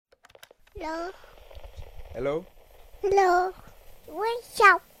Hello. Hello? Hello. What's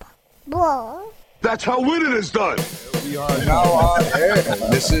up, bro? That's how winning is done. We are now on air.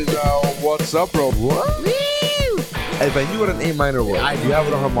 This is What's Up, Bro? What? If I knew what an A minor was, you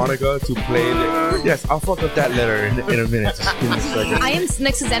have a harmonica to play it. Yes, I'll fuck up that letter in a minute. Just give me a second. I am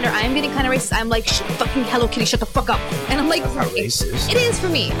next to Xander. I am getting kind of racist. I'm like, fucking Hello Kitty, shut the fuck up. And I'm like, That's not racist. It is for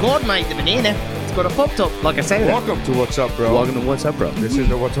me. God, mate, the banana. It's got a pop top, like I said. Welcome to What's Up, Bro. Welcome to What's Up, Bro. This is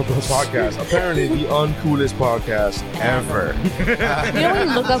the What's Up, Bro podcast. Apparently the uncoolest podcast ever. You know when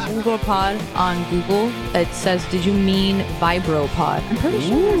you look up Google Pod on Google, it says, did you mean Vibro Pod? I'm pretty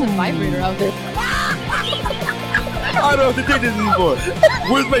sure there's a vibrator out there. I don't have to take this anymore.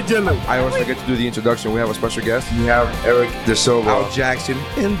 Where's my jello? I always forget to do the introduction. We have a special guest. We have Eric De Silva, Al Jackson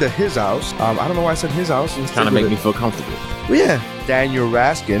in his house. I don't know why I said his house. Kind of make me feel comfortable. Well, yeah. Daniel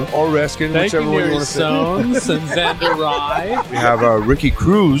Raskin or Raskin, whichever one you want to say. Sons and Xander Rye. We have Ricky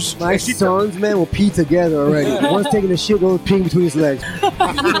Cruz. My sons, man, will pee together already. One's taking a shit, one's peeing between his legs. What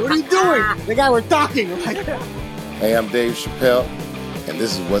are you doing? The guy we're talking. I'm like, Hey, I'm Dave Chappelle, and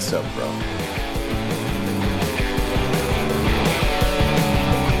this is What's Up, Bro.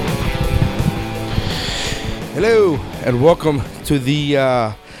 Hello and welcome to the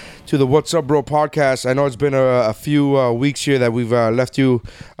What's Up Bro podcast. I know it's been a few weeks here that we've left you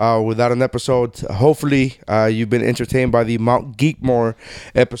without an episode. Hopefully you've been entertained by the Mount Geekmore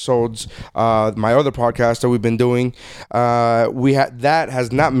episodes, my other podcast that we've been doing. That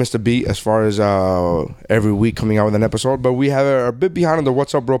has not missed a beat as far as every week coming out with an episode, but we have a bit behind on the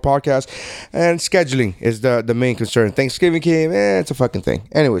What's Up Bro podcast, and scheduling is the main concern. Thanksgiving came, it's a fucking thing.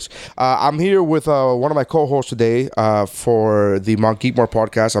 Anyways, I'm here with one of my co-hosts today for the Mount Geekmore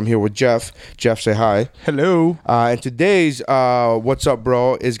podcast. I'm here with Jeff. Jeff, say hi. Hello. And today's What's Up,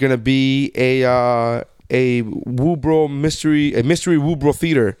 Bro is gonna be a mystery Woo Bro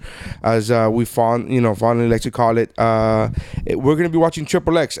theater, as we fondly like to call it. We're gonna be watching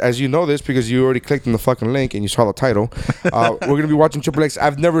Triple X, as you know this because you already clicked on the fucking link and you saw the title. We're gonna be watching Triple X.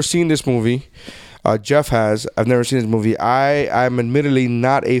 I've never seen this movie. Jeff has. I've never seen this movie. I'm admittedly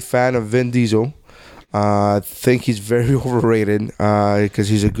not a fan of Vin Diesel. I think he's very overrated because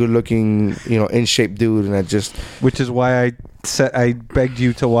he's a good-looking, in shape dude, and Which is why I begged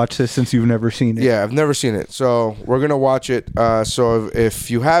you to watch this since you've never seen it. Yeah, I've never seen it, so we're gonna watch it. So if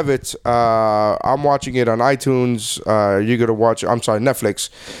you have it, I'm watching it on iTunes. You're gonna watch it. I'm sorry, Netflix.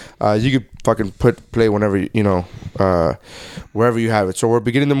 You could fucking play whenever wherever you have it. So we're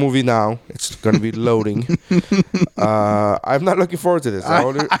beginning the movie now. It's gonna be loading. I'm not looking forward to this.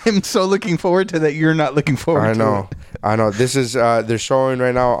 I'm so looking forward to that. You're not looking forward to it. I know. This is they're showing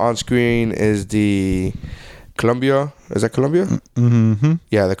right now on screen is the Columbia. Is that Columbia? Mm-hmm.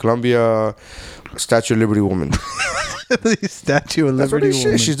 Yeah, the Columbia Statue of Liberty woman. The Statue of That's Liberty what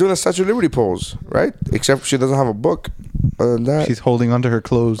woman. she's doing a Statue of Liberty pose, right? Except she doesn't have a book. Other than that, She's holding onto her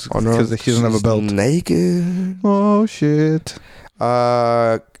clothes because she doesn't have a belt. Naked. Oh shit!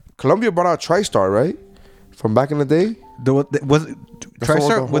 Columbia brought out TriStar, right? From back in the day. Was it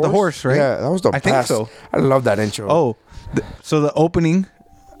TriStar with the horse, right? Yeah, that was the I best. think so. I love that intro. Oh, so the opening.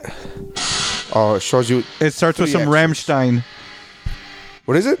 Oh, it shows you. It starts with some extras. Rammstein.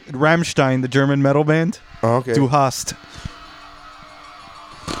 What is it? Rammstein, the German metal band. Oh, okay. Du hast.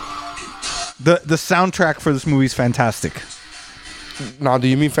 The soundtrack for this movie is fantastic. Now, do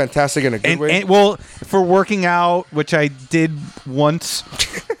you mean fantastic in a good way? And well, for working out, which I did once.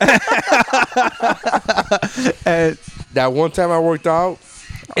 That one time I worked out.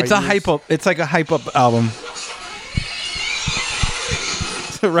 It's a hype up. It's like a hype up album.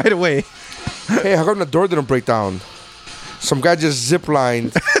 So right away. Hey, how come the door didn't break down? Some guy just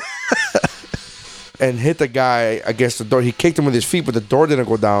ziplined and hit the guy against the door. He kicked him with his feet, but the door didn't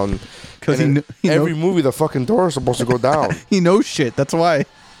go down. Because every movie, the fucking door is supposed to go down. He knows shit. That's why.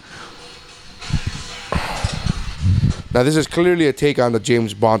 Now, this is clearly a take on the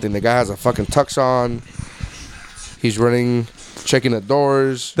James Bond thing. The guy has a fucking tux on. He's running, checking the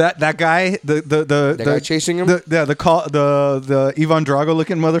doors. That guy, the guy chasing him. The Ivan Drago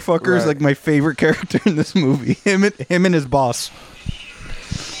looking motherfucker is Right. like my favorite character in this movie. Him and his boss.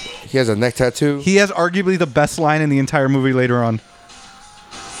 He has a neck tattoo. He has arguably the best line in the entire movie later on.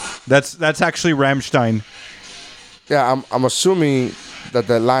 That's actually Rammstein. Yeah, I'm assuming that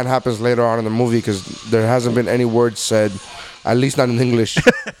line happens later on in the movie because there hasn't been any words said, at least not in English,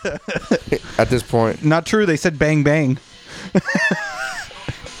 at this point. Not true. They said bang bang.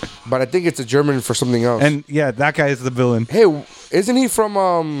 But I think it's a German for something else. And yeah, that guy is the villain. Hey, isn't he from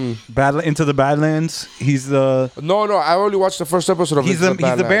Into the Badlands? He's the No, I only watched the first episode of he's the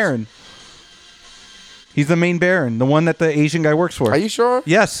Baron. He's the main Baron, the one that the Asian guy works for. Are you sure?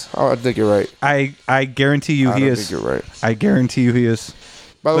 Yes. Oh, I think you're right. I guarantee you I he don't is. think you're right. I guarantee you he is.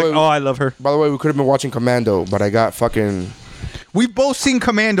 By the way, oh, I love her. By the way, we could have been watching Commando, but I got fucking... We've both seen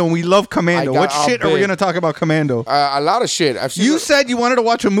Commando, and we love Commando. What shit are we going to talk about Commando? A lot of shit. I've seen you said you wanted to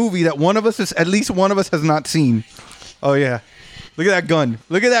watch a movie that at least one of us has not seen. Oh, yeah. Look at that gun.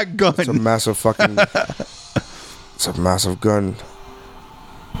 Look at that gun. It's a massive fucking... It's a massive gun.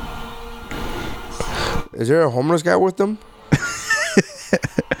 Is there a homeless guy with them?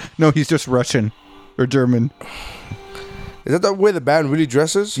 No, he's just Russian or German. Is that the way the band really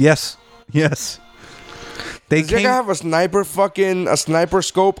dresses? Yes. Yes. Does the guy have a sniper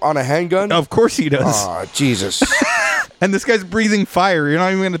scope on a handgun? Of course he does. Oh, Jesus. And this guy's breathing fire. You're not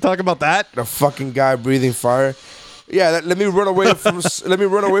even going to talk about that? The fucking guy breathing fire. Yeah, let me run away from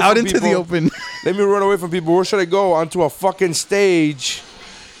out into people. the open. Let me run away from people. Where should I go? Onto a fucking stage.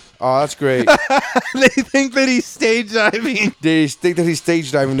 Oh, that's great. They think that he's stage diving. They think that he's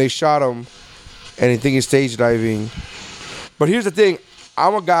stage diving. They shot him, and they think he's stage diving. But here's the thing.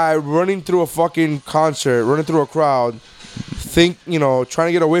 I'm a guy running through a fucking concert, running through a crowd, trying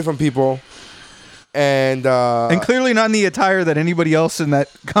to get away from people. And clearly not in the attire that anybody else in that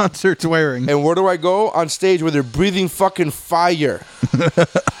concert's wearing. And where do I go? On stage where they're breathing fucking fire.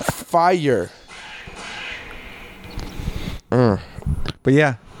 Fire. But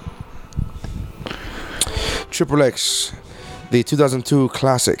yeah. Triple X, the 2002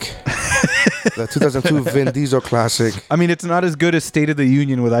 classic. The 2002 Vin Diesel classic. I mean, it's not as good as State of the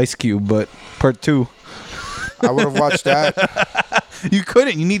Union with Ice Cube, but part 2. I would have watched that. You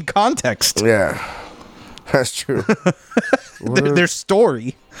couldn't. You need context. Yeah. That's true. Their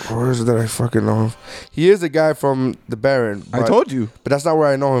story. Where is it that I fucking know him? He is the guy from The Baron. I told you. But that's not where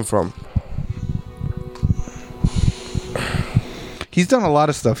I know him from. He's done a lot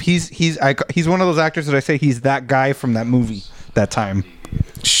of stuff. He's one of those actors that I say he's that guy from that movie that time.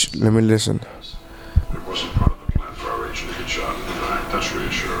 Shh, let me listen. It wasn't part of the plan for our agent to get shot in the back. That's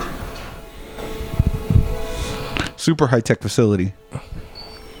reassuring. Super high-tech facility.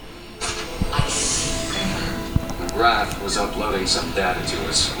 Raph was uploading some data to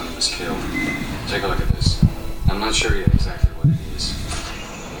us when he was killed. Take a look at this. I'm not sure yet exactly what it is.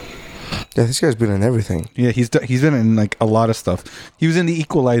 Yeah, this guy's been in everything. Yeah, he's been in like a lot of stuff. He was in The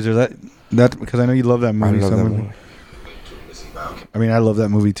Equalizer. That because I know you love that movie. I love that movie. I mean, I love that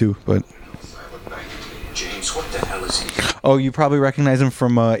movie too. But James, what the hell is he? oh, you probably recognize him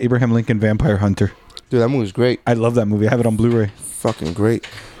from Abraham Lincoln Vampire Hunter. Dude, that movie's great. I love that movie. I have it on Blu-ray. Fucking great.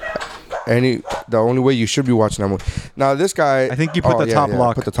 The only way you should be watching that movie. Now this guy, I think you put the top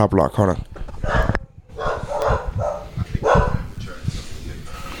lock. Put the top lock. Hold on.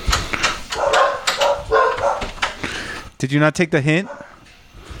 Did you not take the hint?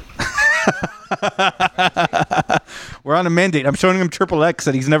 We're on a mandate. I'm showing him Triple X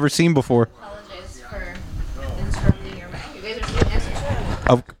that he's never seen before. Apologize for interrupting your mouth. You guys are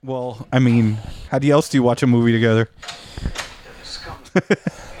doing this. Well, I mean, how else do you watch a movie together?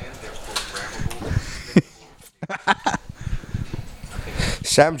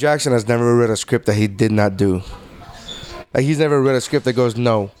 Sam Jackson has never read a script that he did not do. Like, he's never read a script that goes,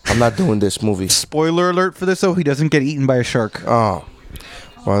 no, I'm not doing this movie. Spoiler alert for this, though. He doesn't get eaten by a shark. Oh.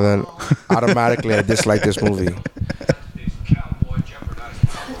 Well, then, automatically, I dislike this movie.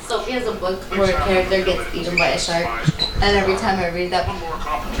 Sophie has a book where a character gets eaten by a shark, and every time I read that,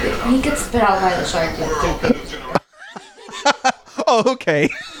 he gets spit out by the shark in 3 pages. Oh, okay.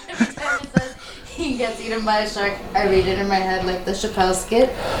 Every time it says he gets eaten by a shark, I read it in my head like the Chappelle skit.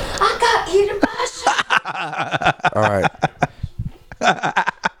 I got eaten by a shark. All right.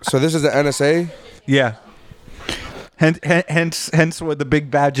 So this is the NSA? Yeah. Hence what the big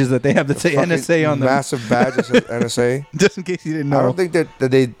badges that they have that say NSA on them. Massive badges of NSA. Just in case you didn't know. I don't think that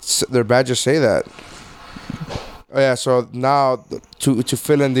their badges say that. Oh yeah, so now to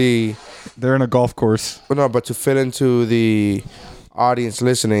fill in the... They're in a golf course. No, but to fill into the audience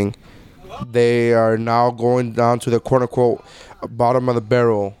listening, they are now going down to the quote-unquote bottom of the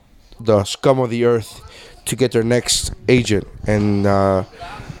barrel, the scum of the earth, to get their next agent. And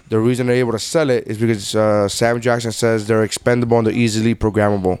the reason they're able to sell it is because Sam Jackson says they're expendable and they're easily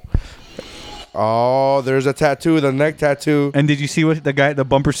programmable. Oh, there's a tattoo, the neck tattoo. And did you see what the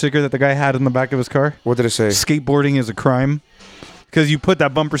bumper sticker that the guy had in the back of his car? What did it say? Skateboarding is a crime. Because you put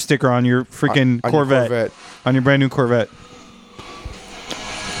that bumper sticker on your freaking Corvette. On your brand new Corvette.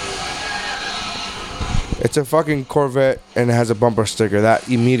 It's a fucking Corvette and it has a bumper sticker. That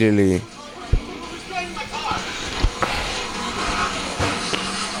immediately...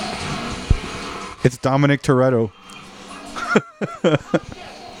 It's Dominic Toretto.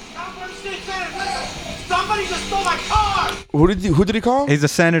 Who did he call? He's a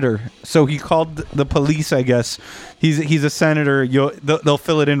senator, so he called the police. I guess he's a senator. They'll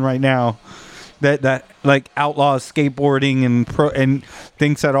fill it in right now. That like outlaws skateboarding and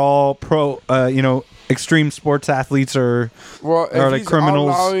thinks that all extreme sports athletes are if like he's criminals.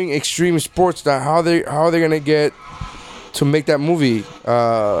 allowing extreme sports, now how are they gonna get to make that movie?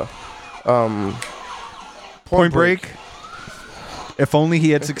 Point Break. If only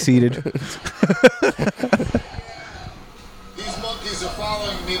he had succeeded. These monkeys are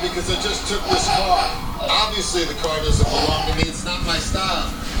following me because I just took this car. Obviously, the car doesn't belong to me. It's not my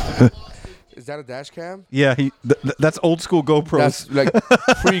style. Is that a dash cam? Yeah, that's old school GoPros. That's like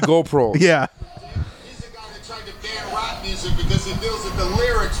pre-GoPro. Yeah. He's a guy that tried to ban rap music because he feels that the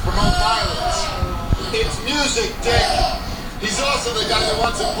lyrics promote violence. It's music, Dick. He's also the guy that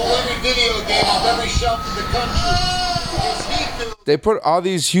wants to pull every video game off every shelf in the country. Because he feels... They put all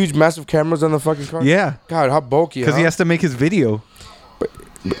these huge, massive cameras on the fucking car? Yeah. God, how bulky, Because he has to make his video. But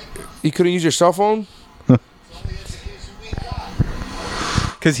you couldn't use your cell phone?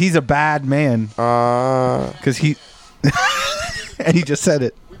 Because he's a bad man. Because he... and he just said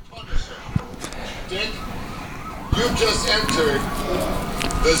it. Dick, you just entered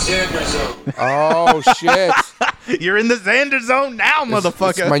the Xander zone. Oh, shit. You're in the Xander zone now,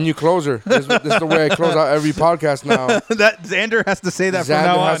 motherfucker. This is my new closer. This is the way I close out every podcast now. That Xander has to say that from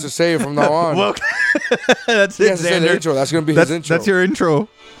now Xander on. has to say it from now on. Well, that's he it, has to say the Xander. intro. That's going to be his intro. That's your intro.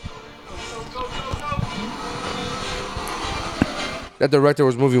 That director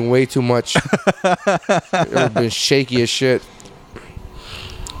was moving way too much. It would have been shaky as shit.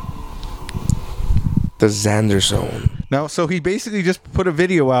 The Xander Zone. No, so he basically just put a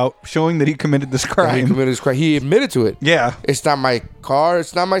video out showing that he committed this crime. He committed this crime. He admitted to it. Yeah. It's not my car.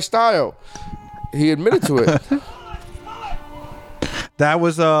 It's not my style. He admitted to it. That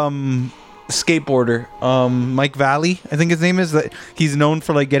was skateboarder Mike Valley, I think his name is. That he's known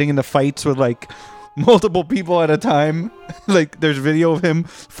for like getting into fights with like multiple people at a time. Like there's video of him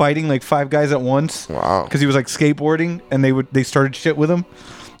fighting like 5 guys at once. Wow. Because he was like skateboarding and they started shit with him,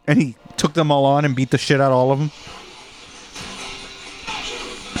 and he took them all on and beat the shit out of all of them.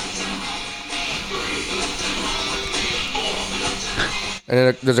 And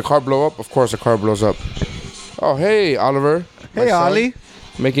then does a car blow up? Of course, a car blows up. Oh, hey, Oliver. Hey, my son, Ollie.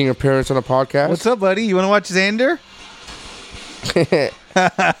 making an appearance on a podcast. What's up, buddy? You want to watch Xander?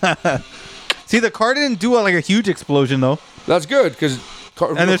 See, the car didn't do like a huge explosion though. That's good because.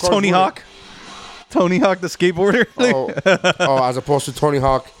 And there's Tony Hawk. Tony Hawk, the skateboarder. Oh, as opposed to Tony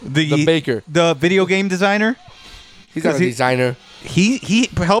Hawk, the baker, the video game designer. He's not a designer. He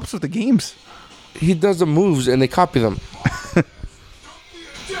helps with the games. He does the moves and they copy them.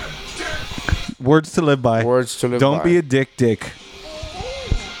 Words to live by. Words to live Don't by. be a dick.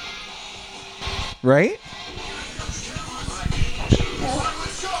 Right?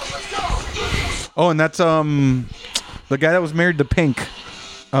 Oh, and that's the guy that was married to Pink.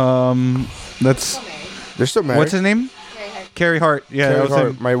 That's they're still married. What's his name? Carrie Hart. Yeah, Carrie that was Hart.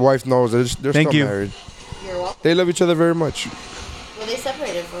 him. My wife knows they're Thank still you. married. You're welcome. They love each other very much. Well, they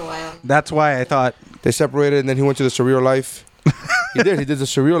separated for a while. That's why I thought they separated, and then he went to the Surreal Life. He did the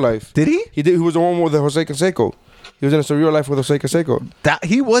Surreal Life. Did he? He did. He was the one with the Jose Canseco. He was in a Surreal Life with Jose Canseco. That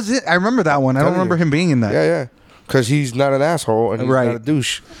he was it. I remember that one. I don't remember him being in that. Yeah. Because he's not an asshole and he's not a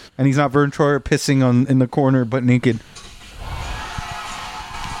douche. And he's not Vern Troyer pissing in the corner butt naked.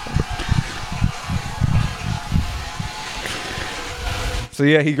 So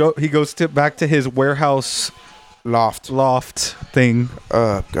yeah, he goes back to his warehouse loft thing.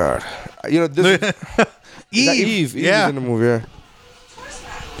 Oh God, you know this. Eve. Yeah, is in the movie. Yeah.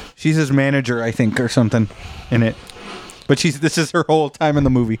 She's his manager, I think, or something in it. But this is her whole time in the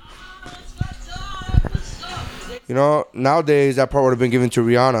movie. You know, nowadays that part would have been given to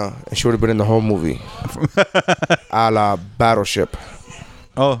Rihanna, and she would have been in the whole movie, a la Battleship.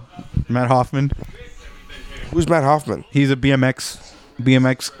 Oh, Matt Hoffman. Who's Matt Hoffman? He's a BMX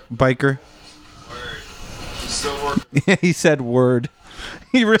biker. Yeah, he said word.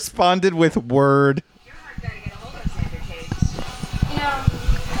 He responded with word. You know,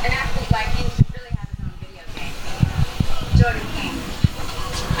 an athlete like you should really have his own video game. Jordan King.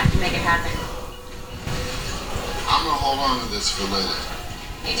 I can make it happen. I'm gonna hold on to this for later.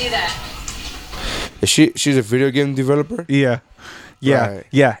 You do that. Is she's a video game developer? Yeah. Right.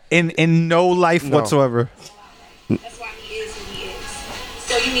 Yeah. In no life whatsoever. That's why he is who he is.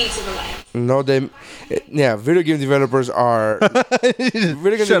 So you need to relax. No, video game developers are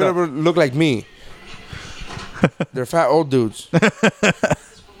video game developers look like me. They're fat old dudes. I can get it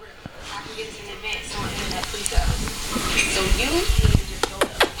in advance on internet free stuff. So you need to just go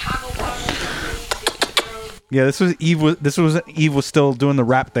to Pago Park, get the girls Yeah, this was Eve. This was Eve was still doing the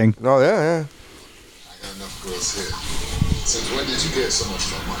rap thing. Oh yeah. I got enough girls here. Since when did you get so much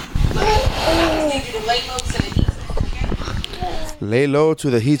money? Lay low to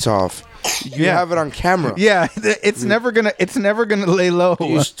the heat's off. You have it on camera. Yeah, it's never gonna lay low.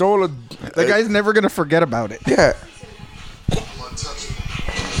 You stole The guy's never gonna forget about it. Yeah.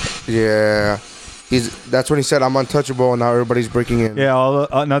 Yeah. That's when he said, I'm untouchable, and now everybody's breaking in. Yeah,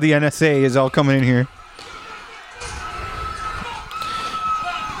 now the NSA is all coming in here.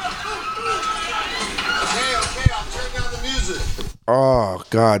 Oh,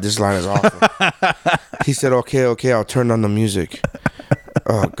 God, this line is awful. He said, okay, I'll turn on the music.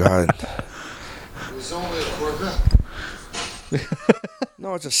 Oh, God. It was only a Corvette.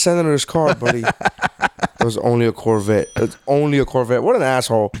 No, it's a senator's car, buddy. It was only a Corvette. It's only a Corvette. What an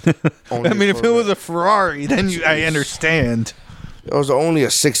asshole. I mean, if it was a Ferrari, then I understand. It was only a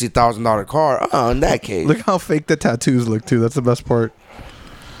 $60,000 car. Oh, in that case. Look how fake the tattoos look, too. That's the best part.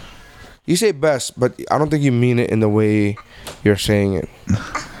 You say best, but I don't think you mean it in the way you're saying it.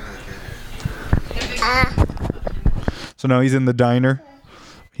 So now he's in the diner.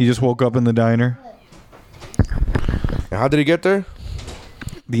 He just woke up in the diner. And how did he get there?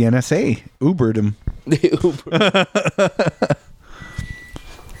 The NSA Ubered him.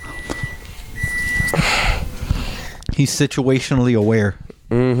 He's situationally aware.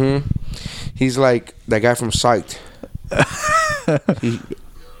 Mm-hmm. He's like that guy from Psyched.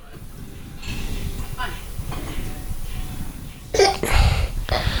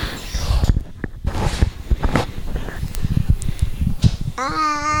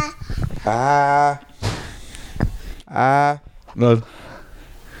 No.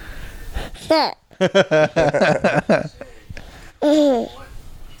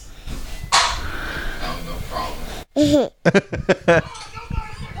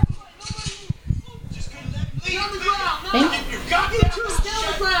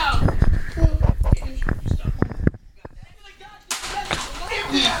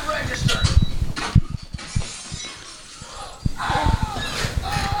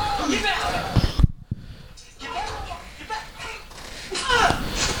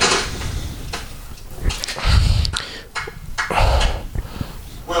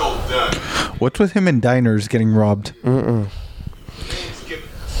 Well done. What's with him in diners getting robbed? Augustus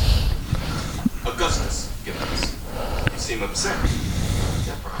Gibbons. You seem upset.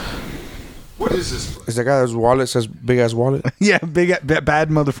 What is this place? Is that guy whose wallet says big ass wallet? Yeah, bad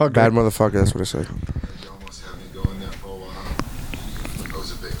motherfucker. Bad motherfucker, that's what I said. You almost had me going there for a while. I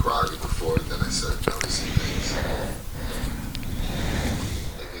was a bit groggy before, then I started noticing things.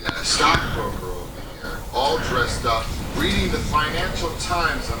 They got a stockbroker over here, all dressed up, reading the Financial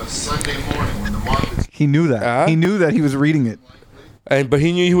Times on a Sunday morning when the market's... He knew that. He knew that he was reading it. But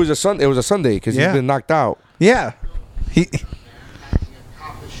he knew it was a Sunday because he's been knocked out. Yeah.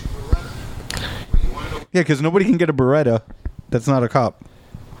 Yeah, because nobody can get a Beretta that's not a cop.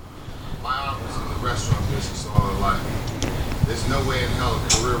 My office in the restaurant business all her life. There's no way in hell a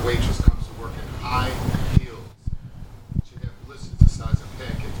career waitress comes to work in high heels. She'd have blizzards the size of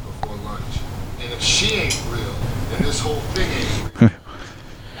pancakes before lunch. And if she ain't real, then this whole thing ain't real.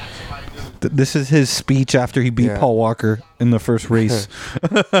 This is his speech after he beat Paul Walker in the first race.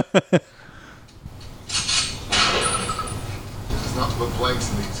 There's nothing but blanks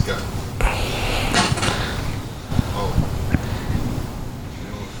in these guys. Oh.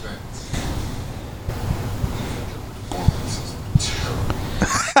 No offense. The performances are terrible.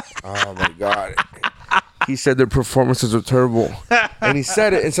 Oh my God. He said their performances are terrible. And he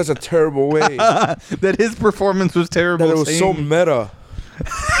said it in such a terrible way. That his performance was terrible. That it was so meta.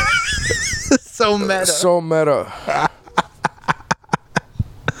 So meta. So meta. What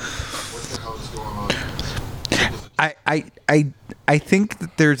the hell is going on? I think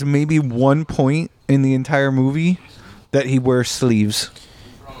that there's maybe one point in the entire movie that he wears sleeves.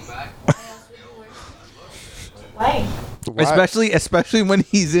 Why? Especially when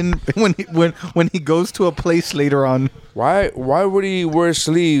he's in when he goes to a place later on. Why would he wear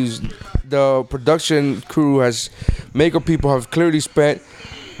sleeves? The production crew makeup people have clearly spent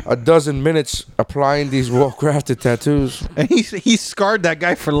a dozen minutes applying these well-crafted tattoos. And he scarred that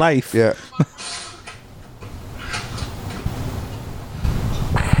guy for life. Yeah.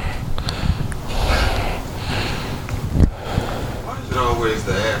 Why is it always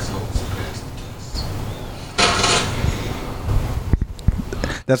the assholes?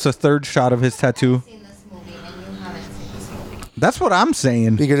 That's the third shot of his tattoo. That's what I'm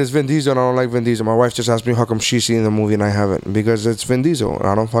saying. Because it's Vin Diesel and I don't like Vin Diesel. My wife just asked me how come she's seen the movie and I haven't. Because it's Vin Diesel and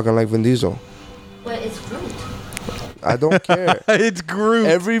I don't fucking like Vin Diesel. But it's Groot. I don't care. It's Groot.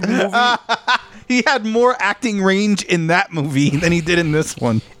 Every movie... He had more acting range in that movie than he did in this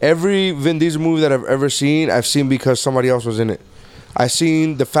one. Every Vin Diesel movie that I've ever seen, I've seen because somebody else was in it. I've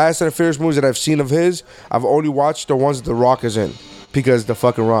seen the Fast and Furious movies that I've seen of his. I've only watched the ones that The Rock is in because the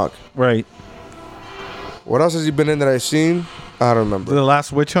fucking Rock. Right. What else has he been in that I've seen? I don't remember. The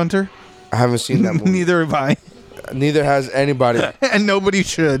Last Witch Hunter? I haven't seen that movie. Neither have I. Neither has anybody. And nobody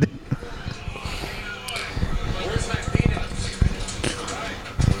should.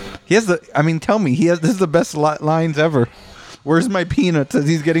 He has tell me, this is the best lines ever. Where's my peanuts? As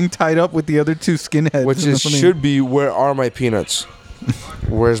he's getting tied up with the other two skinheads. Which should be, where are my peanuts?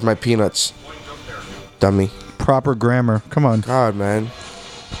 Where's my peanuts? Dummy. Proper grammar. Come on. God, man.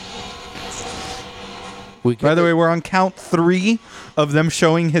 By the way, we're on count 3 of them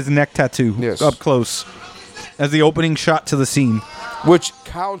showing his neck tattoo up close as the opening shot to the scene. Which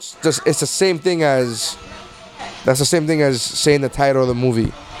counts, it's the same thing as, that's the same thing as saying the title of the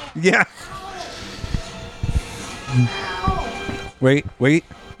movie. Yeah. Wait.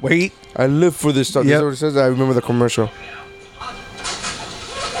 I live for this stuff. Yep. This is what it says. I remember the commercial.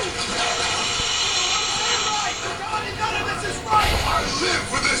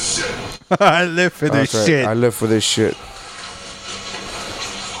 I live for this shit. I live for this shit.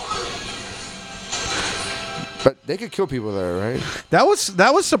 But they could kill people there, right? That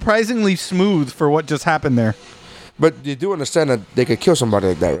was surprisingly smooth for what just happened there. But you do understand that they could kill somebody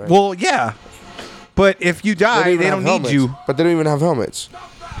like that, right? Well, yeah. But if you die, they don't need you. But they don't even have helmets.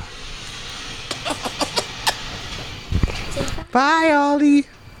 Bye, Ollie.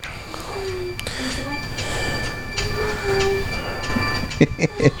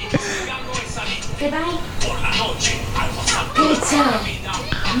 Goodbye.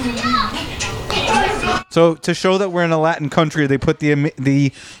 So to show that we're in a Latin country, they put the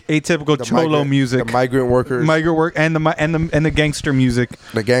atypical cholo music, the migrant workers, and the gangster music,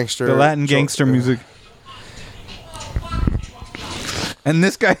 the Latin gangster music. And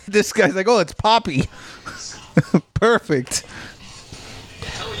this guy's like, oh, it's Poppy. Perfect.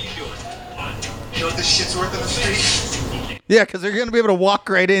 You know what this shit's worth in the street? Yeah, because they're gonna be able to walk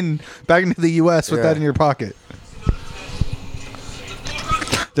right in back into the U.S. with that in your pocket.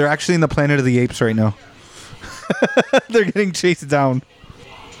 They're actually in the Planet of the Apes right now. They're getting chased down.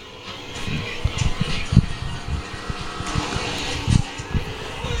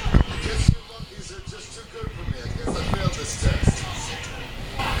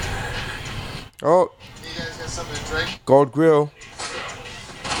 Oh, You guys got something to drink? Gold Grill.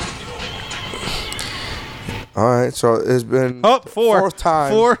 All right, so it's been fourth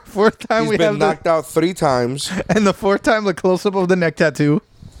time. Fourth time He's been knocked out 3 times. And the 4th time, the close-up of the neck tattoo.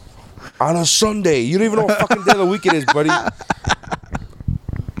 On a Sunday. You don't even know what fucking day of the week it is, buddy.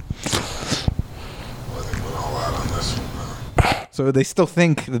 So they still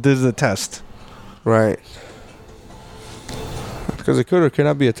think that this is a test. Right. Because it could or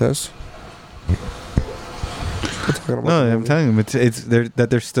cannot be a test. No, I'm telling them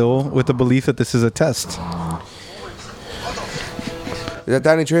they're still with the belief that this is a test. Is that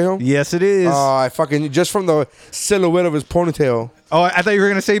Danny Trejo? Yes, it is. I fucking just from the silhouette of his ponytail. Oh, I thought you were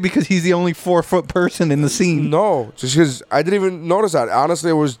gonna say because he's the only 4-foot person in the scene. No, just because I didn't even notice that.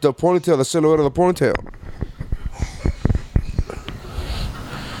 Honestly, it was the ponytail, the silhouette of the ponytail.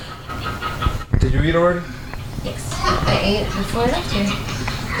 Did you eat already? Yes, I ate before I left here.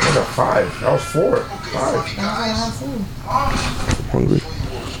 I got 5. That was 4. 5. Hungry.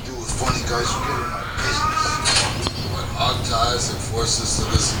 Funny guys, you get in my business. When hog ties and force us to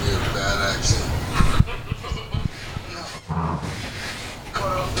listen to your bad accent.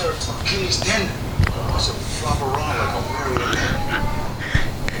 Cut up there, Achilles tendon. So flop around like a marionette.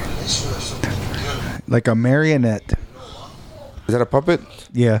 They swear something good. Like a marionette. Is that a puppet?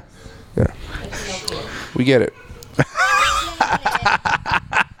 Yeah. Yeah. We get it.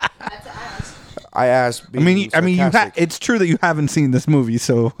 I asked. It's true that you haven't seen this movie,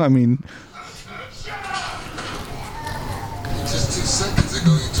 so I mean. Just 2 seconds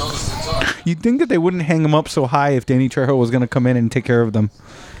ago, you told us to talk. You'd think that they wouldn't hang him up so high if Danny Trejo was going to come in and take care of them.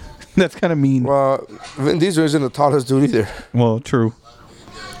 That's kind of mean. Well, Vin Diesel isn't the tallest dude either. Well, true.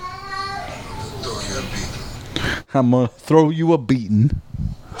 I'm going to throw you a beating.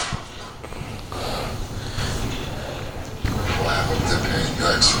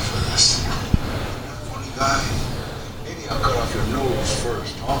 Maybe I'll cut off your nose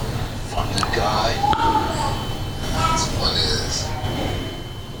first, huh? Funny guy. What's funny is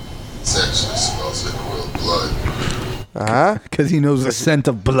it actually smells like real blood. Because he knows the scent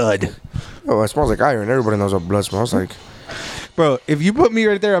of blood. Oh, it smells like iron. Everybody knows what blood smells like. Bro, if you put me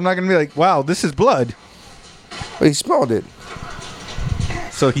right there, I'm not going to be like, wow, this is blood. But he smelled it.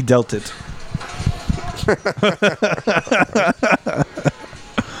 So he dealt it.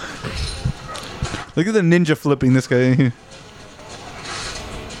 Look at the ninja flipping this guy.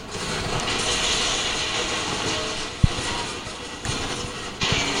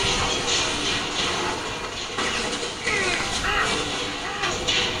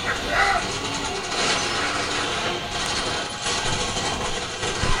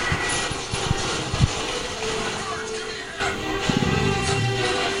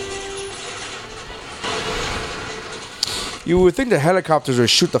 You would think the helicopters would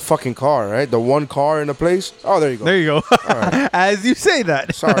shoot the fucking car, right? The one car in the place. Oh, there you go. There you go. Right. As you say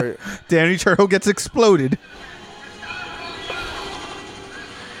that. Sorry. Danny Trejo gets exploded.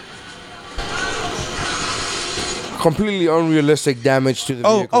 Completely unrealistic damage to the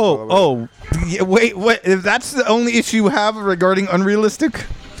vehicle. Yeah, wait. If that's the only issue you have regarding unrealistic,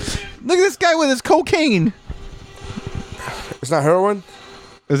 look at this guy with his cocaine. It's not heroin?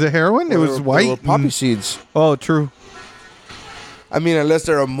 Is it heroin? It was white. They were poppy seeds. Oh, true. I mean, unless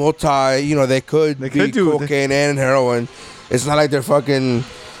they're a multi, they could be do cocaine and heroin. It's not like they're fucking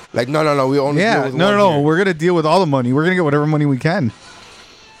like no. We only deal with one no. here. We're gonna deal with all the money. We're gonna get whatever money we can.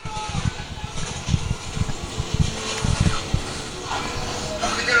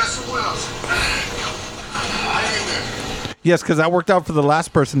 Yes, because that worked out for the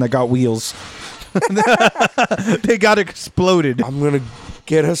last person that got wheels. They got exploded. I'm gonna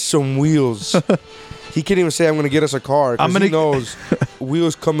get us some wheels. He can't even say I'm gonna get us a car because he knows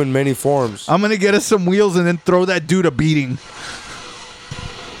wheels come in many forms. I'm gonna get us some wheels and then throw that dude a beating.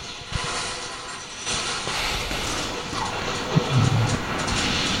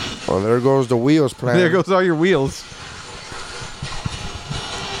 Oh, there goes the wheels plan. There goes all your wheels.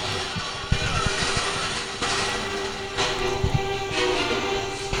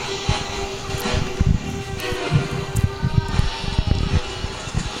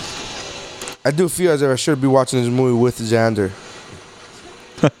 I do feel as if I should be watching this movie with Xander.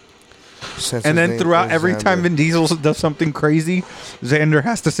 And then throughout every time Vin Diesel does something crazy, Xander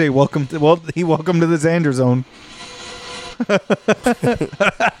has to say welcome to the Xander zone.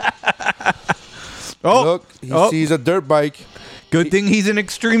 Look, he sees a dirt bike. Good thing he's an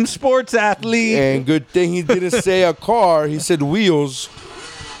extreme sports athlete. And good thing he didn't say a car. He said wheels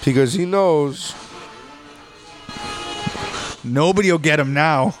because he knows nobody will get him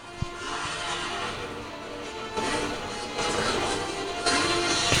now.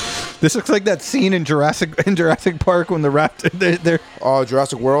 This looks like that scene in Jurassic Park when the raptor they're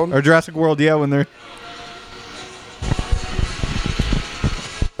Jurassic World? Or Jurassic World, yeah, when they're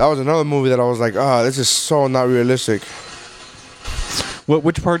That was another movie that I was like, this is so not realistic.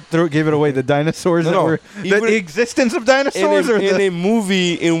 Which part gave it away? The dinosaurs No. the existence of dinosaurs in a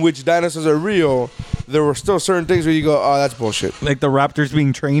movie in which dinosaurs are real, there were still certain things where you go, that's bullshit. Like the raptors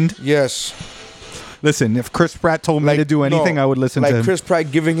being trained? Yes. Listen, if Chris Pratt told me to do anything, I would listen to him. Like Chris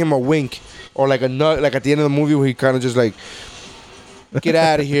Pratt giving him a wink or like a nudge, like at the end of the movie where he kind of just like, get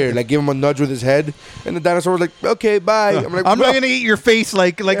out of here, like give him a nudge with his head, and the dinosaur was like, okay, bye. I'm like, I'm not gonna eat your face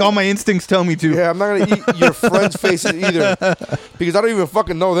like all my instincts tell me to. Yeah, I'm not gonna eat your friends' faces either because I don't even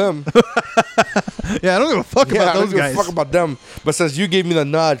fucking know them. Yeah, I don't give a fuck about those guys. I don't give a fuck about them. But since you gave me the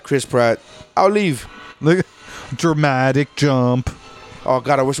nod, Chris Pratt, I'll leave. Look, dramatic jump. Oh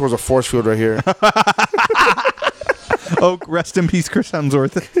God, I wish there was a force field right here. Oh, rest in peace, Chris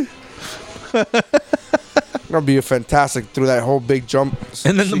Hemsworth. Gonna be fantastic through that whole big jump.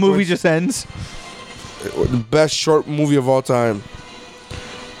 And then the movie just ends. The best short movie of all time.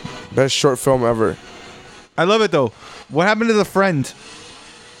 Best short film ever. I love it though. What happened to the friend?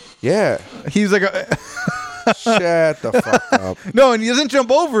 Yeah. He's like shut the fuck up. No, and he doesn't jump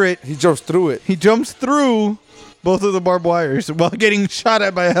over it. He jumps through it. He jumps through both of the barbed wires while getting shot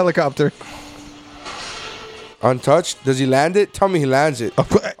at by a helicopter. Untouched? Does he land it? Tell me he lands it.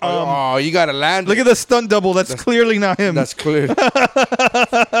 You gotta land Look at the stunt double. That's clearly not him. That's clear. There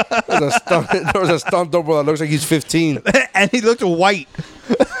was a stunt double that looks like he's 15. And he looked white.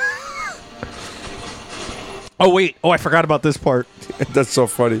 Oh, wait. Oh, I forgot about this part. That's so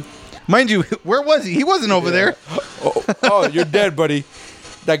funny. Mind you, where was he? He wasn't over there. Oh, you're dead, buddy.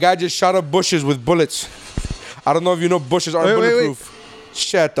 That guy just shot up bushes with bullets. I don't know if you know bushes aren't bulletproof. Wait.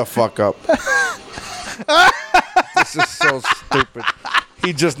 Shut the fuck up. This is so stupid.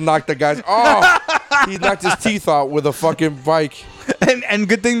 He just knocked the guy's. He knocked his teeth out with a fucking bike. And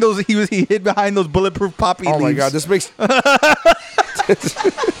good thing he hid behind those bulletproof poppy leaves. Oh my God, this makes.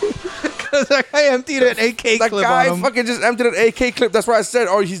 Because that guy emptied an AK clip on him. That guy fucking just emptied an AK clip. That's why I said,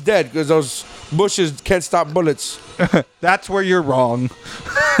 he's dead because those bushes can't stop bullets. That's where you're wrong.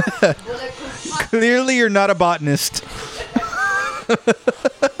 Clearly, you're not a botanist.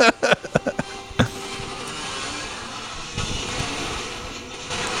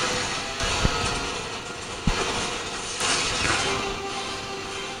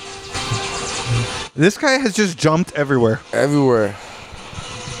 This guy has just jumped everywhere. Everywhere.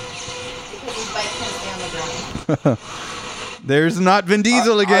 Because his bike can't stay on the ground. There's not Vin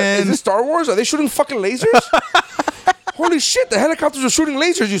Diesel again. Is this Star Wars? Are they shooting fucking lasers? Holy shit! The helicopters are shooting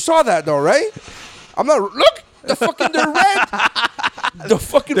lasers. You saw that though, right? I'm not. Look, the fucking they're red. The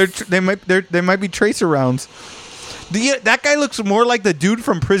fucking. They might be tracer rounds. That guy looks more like the dude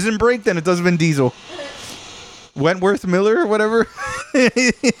from Prison Break than it does Vin Diesel. Wentworth Miller or whatever.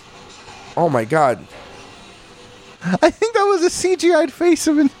 Oh my god. I think that was a CGI'd face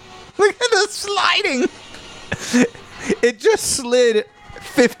of him. Look at the sliding. It just slid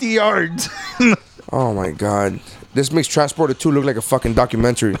 50 yards. Oh my god. This makes Transporter 2 look like a fucking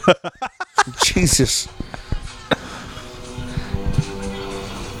documentary. Jesus.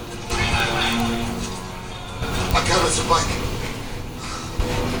 I got us a bike.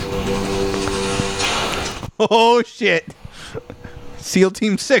 Oh shit. SEAL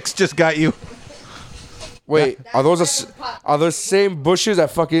Team 6 just got you. Wait, are those same bushes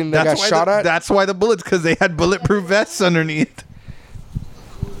that fucking they got shot at? That's why the bullets, because they had bulletproof vests underneath.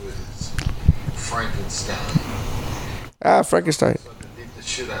 Frankenstein. Ah, Frankenstein. Beat the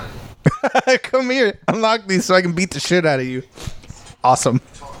shit out of you. Come here. Unlock these so I can beat the shit out of you. Awesome.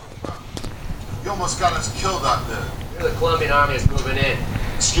 You almost got us killed out there. The Colombian army is moving in.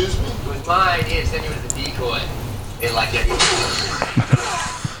 Excuse me? It was my idea to send you as a decoy. They like that.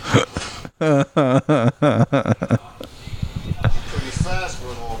 Pretty fast for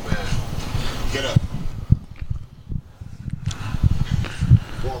an old man. Get up.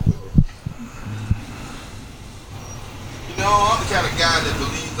 Walk with me. You know, I'm the kind of guy that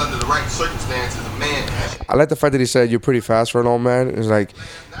believes under the right circumstances a man can. I like the fact that he said you're pretty fast for an old man. It's like,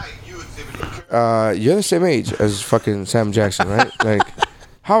 you're the same age as fucking Sam Jackson, right? Like,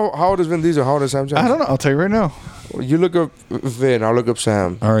 how old is Vin Diesel? How old is Sam Jackson? I don't know. I'll tell you right now. You look up Vin. I'll look up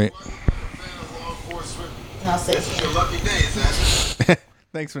Sam. All right. I'll say This is your lucky day, Sam.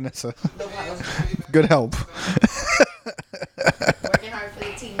 Thanks, Vanessa. Good help. Working hard for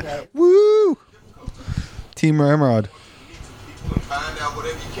the team, guys. Woo! Team Ramrod. Find out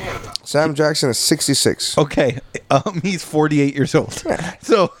whatever you can about it. Sam Jackson is 66. Okay, he's 48 years old.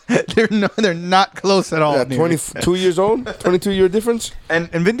 So they're not close at all. Yeah, 22 years old. 22-year difference. And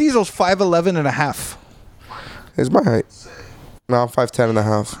Vin Diesel's 5'11" and a half. It's my height. No, I'm 5'10" and a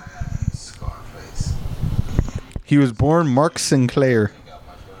half. He was born Mark Sinclair,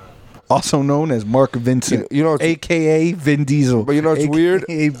 also known as Mark Vincent, You know, a.k.a. Vin Diesel. But you know, it's weird.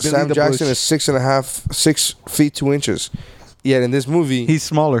 Billy Sam the Jackson Bush. is 6 feet 2 inches. Yet in this movie, He's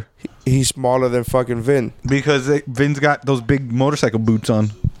smaller he's smaller than fucking Vin. because Vin's got those big motorcycle boots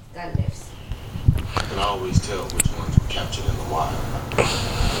on. I can always tell which ones were captured in the wild.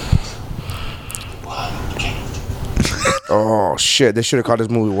 The wild cat. Oh shit! They should have called this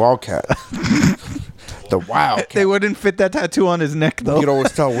movie Wildcat. The Wildcat. They wouldn't fit that tattoo on his neck though. We could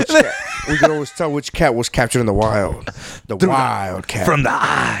always tell which cat. We could always tell which cat was captured in the wild. The Wildcat. From the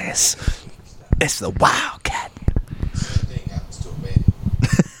eyes, it's the Wildcat. Same thing happens to a man.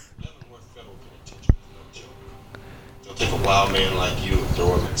 Leavenworth Federal Penitentiary is no joke. They'll take a wild man like you and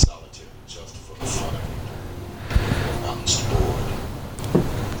throw him in solitary just for the fun of it. No mountains to board.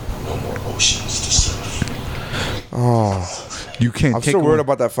 No more oceans to surf. Oh, You can't. I'm take still away- worried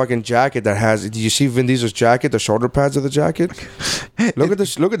about that fucking jacket that has. Did you see Vin Diesel's jacket? The shoulder pads of the jacket. Look at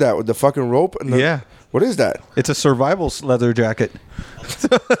this. Look at that with the fucking rope. And the, Yeah. What is that? It's a survival leather jacket.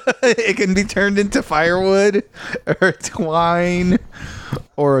 It can be turned into firewood or twine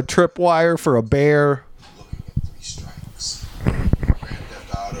or a tripwire for a bear. Looking at 3 strikes. Grand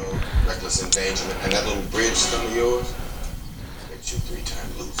Theft Auto, reckless endangerment, and that little bridge thing of yours makes you a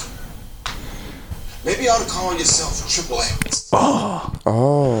 3-time loser. Maybe you ought to call yourself Triple X. Oh,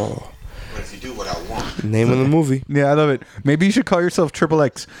 But if you do what I want, name of the movie. Yeah, I love it. Maybe you should call yourself Triple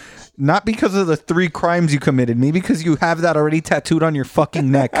X. Not because of the 3 crimes you committed. Maybe because you have that already tattooed on your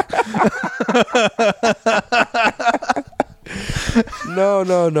fucking neck.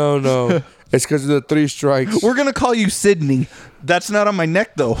 No. It's because of the 3 strikes. We're going to call you Sydney. That's not on my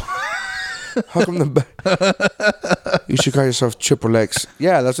neck, though. How come the You should call yourself Triple X.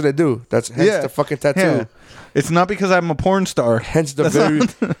 Yeah, that's what they do. That's hence the fucking tattoo. Yeah. It's not because I'm a porn star. Hence the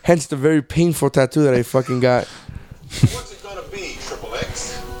That's hence the very painful tattoo that I fucking got. what's it gonna be, Triple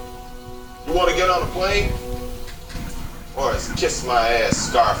X? You want to get on a plane? Or is kiss my ass,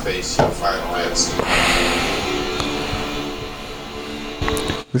 Scarface, your final answer?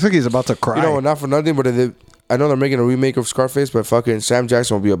 Looks like he's about to cry. You know, not for nothing, but I know they're making a remake of Scarface, but fucking Sam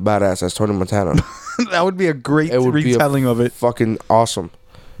Jackson will be a badass as Tony Montana. That would be a great retelling of it. Fucking awesome.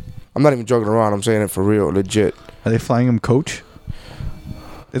 I'm not even joking around. I'm saying it for real, legit. Are they flying him coach?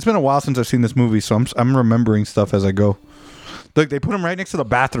 It's been a while since I've seen this movie, so I'm remembering stuff as I go. Look, they put him right next to the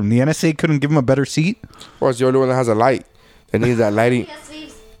bathroom. The NSA couldn't give him a better seat. Well, it's the only one that has a light. They need that lighting.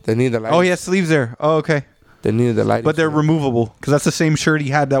 They need the light. Oh, he has sleeves there. Oh, okay. They needed the light. But they're removable because that's the same shirt he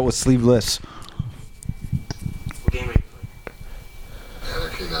had that was sleeveless. What game are you playing?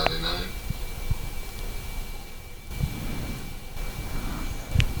 Anarchy 99.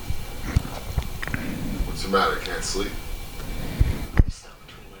 What's the matter? Can't sleep? I'm stuck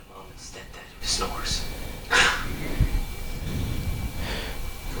between my mom and stepdad who snores.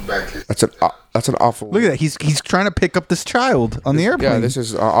 Come back here. That's an awful. Look at that. He's trying to pick up this child on the airplane. Yeah, this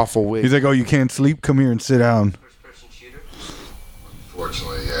is an awful way. He's like, oh, you can't sleep? Come here and sit down. First-person shooter?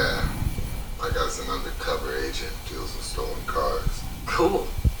 Fortunately, yeah. My guy's an undercover agent, deals in stolen cars. Cool.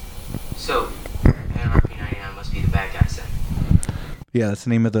 So, Anarchy 99 must be the bad guys then. Yeah, that's the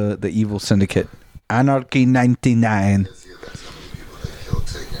name of the evil syndicate. Anarchy 99. That's how many people they killed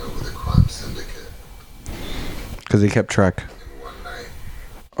taking over the crime syndicate Because they kept track. in one night.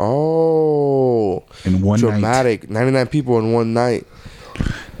 Oh, In one night. dramatic. 99 people in one night.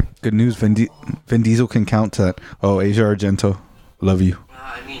 Good news. Vin Diesel can count to that. Oh, Asia Argento. Love you.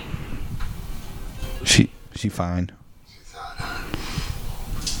 I mean, She fine. She's hot, huh?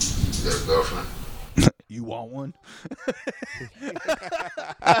 You got a girlfriend? You want one?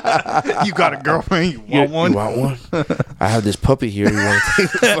 You got a girlfriend? You want one? You want one? I have this puppy here. You want to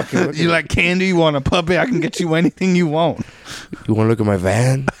take a fucking look You like candy? You want a puppy? I can get you anything you want. You want to look at my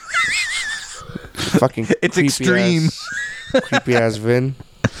van? Fucking It's extreme. Creepy ass Vin.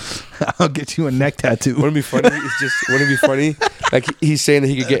 I'll get you a neck tattoo. Wouldn't it be funny? Wouldn't it be funny? Like he's saying that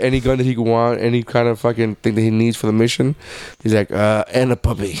he could get any gun that he could want, any kind of fucking thing that he needs for the mission. He's like, and a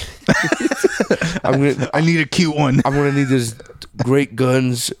puppy. I need a cute one. I'm gonna need this great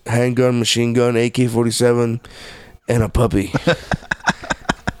guns, handgun, machine gun, AK-47, and a puppy,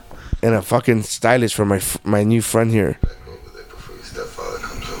 and a fucking stylist for my new friend here. Back over there before your stepfather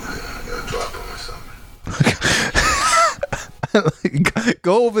comes over here. I gotta drop him or something.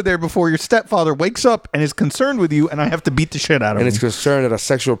 Go over there before your stepfather wakes up and is concerned with you, and I have to beat the shit out of And him. it's concerned that a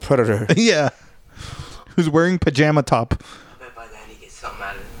sexual predator. Yeah. Who's wearing pajama top. I bet by then he gets something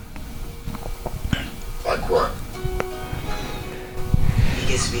out of it. Like what? He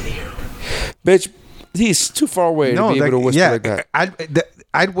gets to be the hero. Bitch, he's too far away to be able to whisper like that.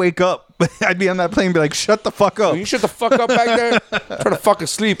 I'd wake up. I'd be on that plane and be like, shut the fuck up. Will you shut the fuck up back there? Trying to fucking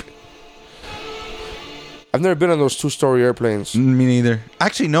sleep. I've never been on those 2-story airplanes. Me neither.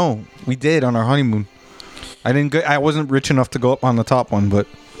 Actually, no. We did on our honeymoon. I wasn't rich enough to go up on the top one, but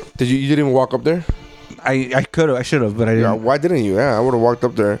you didn't even walk up there? I could have. I should have, but I didn't. Yeah, why didn't you? Yeah, I would have walked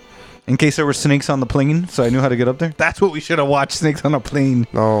up there. In case there were snakes on the plane, so I knew how to get up there. That's what we should have watched, snakes on a plane.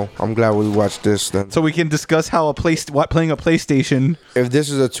 No, I'm glad we watched this then. So we can discuss how playing a PlayStation. If those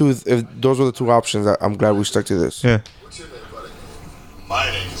were the two options, I'm glad we stuck to this. Yeah. What's your name, buddy? My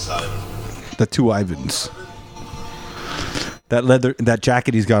name is Ivan. The two Ivans. That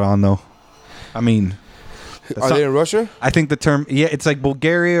jacket he's got on though. I mean, are they in Russia? I think the term, it's like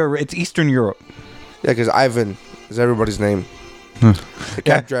Bulgaria or it's Eastern Europe. Yeah, because Ivan is everybody's name. The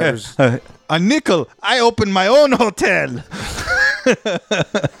cab drivers. A nickel. I opened my own hotel.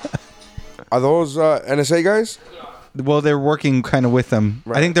 Are those NSA guys? Well, they're working kind of with them.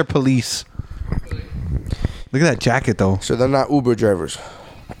 Right. I think they're police. Look at that jacket though. So they're not Uber drivers.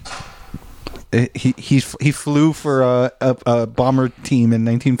 He flew for a bomber team in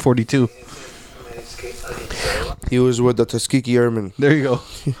 1942. He was with the Tuskegee Airmen. There you go.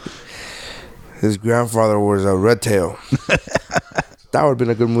 His grandfather was a Red Tail. That would have been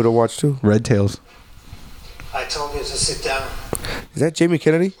a good movie to watch too. Red Tails. I told you to sit down. Is that Jamie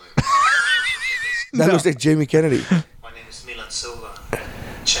Kennedy? That looks like Jamie Kennedy. My name is Milan Silva.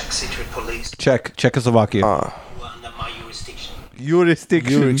 Czech secret police. Czechoslovakia. You are under my jurisdiction.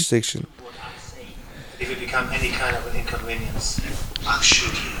 Jurisdiction. What I say. If you become any kind of an inconvenience, I'll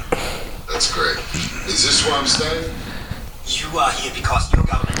shoot you. That's great. Is this where I'm staying? You are here because your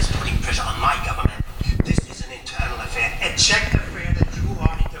government is putting pressure on my government. This is an internal affair, a Czech affair that you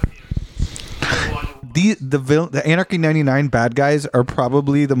are interfering. The Anarchy 99 bad guys are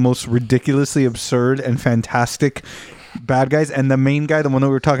probably the most ridiculously absurd and fantastic bad guys, and the main guy, the one that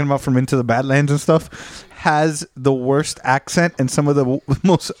we were talking about from Into the Badlands and stuff, has the worst accent and some of the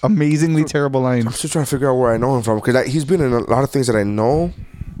most amazingly terrible lines. I'm still trying to figure out where I know him from because he's been in a lot of things that I know,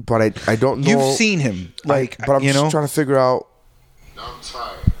 but I don't know. You've seen him, but I'm just trying to figure out. I'm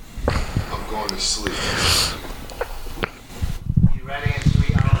tired. I'm going to sleep. You ready in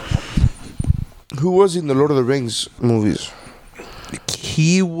 3 hours? Who was in the Lord of the Rings movies?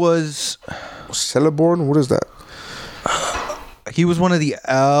 He was Celeborn. What is that? He was one of the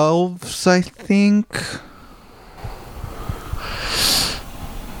elves, I think.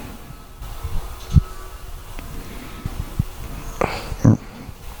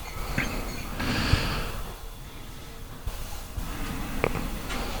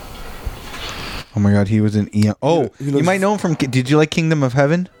 Oh my God, he was in Eon. Oh, you might know him from. Did you like Kingdom of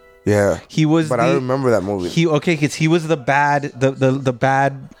Heaven? Yeah, he was. But I don't remember that movie. Because he was the bad, the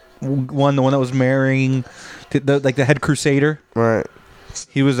bad one, the one that was marrying, the head crusader. Right.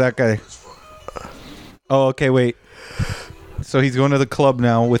 He was that guy. Oh, okay, wait. So he's going to the club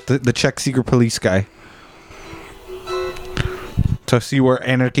now with the Czech secret police guy to see where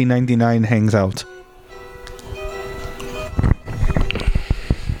Anarchy 99 hangs out.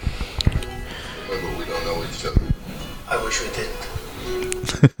 I wish we didn't.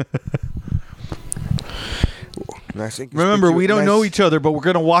 Remember, we don't know each other, but we're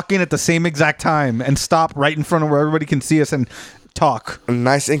gonna walk in at the same exact time and stop right in front of where everybody can see us and talk. A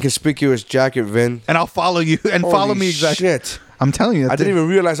nice inconspicuous jacket, Vin. And I'll follow you and follow me exactly. Shit. I'm telling you. I didn't even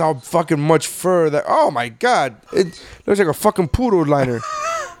realize how fucking much fur that. Oh my God! It looks like a fucking poodle liner.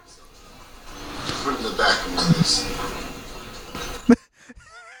 Put it in the back of this.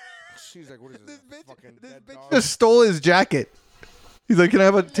 She's like, what is this? Fucking dead dog? Just stole his jacket. He's like, "Can I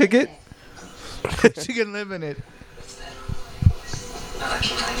have a ticket?" She can live in it.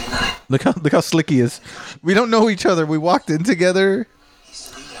 Look how slick he is. We don't know each other. We walked in together.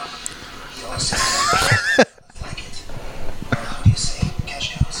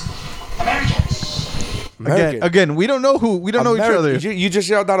 American. Again, we don't know who. We don't know each other. You just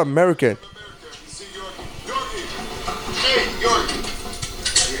yelled out American. Hey, Yorkie.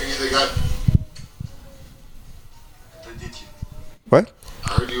 I hear you the guy. What?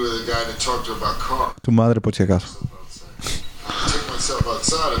 I heard you were the guy that talked to about car. Tu madre, por si acaso. I take myself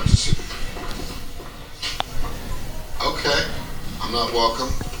outside. I'm just. Okay. I'm not welcome.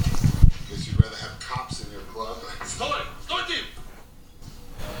 Guess you'd rather have cops in your club.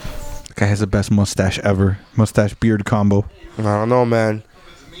 The guy has the best mustache ever. Mustache beard combo. I don't know, man.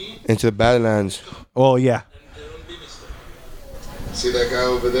 Into the Badlands. Oh yeah. See that guy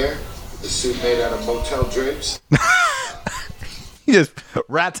over there? The suit made out of motel drapes? He just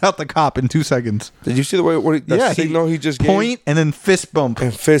rats out the cop in 2 seconds. Did you see the way the signal he just gave? Point and then fist bump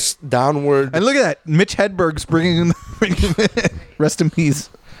and fist downward. And look at that, Mitch Hedberg's bringing him. Rest in peace.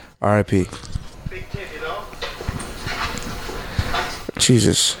 R.I.P.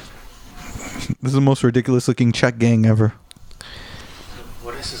 Jesus. This is the most ridiculous looking Czech gang ever.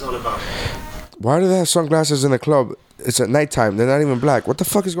 What is this all about? Why do they have sunglasses in the club? It's at nighttime. They're not even black. What the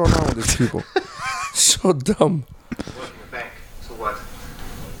fuck is going on with these people? So dumb. So what?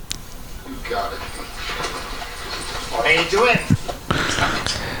 You got it. What are you doing?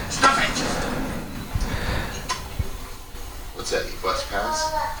 Stop it! What's that, your bus pass?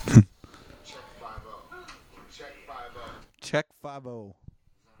 Check 5-0.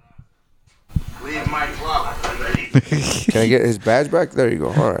 Leave my club. Can I get his badge back? There you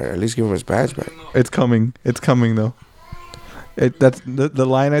go. All right, at least give him his badge back. It's coming. It's coming though. That's the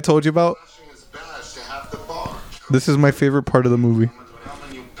line I told you about. This is my favorite part of the movie.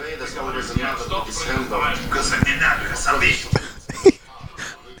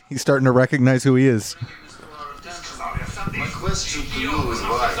 He's starting to recognize who he is. My question to you is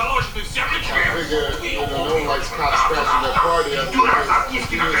why? I figure, no one likes cops crashing their party after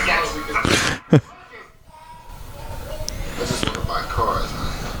I just want to buy cars, man.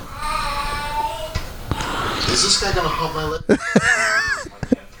 Is this guy gonna hump my leg?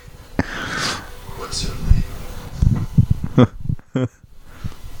 What's your name?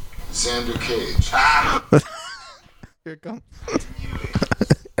 Xander Cage. Here it comes.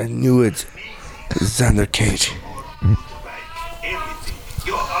 I knew it. Xander Cage.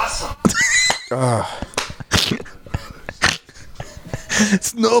 You're awesome.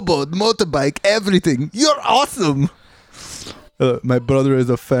 Snowboard, motorbike, everything. You're awesome. My brother is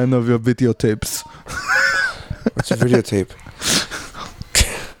a fan of your videotapes. What's a videotape?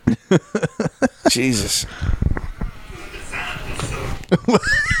 Jesus.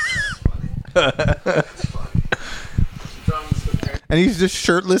 And he's just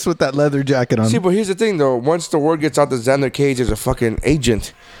shirtless with that leather jacket on. See, but here's the thing, though. Once the word gets out that Xander Cage is a fucking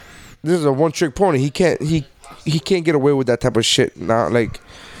agent, this is a one-trick pony. He can't get away with that type of shit now. Like,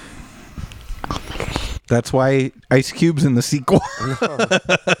 that's why Ice Cube's in the sequel.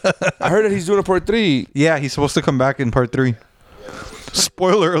 I heard that he's doing a part 3. Yeah, he's supposed to come back in part 3.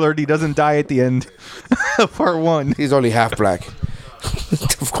 Spoiler alert: he doesn't die at the end of part 1. He's only half black.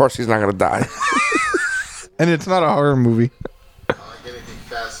 Of course, he's not gonna die. And it's not a horror movie. I don't like anything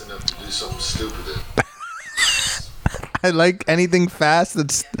fast enough to do something stupid in. I like anything fast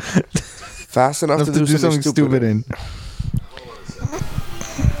that's fast enough to do something stupid in.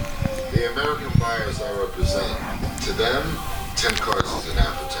 The American buyers I represent, to them, 10 cars is an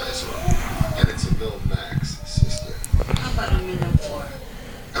appetizer. And it's a mil max, sister. How about $1.4 million?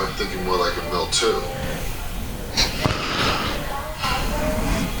 I'm thinking more like a mil 2.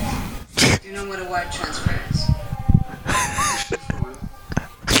 Do you know what a wire transfer is?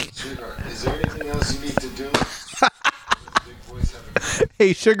 Sweetheart, is there anything else you need to do?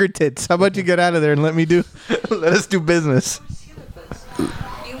 Hey, sugar tits, how about you get out of there and let us do business. Do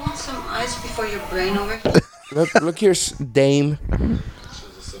you want some ice before your brain over? Look here, dame.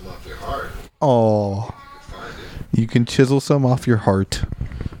 Some off your heart. Oh, you can chisel some off your heart.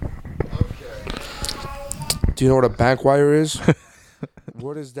 Do you know what a bank wire is?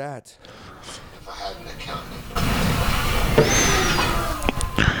 What is that? If I had an accountant.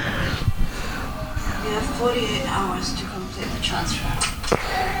 You have 48 hours to complete the transfer.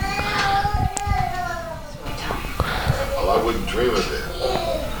 Oh, I wouldn't dream of it.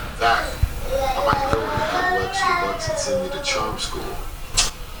 In fact, I might throw in a couple extra bucks and send you to charm school.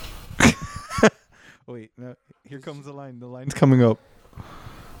 Wait, no, here comes the line. The line's coming up.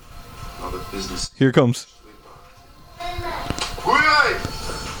 All the business. Here it comes.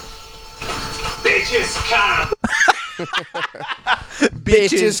 Bitches come.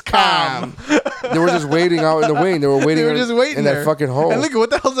 Bitches come. They were just waiting out in the wing. They were waiting. They were just waiting in there. that fucking hole. And look, what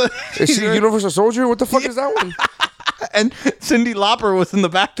the hell's that? Is she Universal Soldier? What the fuck is that one? And Cyndi Lauper was in the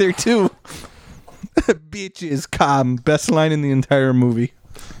back there too. Bitches come. Best line in the entire movie.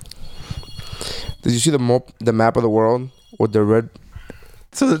 Did you see the map of the world with the red?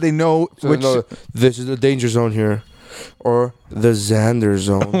 So that they know which. This is the danger zone here, or the Xander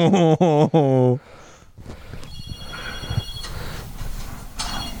zone.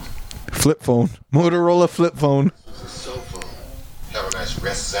 Flip phone. Motorola flip phone. It's a cell phone. Have a nice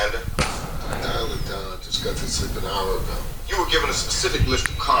rest, Xander. Dial it down. I just got to sleep an hour ago. You were given a specific list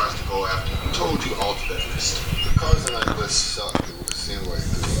of cars to go after. Who told you to alter that list? The cars on that list suck. It would have seemed like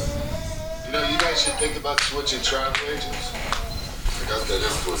this. You know, you guys should think about switching travel agents. I got that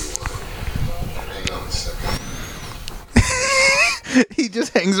info you want. Hang on a second. He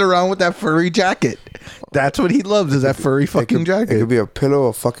just hangs around with that furry jacket. That's what he loves, is that furry fucking jacket. It could be a pillow,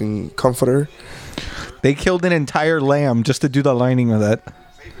 a fucking comforter. They killed an entire lamb just to do the lining of that.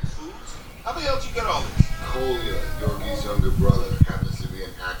 How the hell did you get all this? Kolya, Yorgi's younger brother, happens to be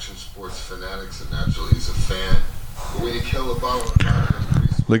an action sports fanatic, so naturally he's a fan. But when you kill a bottle of vodka,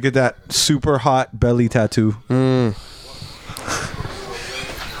 Look at that super hot belly tattoo.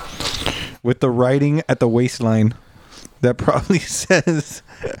 With the writing at the waistline that probably says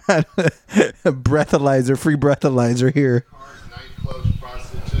breathalyzer, free breathalyzer here. nightclubs,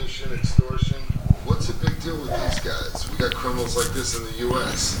 prostitution, extortion. What's the big deal with these guys? We got criminals like this in the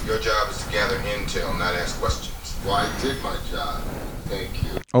U.S. Your job is to gather intel, not ask questions. Well, I did my job. Thank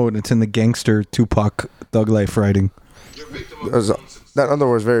you. Oh, and it's in the gangster Tupac Thug Life writing. That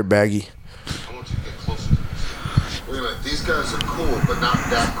underwear is very baggy. Wait a minute, these guys are cool, but not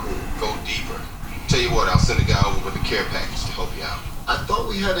that cool. Go deeper. Tell you what, I'll send a guy over with a care package to help you out. I thought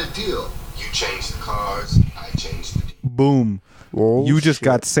we had a deal. You changed the cars, I changed the deal. Boom. Whoa, you just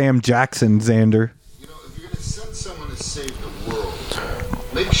got Sam Jackson, Xander. You know, if you're going to send someone to save the world,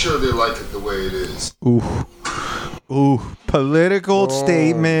 make sure they like it the way it is. Ooh. Political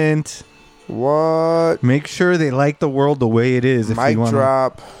statement. What? Make sure they like the world the way it is. Mic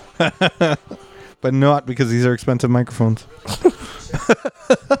drop. But not because these are expensive microphones.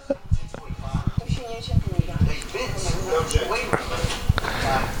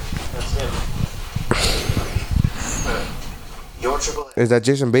 Is that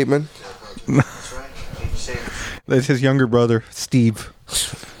Jason Bateman? That's his younger brother, Steve.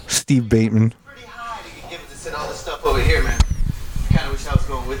 Steve Bateman. Send all this stuff over here, man. I kind of wish I was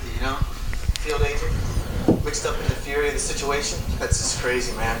going with you, you know? Field agent, mixed up in the fury of the situation. That's just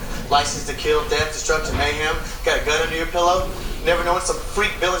crazy, man. License to kill, death, destruction, mayhem. Got a gun under your pillow. Never know when some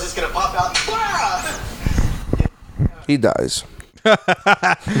freak villain's just gonna pop out. He dies.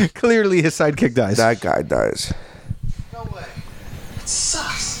 Clearly his sidekick dies. That guy dies. No way. It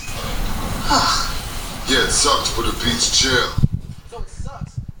sucks. Yeah, it sucks, but it beats jail. So it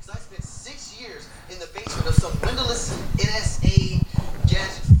sucks, because I spent 6 years in the basement of some windowless NSA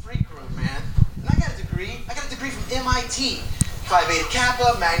gadget freak room, man. And I got a degree. I got a degree from MIT. Phi Beta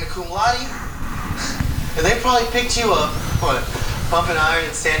Kappa, magna cum laude. And they probably picked you up, what, pumping iron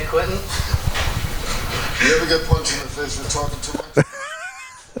in San Quentin? You ever get punched in the face for talking too much?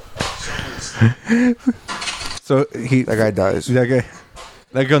 So that guy dies.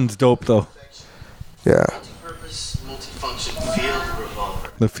 That gun's dope though. Yeah. Multi-purpose, multi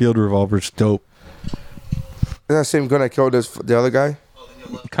The field revolver's dope. Isn't that the same gun I killed the other guy?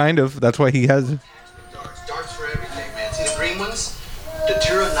 Kind of. That's why he has it. Darts for everything, man. See the green ones?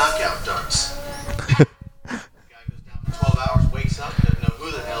 Datura knockout darts. Guy goes down for 12 hours, wakes up, doesn't know who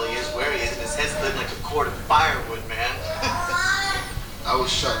the hell he is, where he is, and his head's lit like a cord of firewood, man. I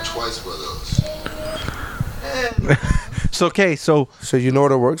was shot twice by those. So you know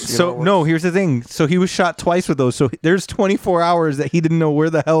what it works? No, here's the thing. So he was shot twice with those. So there's 24 hours that he didn't know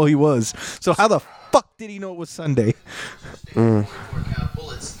where the hell he was. So how the fuck did he know it was Sunday?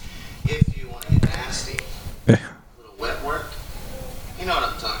 Bullets, if you want to get nasty. A little wet work. You know what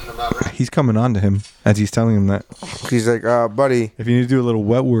I'm talking about, right? He's coming on to him as he's telling him that. He's like, buddy. If you need to do a little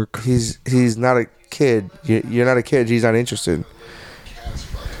wet work. He's not a kid. You're not a kid. He's not interested.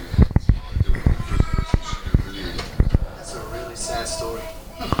 That's a really sad story.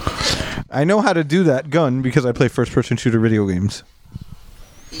 I know how to do that gun because I play first-person shooter video games.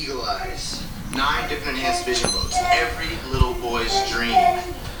 Eagle Eyes. 9 different enhanced vision modes. Every little boy's dream.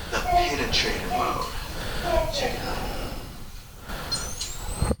 The penetrator mode. Check it out.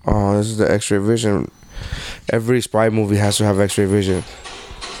 Oh, this is the X-ray vision. Every spy movie has to have X-ray vision.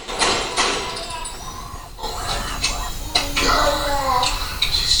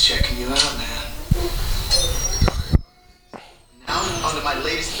 She's checking you out, man. Now on to my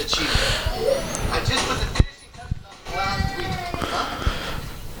latest achievement. I just put the finishing touches on last week. Huh?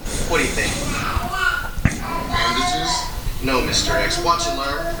 What do you think? Bandages? No, Mr. X. Watch and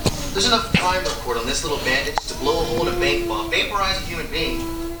learn. There's enough primer cord on this little bandage to blow a hole in a bank vault, vaporize a human being,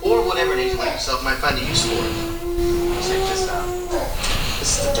 or whatever an agent like yourself might find a use for it. Check this out.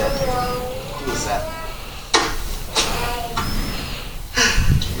 This is the dead thing. Who is that?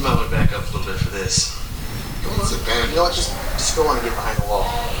 You might want to back up a little bit for this. It's a bandage. You know what? Just go on and get behind the wall.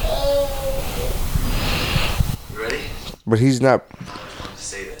 You ready? But he's not.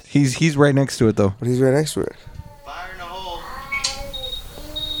 Say this. He's right next to it though. But he's right next to it. Fire in the hole.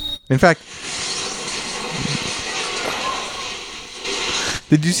 In fact,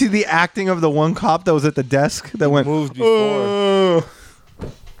 did you see the acting of the one cop that was at the desk that went moved before?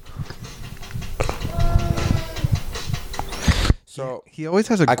 So he always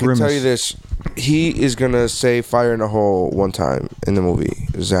has a I grimace. can tell you this: he is gonna say "fire in the hole" one time in the movie.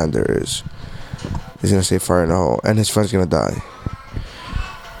 Xander is. He's gonna say "fire in the hole," and his friend's gonna die.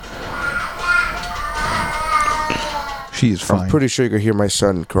 She is fine. I'm pretty sure you can hear my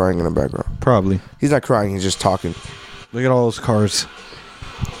son crying in the background. Probably. He's not crying. He's just talking. Look at all those cars.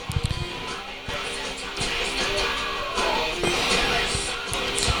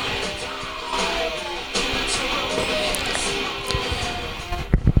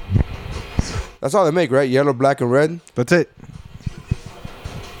 That's all they make, right? Yellow, black, and red. That's it.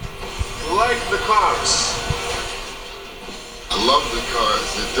 I like the cars. I love the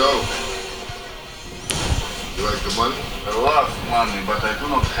cars. They're dope. You like the money? I love money, but I do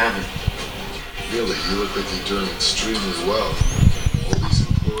not have it. Really? You look like you're doing extremely well. All these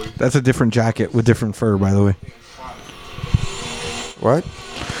employees. That's a different jacket with different fur, by the way. What?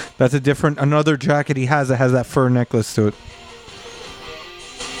 That's another jacket he has that has that fur necklace to it.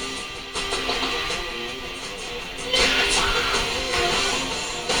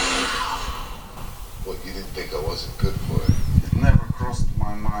 What, you didn't think I wasn't good for it? It never crossed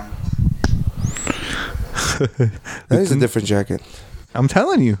my mind. That is a different jacket. I'm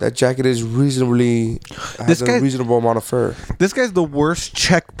telling you. That jacket is reasonably has a reasonable amount of fur. This guy's the worst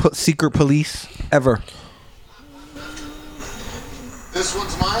secret police ever. This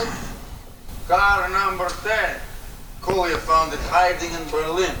one's mine? Car number 10. Kolya found it hiding in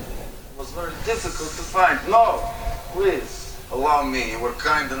Berlin. It was very difficult to find. No, please, allow me. You were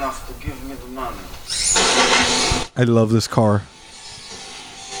kind enough to give me the money. I love this car.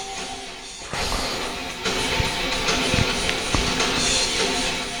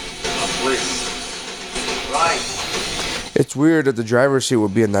 Right. It's weird that the driver's seat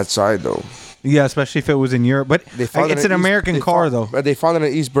would be on that side, though. Yeah, especially if it was in Europe. But They found it it's in an East- American they car, found- though. But they found it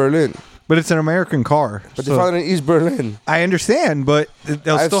in East Berlin. But it's an American car. But they found it in East Berlin. I understand, but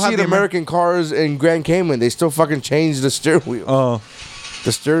they'll I've still have seen the American cars in Grand Cayman. They still fucking change the steering wheel. Oh.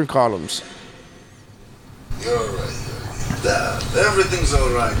 The steering columns. You're all right. Everything's all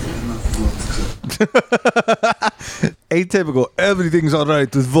right. Atypical. Everything's all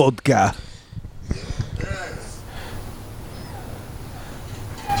right with vodka.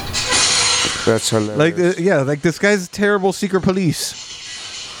 That's hilarious. Like this guy's terrible secret police.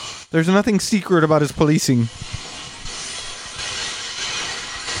 There's nothing secret about his policing.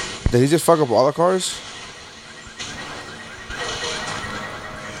 Did he just fuck up all the cars?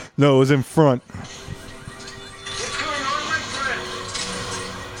 No, it was in front.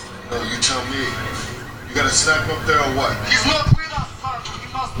 me. You got a sniper up there or what? He's not with us, Sergeant. He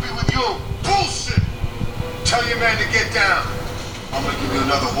must be with you. Bullshit! Tell your man to get down. I'm gonna give you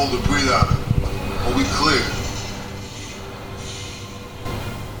another hold to breathe out of. Are we clear?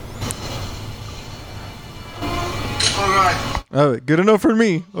 All right. Oh, good enough for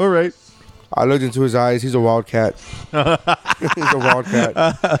me. All right. I looked into his eyes. He's a wildcat. He's a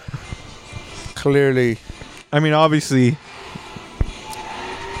wildcat. Clearly. I mean, obviously.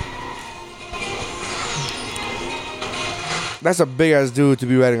 That's a big ass dude to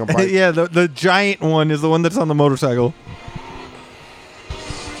be riding a bike. Yeah, the giant one is the one that's on the motorcycle.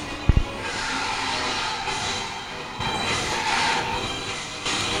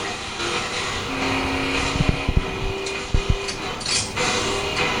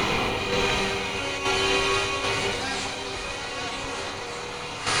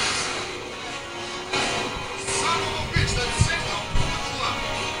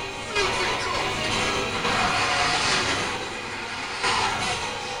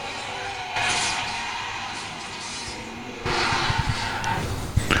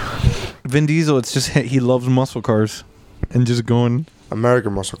 Vin Diesel, it's just he loves muscle cars and just going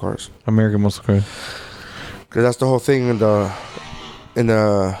American muscle cars. American muscle cars. Because that's the whole thing in the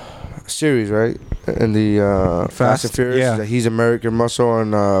series, right? In the Fast and Furious, yeah. that he's American muscle,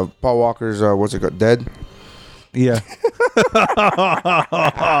 and Paul Walker's what's it called, Dead. Yeah.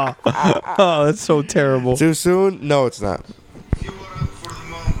 Oh, that's so terrible. Too soon? No, it's not.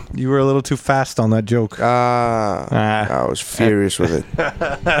 You were a little too fast on that joke. I was furious with it.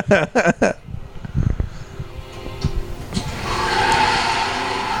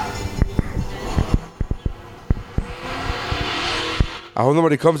 I hope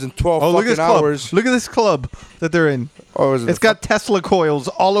nobody comes in 12 look at this fucking club. hours. Look at this club that they're in. Oh, is it It's got Tesla coils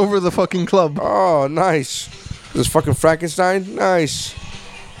all over the fucking club. Oh, nice. This fucking Frankenstein? Nice.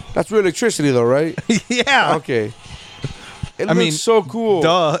 That's real electricity, though, right? Yeah. Okay. It looks so cool.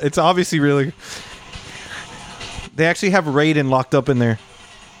 Duh. It's obviously really... They actually have Raiden locked up in there.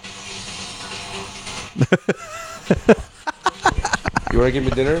 You want to give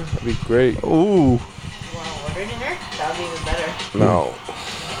me dinner? That'd be great. Ooh. You want to order dinner? That would be even better. No.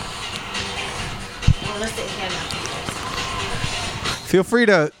 I'm going to sit here now. Feel free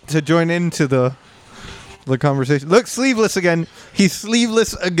to join into the conversation. Look, sleeveless again. He's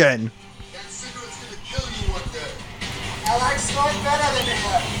sleeveless again. I like smoke better than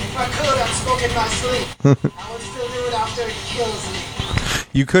that. If I could, I'd smoke in my sleep. I would still do it after it kills me.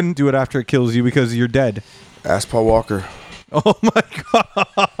 You couldn't do it after it kills you because you're dead. Ask Paul Walker. Oh my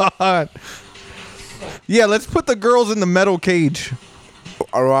god. Yeah, let's put the girls in the metal cage.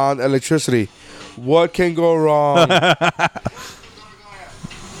 Around electricity. What can go wrong? You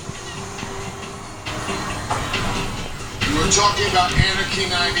were talking about Anarchy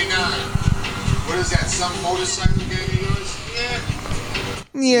 99. What is that, some motorcycle game of yours? Yeah.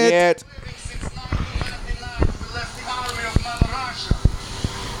 Yet.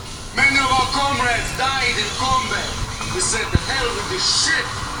 Many of our comrades died in combat. We said the hell with this shit.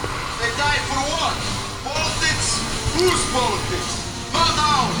 They died for what? Politics? Whose politics? Not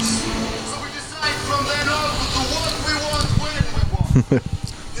ours. So we decide from then on to do what we want when we want.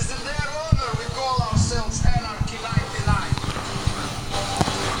 This is their honor. We call ourselves Anarchy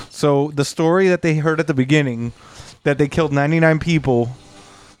 99. So the story that they heard at the beginning, that they killed 99 people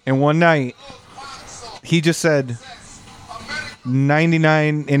in one night, he just said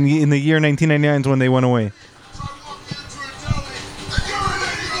 99 in the year 1999 is when they went away.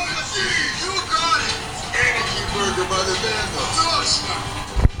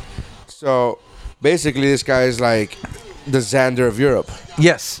 So basically, this guy is like the Xander of Europe.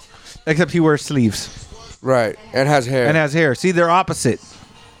 Yes, except he wears sleeves. Right, and has hair. See, they're opposite,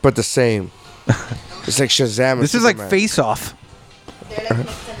 but the same. It's like Shazam. And This is like Superman. Face Off.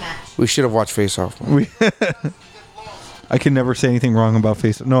 We should have watched Face Off. I can never say anything wrong about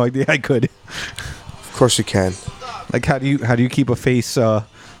Face Off. No, I could. Of course you can. Like, how do you keep a face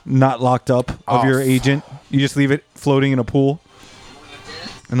not locked up of your agent? You just leave it floating in a pool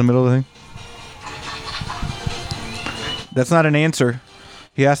in the middle of the thing. That's not an answer.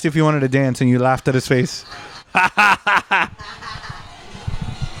 He asked you if you wanted to dance, and you laughed at his face.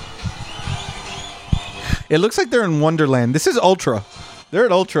 It looks like they're in Wonderland. This is Ultra. They're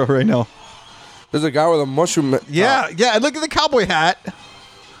at Ultra right now. There's a guy with a mushroom. Yeah, yeah. Look at the cowboy hat.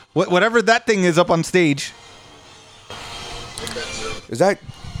 Whatever that thing is up on stage. Is that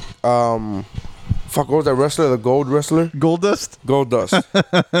fuck, what was that wrestler? The gold wrestler? Goldust? Goldust. Don't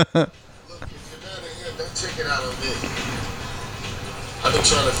take it out on me. I've been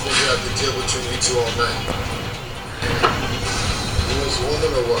trying to figure out the deal between you two all night. You was a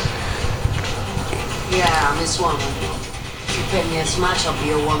woman or what? Yeah, Miss Woman. If you pay me as much, I'll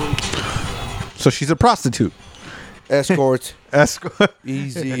be a woman. So she's a prostitute. Escort. Escort.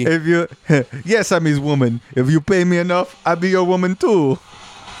 Easy. If you, yes, I'm his woman. If you pay me enough, I'll be your woman too.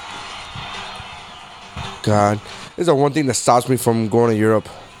 God, this is the one thing that stops me from going to Europe.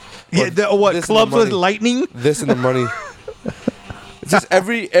 Yeah, what clubs with lightning? This and the money. It's just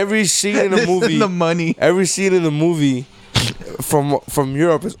every scene in the This movie. and the money. Every scene in the movie from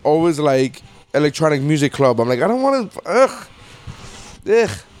Europe is always like electronic music club. I'm like, I don't want to. Ugh.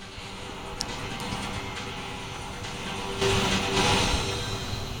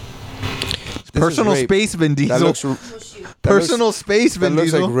 Personal space, Vin Diesel. Personal space, Vin That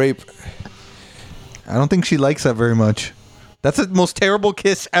looks Diesel. like rape. I don't think she likes that very much. That's the most terrible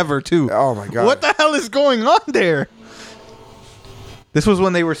kiss ever, too. Oh my god! What the hell is going on there? This was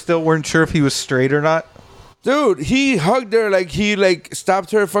when they weren't sure if he was straight or not. Dude, he hugged her like he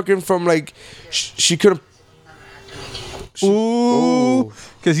stopped her fucking from like she couldn't. Ooh,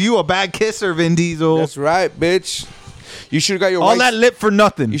 because you a bad kisser, Vin Diesel. That's right, bitch. You should have got your all that lip for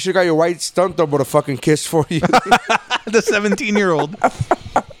nothing. You should have got your white stunt double to fucking kiss for you. The 17-year-old.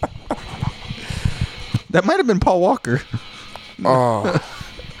 That might have been Paul Walker. Oh,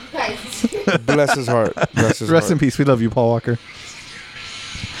 bless his heart. Bless his Rest heart. in peace. We love you, Paul Walker.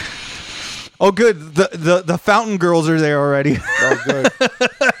 Oh, good. The fountain girls are there already. Oh, good.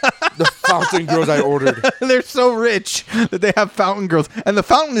 The fountain girls I ordered. They're so rich that they have fountain girls, and the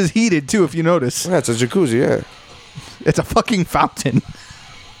fountain is heated too. If you notice, Yeah, it's a jacuzzi. Yeah, it's a fucking fountain.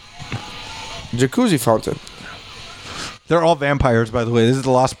 jacuzzi fountain. They're all vampires, by the way. This is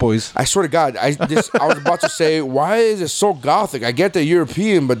the Lost Boys. I swear to God, I was about to say, why is it so gothic? I get the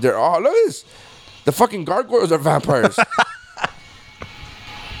European, but they're all look at this. The fucking gargoyles are vampires.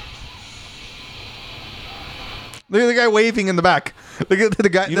 Look at the guy waving in the back. Look at the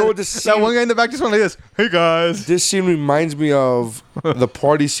guy. You know what this that scene- one guy in the back just went like this. Hey guys. This scene reminds me of the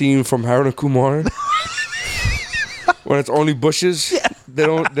party scene from Harold and Kumar. When it's only bushes. Yeah. They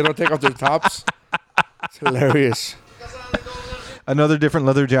don't take off their tops. It's hilarious. Another different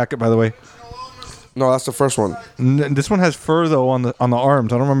leather jacket, by the way. No, that's the first one. This one has fur though on the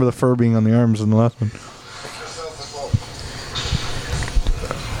arms. I don't remember the fur being on the arms in the last one.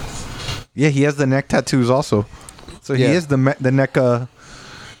 Yeah, he has the neck tattoos also. So he Yeah. is the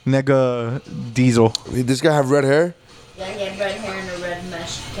nega Diesel. Did this guy have red hair? Yeah, he had red hair and a red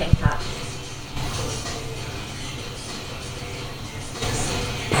mesh tank top.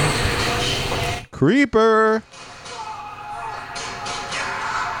 Creeper.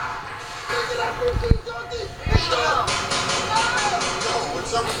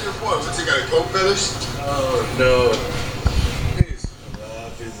 What's up with your boy? What's he got, a coke fetish? Oh no. He's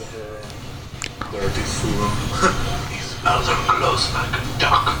that is her dirty fool. He smells her clothes like a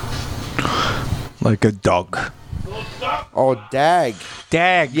duck. Like a dog. Oh, Dag.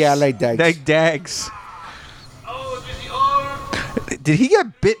 Dag. Yeah, I like Dags. Dags. Did he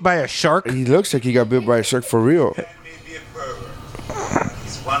get bit by a shark? He looks like he got bit by a shark for real. He's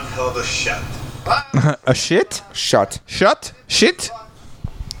one hell of a shot. A shit? Shut. Shut? Shit?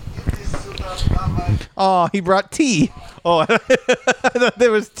 Oh, he brought tea. Oh, I thought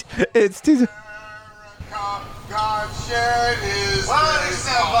there was. It's tea. God shared his grace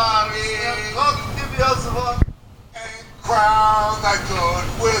and crown that good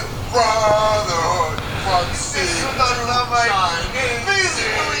with brotherhood. From sea to shine.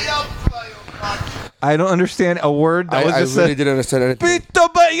 I don't understand a word. That was I just really didn't understand anything. Pito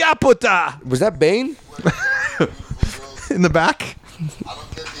bayaputa. Was that Bane? In the back?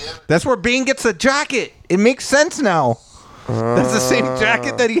 That's where Bane gets the jacket. It makes sense now. That's the same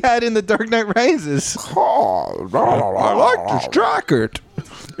jacket that he had in The Dark Knight Rises. I like this jacket.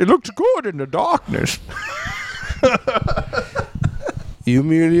 It looks good in the darkness. You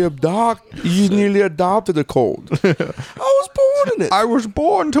nearly adopted a cold. I was born in it. I was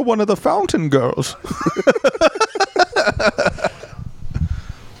born to one of the fountain girls.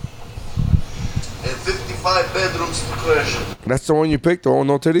 And 55 bedrooms to crash. That's the one you picked? Oh,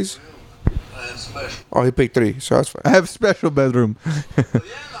 no titties? And special. Oh, he picked 3, so that's fine. I have special bedroom.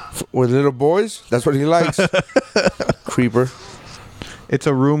 With little boys? That's what he likes. Creeper. It's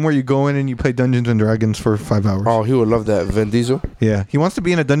a room where you go in and you play Dungeons and Dragons for 5 hours. Oh, he would love that. Vin Diesel? Yeah, he wants to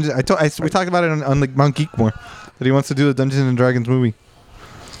be in a dungeon. We talked about it on the Mount Geekmore that he wants to do a Dungeons and Dragons movie.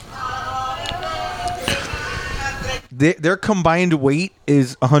 Their combined weight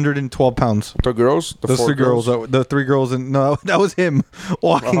is 112 pounds. The girls? Those 4 three girls. The 3 girls, and no, that was him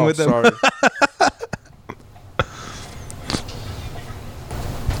walking Oh, with them. sorry.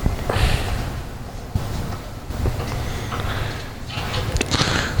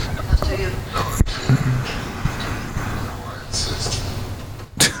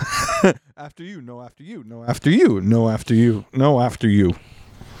 After you, no after you, no after you, no after you, no after you.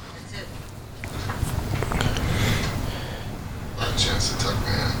 Not a chance to tuck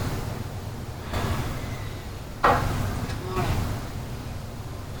me in.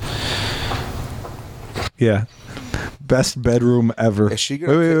 Yeah. Best bedroom ever. Is she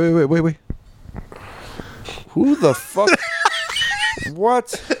gonna Wait. Who the fuck?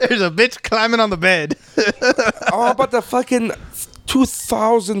 What? There's a bitch climbing on the bed. Oh, about the fucking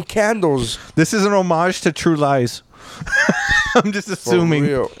 2,000 candles. This is an homage to True Lies. I'm just assuming. For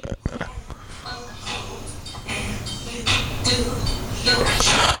real.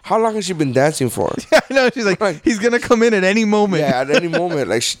 How long has she been dancing for? Yeah, I know. She's like, he's gonna come in at any moment. Yeah, at any moment.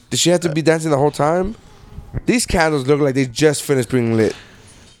 Like, does she have to be dancing the whole time? These candles look like they just finished being lit.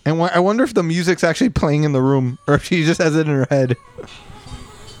 And I wonder if the music's actually playing in the room, or if she just has it in her head.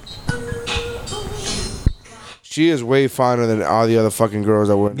 She is way finer than all the other fucking girls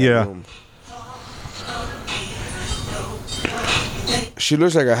that were in that room. She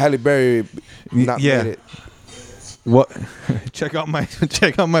looks like a Halle Berry not made it. What? check out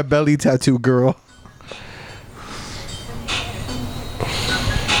my belly tattoo, girl.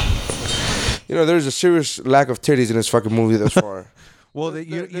 You know, there's a serious lack of titties in this fucking movie thus far. Well,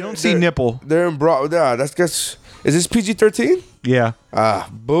 you don't see nipple. They're in broad. Yeah, that's. Is this PG-13? Yeah. Ah,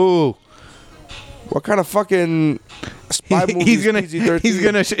 boo. What kind of fucking spy movie he's is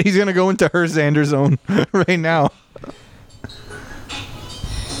PG-13? He's gonna go into her Xander zone right now.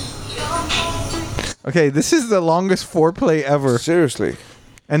 Okay, this is the longest foreplay ever. Seriously.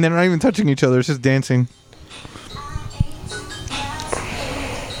 And they're not even touching each other. It's just dancing.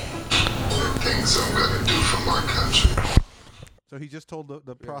 Things I'm gonna do for my country. So he just told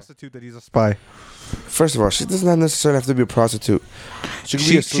the prostitute that he's a spy. First of all, she does not necessarily have to be a prostitute. She could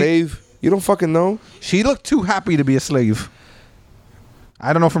be a slave. You don't fucking know. She looked too happy to be a slave.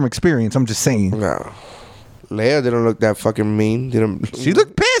 I don't know from experience. I'm just saying. No. Leia didn't look that fucking mean. She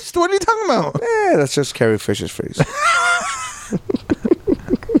looked pissed. What are you talking about? Yeah, that's just Carrie Fisher's face.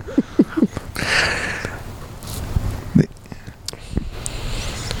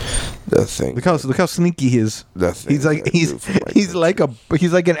 The thing. Look how sneaky he is. The thing. He's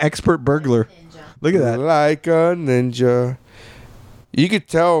like an expert burglar. Look at that. Like a ninja. You could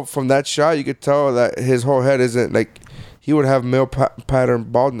tell from that shot. You could tell that his whole head isn't like he would have male pattern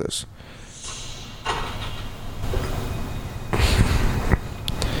baldness.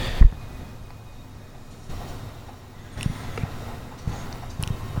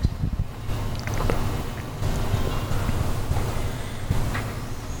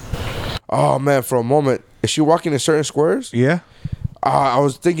 Oh man, for a moment, is she walking in certain squares? Yeah. I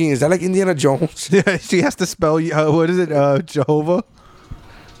was thinking, is that like Indiana Jones? Yeah, she has to spell. What is it? Jehovah.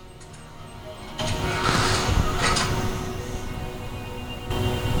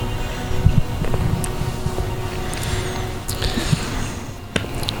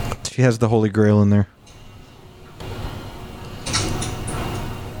 She has the Holy Grail in there.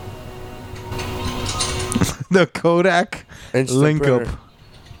 The Kodak link printer. up.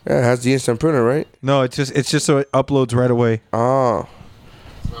 Yeah, it has the instant printer, right? No, it's just so it uploads right away. Oh.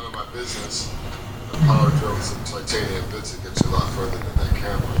 It's none of my business. The power drill with some titanium bits that gets you a lot further than that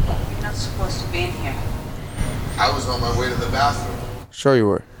camera. You're not supposed to be in here. I was on my way to the bathroom. Sure you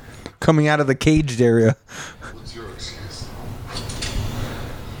were. Coming out of the caged area. What's your excuse?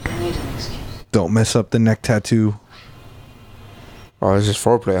 I need an excuse. Don't mess up the neck tattoo. Oh, this is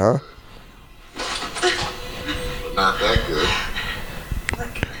foreplay, huh? Not that good.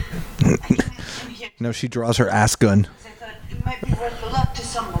 No, she draws her ass gun. It might be worth a lot to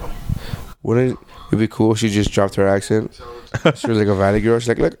somebody. Wouldn't it be cool if she just dropped her accent? She was like a valley girl. She's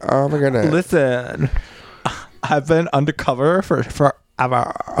like, look, oh my goodness. Listen, I've been undercover for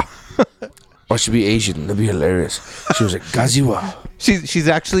forever. Or she'd be Asian. That'd be hilarious. She was like, Gaziwa. She's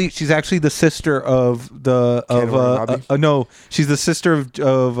actually the sister of no, she's the sister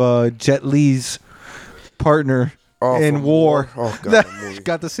of Jet Li's partner in war. Oh god, that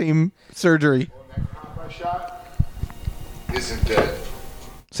got the same surgery. Isn't dead.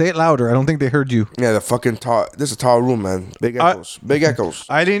 Say it louder. I don't think they heard you. Yeah, the fucking tall. This is a tall room, man. Big echoes. Big echoes.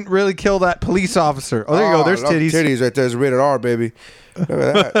 I didn't really kill that police officer. Oh, there you go. There's titties. Titties right there. It's rated R, baby. Look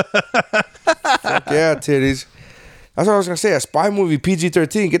at that. Fuck yeah, titties. That's what I was gonna say. A spy movie,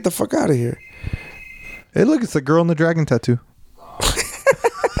 PG-13. Get the fuck out of here. Hey, look, it's the girl in the dragon tattoo.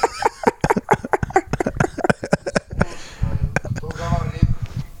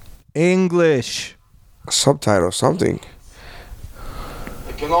 English. Subtitle, something.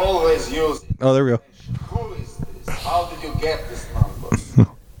 You can always use it. Oh, there we go. Who is this? How did you get this number?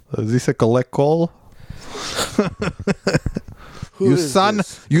 Is this a collect call? You son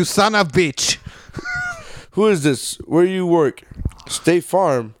of bitch. Who is this? Where you work? State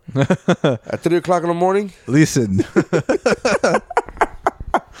Farm. At 3 o'clock in the morning? Listen.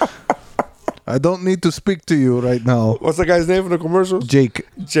 I don't need to speak to you right now. What's that guy's name in the commercial? Jake.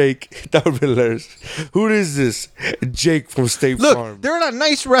 That would be hilarious. Who is this? Jake from State Look, Farm. they're in a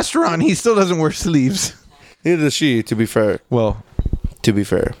nice restaurant. He still doesn't wear sleeves. Neither does she, to be fair. Well, to be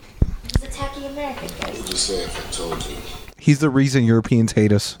fair. He's attacking American guys. What'd you say if I told you? He's the reason Europeans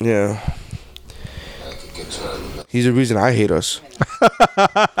hate us. Yeah. I could get you out of the He's the reason I hate us.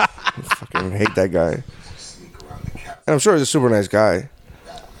 I fucking hate that guy. And I'm sure he's a super nice guy.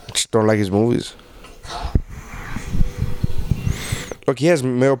 I just don't like his movies. Look, he has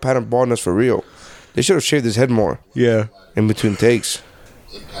male pattern baldness for real. They should have shaved his head more. Yeah. In between takes.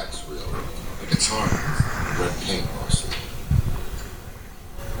 impact's real. Like it's hard. Red paint mostly.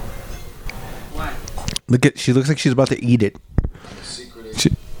 Look at, she looks like she's about to eat it.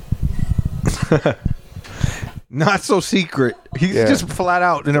 She- Not so secret. He's just flat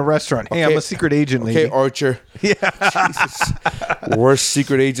out in a restaurant. Hey, I'm a secret agent, lady. Okay, Archer. Yeah. Jesus. Worst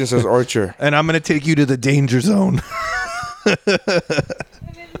secret agents as Archer. And I'm going to take you to the danger zone.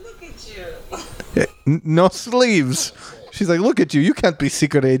 Yeah, no sleeves. She's like, look at you. You can't be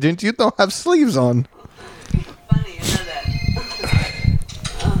secret agent. You don't have sleeves on.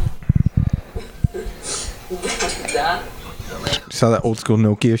 Saw that old school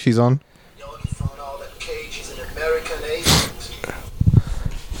Nokia she's on? He's an American agent.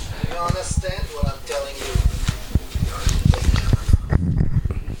 Do you understand what I'm telling you?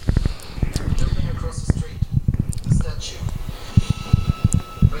 Building across the street. A statue.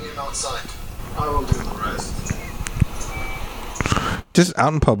 Bring him outside. I will do the rest. Just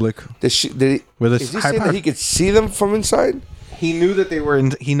out in public. Did he, with is he saying that he could see them from inside? He knew that they were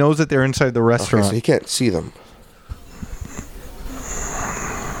in. He knows that they're inside the restaurant. Okay, so he can't see them.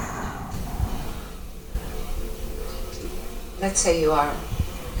 Let's say you are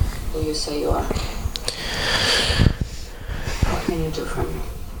who you say you are. What can you do for me?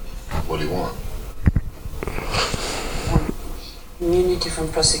 What do you want? Immunity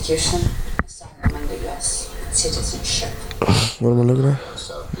from prosecution, asylum in the U.S., citizenship. What am I looking at?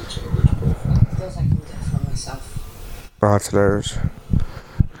 Those I can get for myself. Oh, that's hilarious.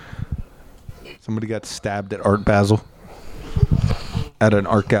 Somebody got stabbed at Art Basel. At an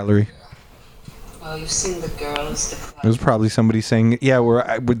art gallery. Well, you've seen the girls, It was probably somebody saying, yeah,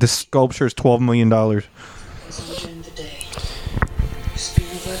 with the sculpture is $12 million. during the day. There's been a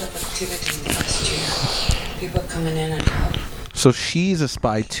lot of activity in the last year. People coming in and out. So she's a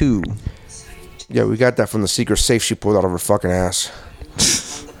spy too. Yeah, we got that from the secret safe she pulled out of her fucking ass.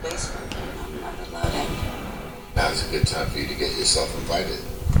 Now's a good time for you to get yourself invited.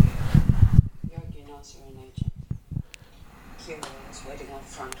 Yorkie knows you're an agent. Kiro is waiting out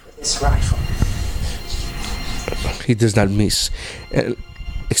front with his rifle. He does not miss.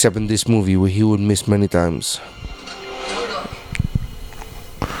 Except in this movie where he would miss many times.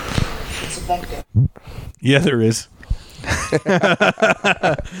 It's a back door. Yeah, there is.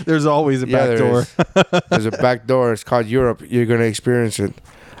 There's always a back door. There's a back door. It's called Europe. You're going to experience it.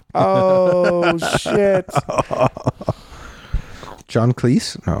 Oh, shit. John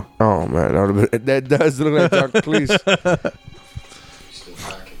Cleese? No. Oh, man. That does look like John Cleese.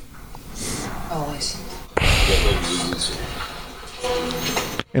 Always.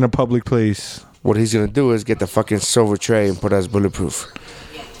 In a public place. What he's going to do is get the fucking silver tray and put it as bulletproof.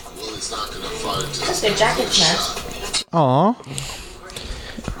 That's their jacket, man. Aw.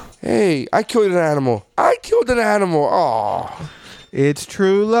 Hey, I killed an animal. Aw. It's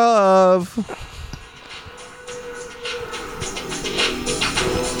true love.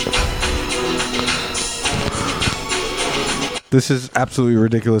 This is absolutely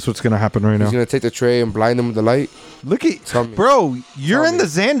ridiculous what's going to happen right now. He's going to take the tray and blind him with the light. Look at, bro, you're in the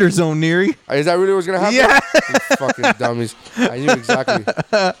Xander zone, Neary. Is that really what's going to happen? Yeah. You fucking dummies. I knew exactly.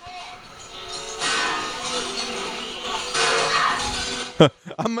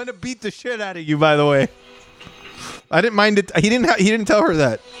 I'm going to beat the shit out of you, by the way. I didn't mind it. He didn't tell her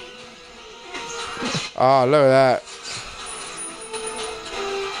that. Oh, look at that.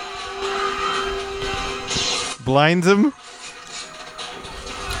 Blinds him.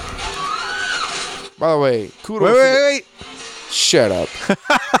 By the way, kudos. Wait. Shut up.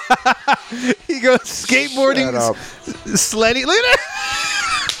 He goes skateboarding, Shut up. sledding. Look at that.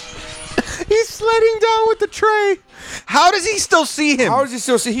 He's sledding down with the tray. How does he still see him? How does he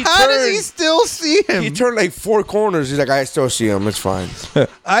still see? How does he still see him? He turned like 4 corners. He's like, I still see him. It's fine.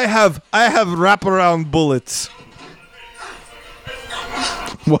 I have wraparound bullets.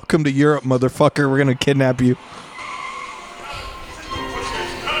 Welcome to Europe, motherfucker. We're gonna kidnap you.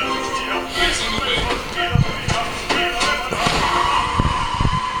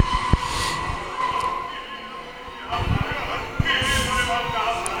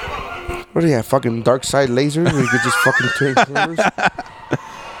 What do you have? Fucking dark side lasers where you could just fucking turn corners?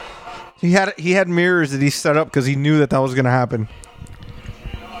 He had mirrors that he set up because he knew that was gonna happen.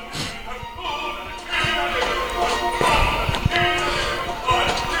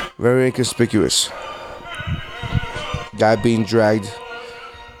 Very inconspicuous. Guy being dragged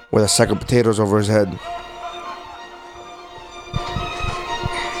with a sack of potatoes over his head.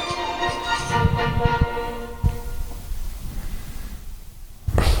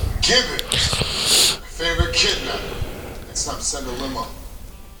 Gibbon, favorite kidnapper. Next time, send a limo.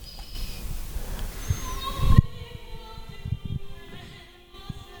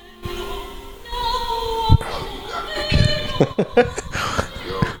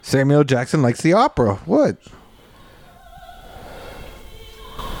 Samuel Jackson likes the opera. What?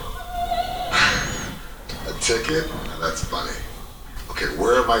 A ticket? Now that's funny. Okay,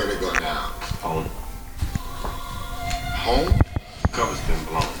 where am I gonna go now? Home. Home? The cover's been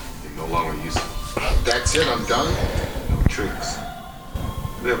blown. You're no longer useful. That's it, I'm done? No tricks.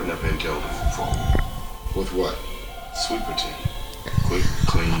 We have enough intel to move forward. With what? Sweet routine. Quick,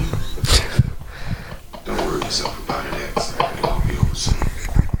 clean, effective. Don't worry yourself about it, X. It'll all be over soon.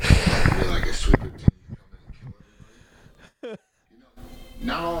 You're like a sweet routine.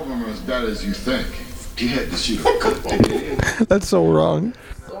 Not all of them are as bad as you think. You had to shoot a football. That's so wrong.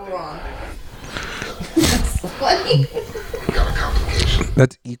 So wrong. That's funny. Got a complication.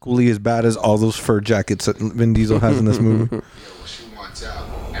 That's equally as bad as all those fur jackets that Vin Diesel has in this movie. Yeah, well, she wants out,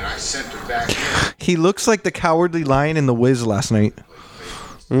 and I sent her back here. He looks like the Cowardly Lion in The Wiz last night.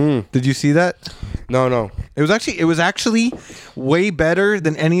 Did you see that? No. It was actually way better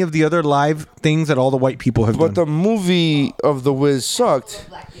than any of the other live things that all the white people have But done. the movie of The Wiz sucked.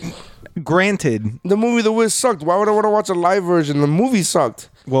 Granted. The movie The Wiz sucked. Why would I want to watch a live version? The movie sucked.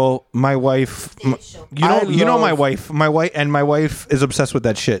 Well, my wife, you know my wife is obsessed with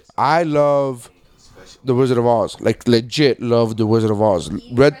that shit. I love The Wizard of Oz. Like legit love The Wizard of Oz.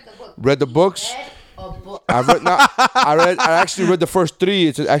 Read the books. I actually read the first 3.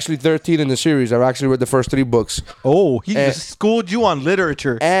 It's actually 13 in the series. I've actually read the first 3 books. Oh, he just schooled you on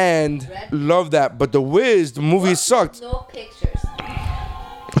literature. And love that. But The Wiz, the movie sucked. No pictures.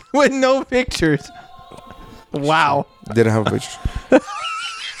 With no pictures. Wow. Didn't have pictures.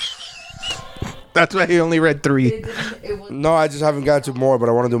 That's why he only read 3. No, I just haven't gotten to more, but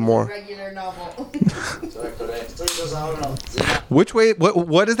I want to do more. Regular novel. Which way?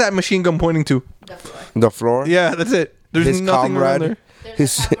 What is that machine gun pointing to? The floor? Yeah, that's it. There's His nothing around comrade. there.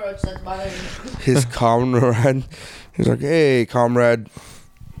 His comrade. He's like, hey, comrade.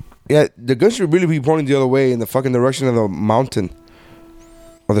 Yeah, the gun should really be pointing the other way in the fucking direction of the mountain.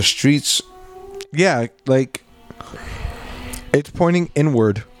 Or the streets. Yeah, like it's pointing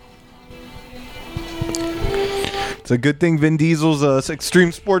inward. It's a good thing Vin Diesel's a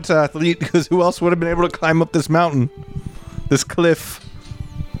extreme sports athlete, because who else would have been able to climb up this mountain, this cliff?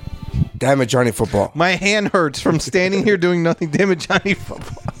 Damn it, Johnny Football. My hand hurts from standing here doing nothing. Damn it, Johnny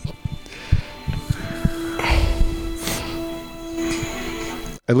Football.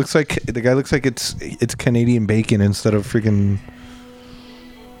 It looks like the guy looks like it's Canadian bacon instead of freaking.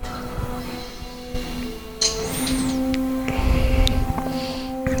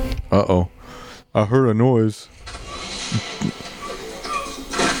 Uh-oh. I heard a noise.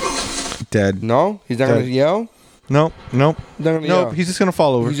 Dead. No? He's not going to yell? Nope. Not gonna yell. He's just going to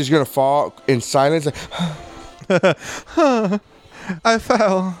fall over. He's just going to fall in silence. Like, I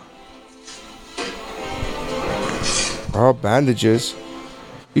fell. Oh, bandages.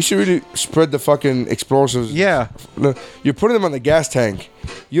 You should really spread the fucking explosives. Yeah. You're putting them on the gas tank.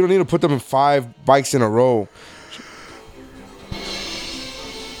 You don't need to put them in 5 bikes in a row.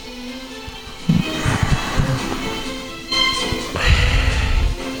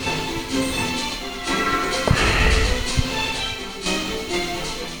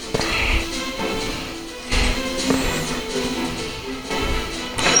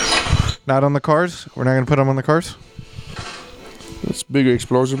 Not on the cars? We're not going to put them on the cars? It's a bigger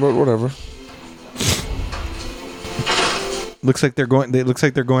explosion, but whatever. Looks like they're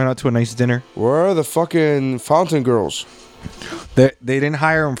going out to a nice dinner. Where are the fucking fountain girls? They didn't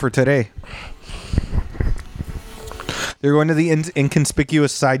hire them for today. They're going to the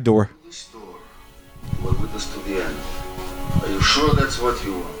inconspicuous side door. You were with us to the end. Are you sure that's what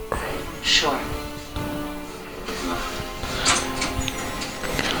you want? Sure.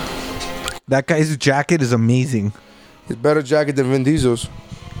 That guy's jacket is amazing. It's better jacket than Vin Diesel's.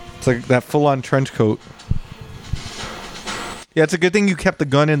 It's like that full-on trench coat. Yeah, it's a good thing you kept the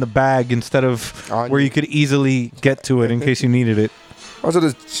gun in the bag instead of where you could easily get to it in case you needed it. Oh,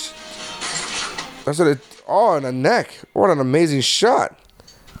 in the neck. What an amazing shot.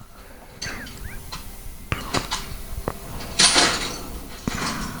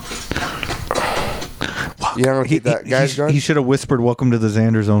 You don't take that guy's gun? He should have whispered, "Welcome to the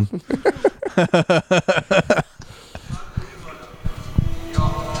Xander Zone."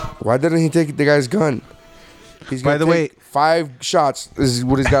 Why didn't he take the guy's gun? He's By the way, 5 shots is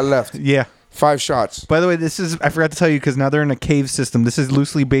what he's got left. Yeah. 5 shots. By the way, this is, I forgot to tell you, because now they're in a cave system. This is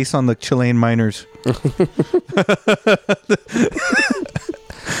loosely based on the Chilean miners.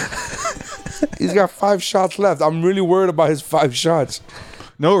 He's got 5 shots left. I'm really worried about his 5 shots.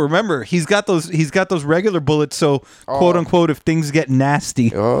 No, remember, he's got those regular bullets, so quote unquote, if things get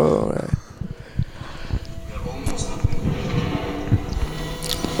nasty. Oh, right.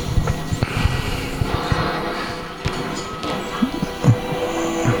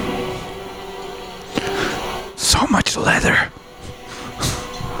 So much leather.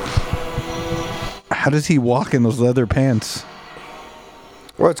 How does he walk in those leather pants?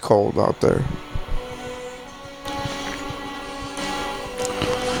 Well, it's cold out there.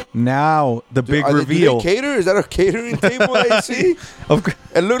 Now the big Do reveal. they cater? Is that a catering table that you see?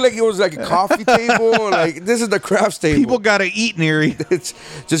 It looked like it was like a coffee table. Like, this is the crafts table. People gotta eat, Neri. It's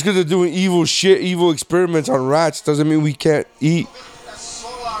just because they're doing evil shit, evil experiments on rats doesn't mean we can't eat.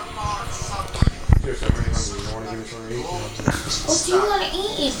 What do you want to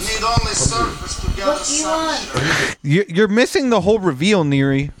eat? Need only surface to get What do you want? You're missing the whole reveal,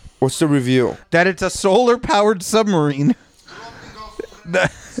 Neri. What's the reveal? That it's a solar-powered submarine.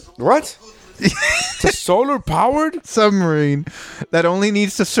 What? It's a solar-powered submarine that only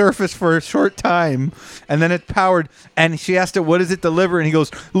needs to surface for a short time, and then it's powered. And she asked him, "What does it deliver?" And he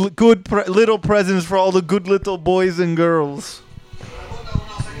goes, little presents for all the good little boys and girls."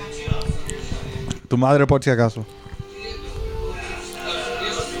 Tu madre por si acaso.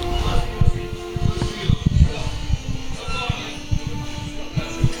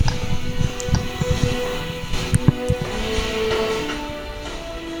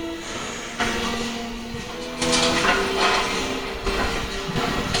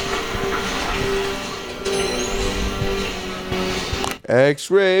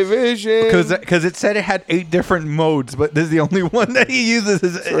 X-ray vision. Because it said it had 8 different modes, but this is the only one that he uses.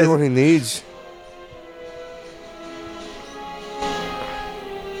 That's the only one he needs.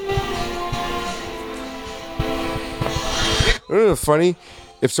 Isn't it funny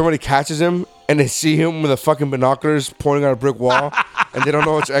if somebody catches him and they see him with a fucking binoculars pointing at a brick wall and they don't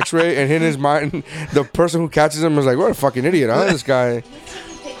know it's X-ray, and in his mind, the person who catches him is like, "What a fucking idiot, huh? This guy."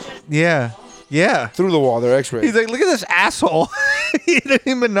 Yeah. Yeah. Through the wall, they're X-ray. He's like, "Look at this asshole." He didn't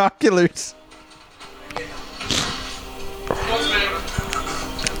need binoculars.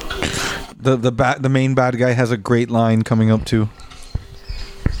 The main bad guy has a great line coming up too.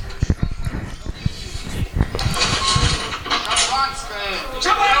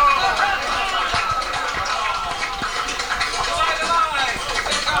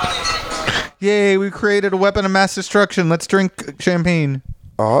 Yay, we created a weapon of mass destruction. Let's drink champagne.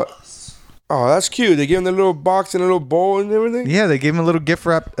 Oh, that's cute. They gave him the little box and a little bowl and everything. Yeah, they gave him a little gift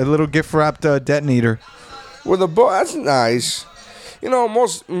wrapped detonator. With a bowl, that's nice. You know,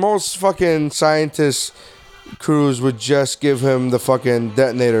 most fucking scientist crews would just give him the fucking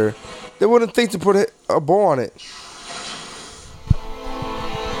detonator. They wouldn't think to put a bowl on it.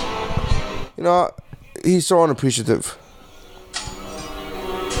 You know, he's so unappreciative.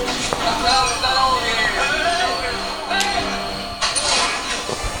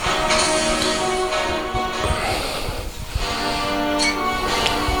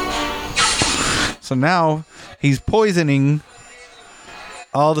 So now he's poisoning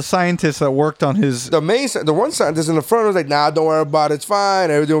all the scientists that worked on his. The one scientist in the front was like, "Nah, don't worry about it. It's fine.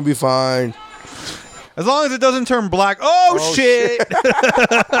 Everything will be fine. As long as it doesn't turn black." Oh shit!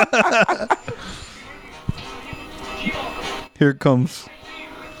 Here it comes.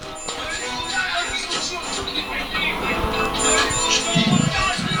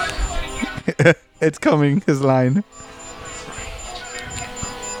 It's coming. His line.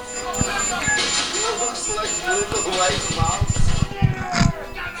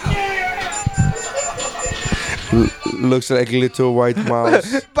 Looks like a little white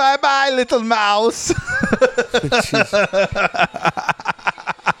mouse. Bye bye, little mouse.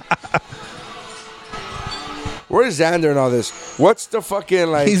 Where's Xander in all this? What's the fucking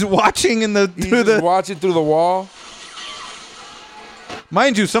like? He's watching watching through the wall.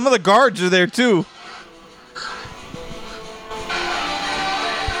 Mind you, some of the guards are there too.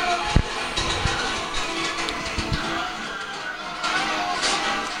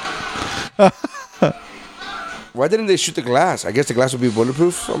 Why didn't they shoot the glass? I guess the glass would be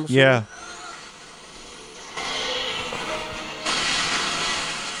bulletproof. Yeah.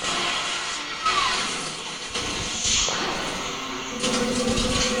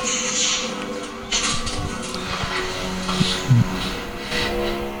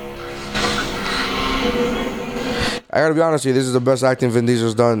 I gotta be honest with you, this is the best acting Vin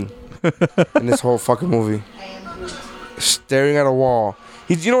Diesel's done in this whole fucking movie. Staring at a wall.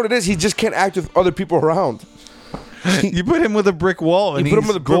 You know what it is? He just can't act with other people around. You put him with a brick wall, and you put him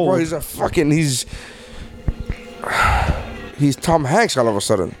with a brick wall. He's a fucking. He's Tom Hanks all of a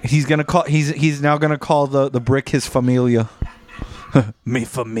sudden. He's gonna call. He's now gonna call the brick his familia. Mi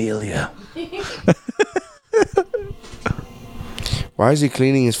familia. Why is he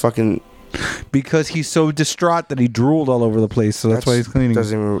cleaning his fucking? Because he's so distraught that he drooled all over the place. So that's why he's cleaning.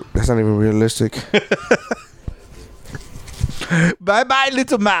 That's not even realistic. Bye bye,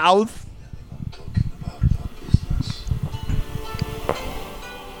 little mouth.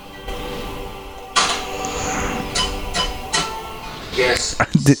 Yes.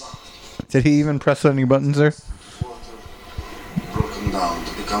 Did he even press any buttons there? Broken down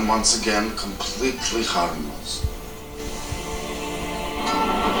to become once again completely harmless.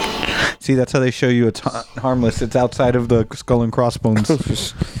 See, that's how they show you it's harmless. It's outside of the skull and crossbones. What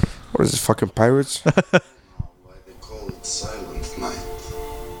is this, fucking pirates? Why they call it Silent Night?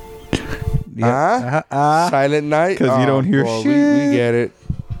 Silent Night? Because you don't hear boy, shit. We get it.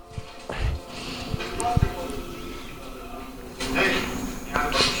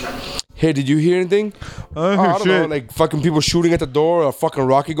 Hey, did you hear anything? I don't know, like fucking people shooting at the door, or a fucking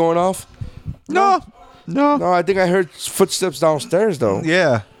rocket going off? No, I think I heard footsteps downstairs though.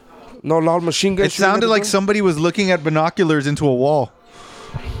 Yeah. No loud machine gun. It sounded like somebody was looking at binoculars into a wall.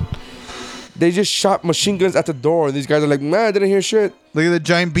 They just shot machine guns at the door, and these guys are like, man, I didn't hear shit. Look at the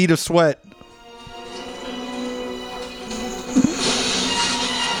giant bead of sweat.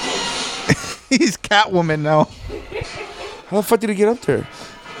 He's Catwoman now. How the fuck did he get up there?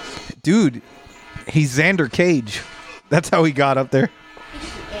 Dude, he's Xander Cage. That's how he got up there.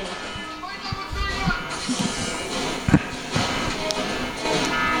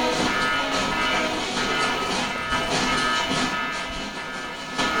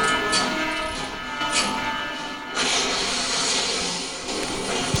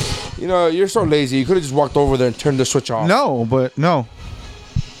 You know, you're so lazy. You could have just walked over there and turned the switch off. No, but no.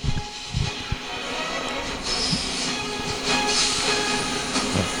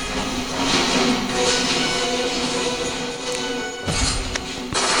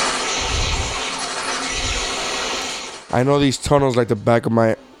 I know these tunnels like the back of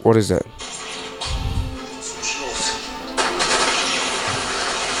my... What is that?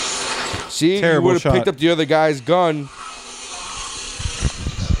 See, you Terrible would have shot. picked up the other guy's gun.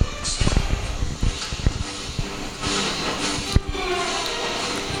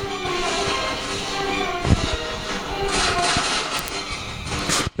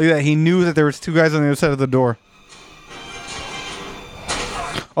 Look at that. He knew that there was two guys on the other side of the door.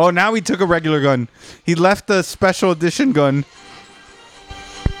 Oh, now he took a regular gun. He left the special edition gun.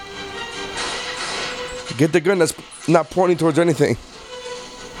 Get the gun that's not pointing towards anything.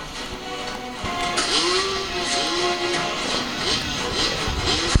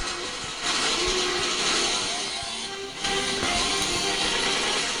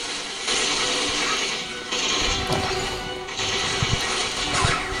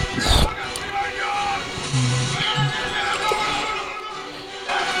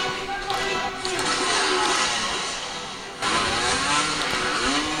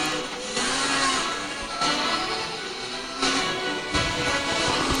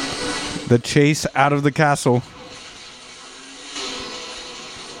 The chase out of the castle.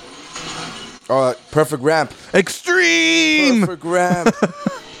 Oh, perfect ramp. Extreme! Perfect ramp.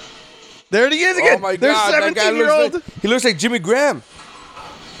 There he is again. Oh my There's God. That guy 17-year-old. looks like, he looks like Jimmy Graham.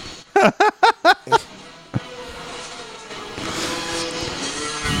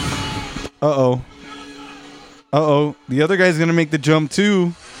 Uh-oh. Uh-oh. The other guy's going to make the jump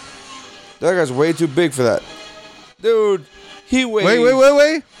too. That guy's way too big for that. Dude, he weighs...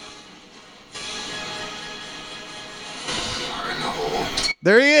 Wait.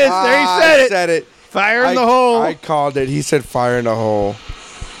 There he is. There he said it. Said it. Fire in the hole. I called it. He said fire in the hole.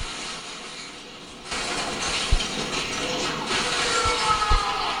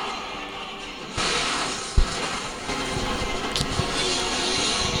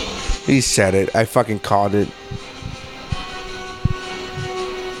 He said it. I fucking called it.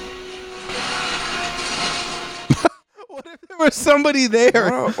 What if there was somebody there?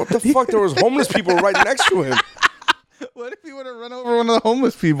 Bro, what the fuck? There was homeless people right next to him. What if he would have run over one of the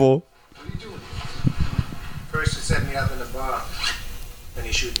homeless people? First he set me up in the bar, then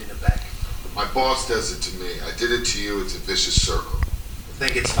he shoot me in the back. My boss does it to me. I did it to you. It's a vicious circle. You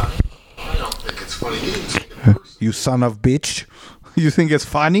think it's funny? I don't think it's funny. You didn't take it personally. You son of bitch. You think it's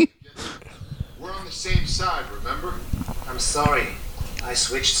funny? We're on the same side, remember? I'm sorry. I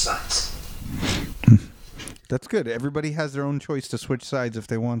switched sides. That's good. Everybody has their own choice to switch sides if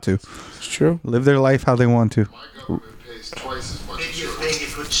they want to. It's true. Live their life how they want to. Pays twice as much Maybe as you yours. think you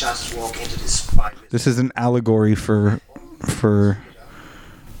could just walk into this fight. This is an allegory for So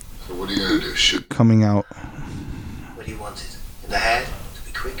what are you gonna do? Shoot? coming out. What do you want it? In the head, to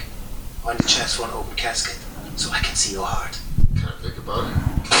be quick? Or in the chest for an open casket? So I can see your heart. Can I think about it?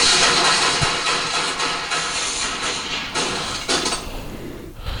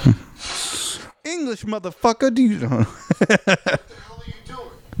 English, motherfucker. Do you?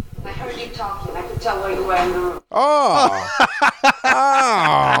 I heard you talking. I could tell where you were in the room. Oh.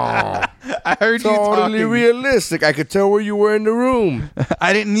 Oh. I heard you Totally talking. realistic. I could tell where you were in the room.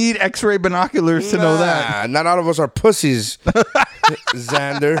 I didn't need X-ray binoculars to know that. Not all of us are pussies,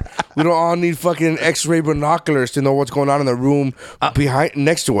 Xander. We don't all need fucking X-ray binoculars to know what's going on in the room behind,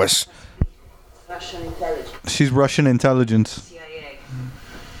 next to us. Russian intelligence. She's Russian intelligence. CIA.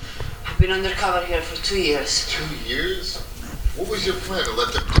 I've been undercover here for 2 years. 2 years? What was your plan? To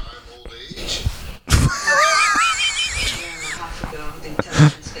let them die of old age?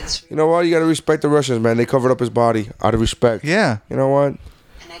 You know what? You gotta respect the Russians, man. They covered up his body out of respect. Yeah. You know what? And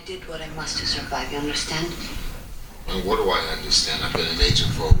I did what I must to survive, you understand? And what do I understand? I've been an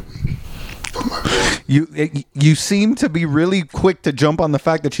agent for a week. But my boy, You seem to be really quick to jump on the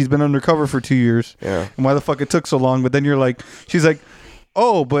fact that she's been undercover for 2 years. Yeah. And why the fuck it took so long? But then you're like, she's like,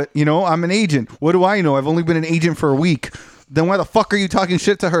 oh, but you know, I'm an agent. What do I know? I've only been an agent for a week. Then why the fuck are you talking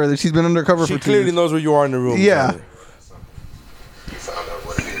shit to her that she's been undercover She for 2 clearly years? knows where you are in the room. Yeah. Xander. you found out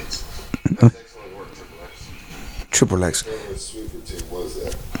what it is. That's excellent work, Triple X. What sweet routine was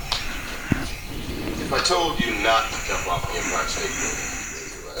that? If I told you not to jump off the Empire State Building,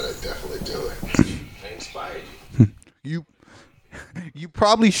 Right, I definitely do it. I inspired you. You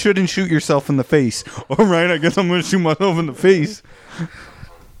probably shouldn't shoot yourself in the face. All right, I guess I'm going to shoot myself in the face.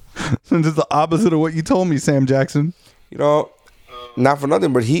 Since it's the opposite of what you told me, Sam Jackson. You know, not for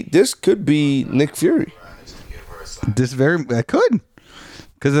nothing, but this could be Nick Fury. I could.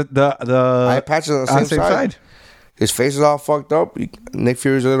 Because the eye patches on the same side. His face is all fucked up. Nick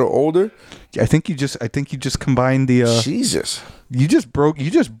Fury's a little older. I think you just combined the Jesus. You just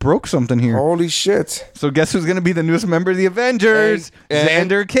broke something here. Holy shit. So guess who's gonna be the newest member of the Avengers? And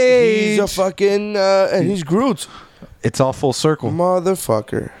Xander Cage. He's a fucking and he's Groot. It's all full circle.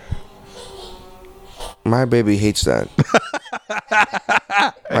 Motherfucker. My baby hates that.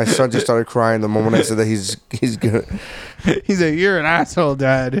 My son just started crying the moment I said that he's good. He's like, you're an asshole,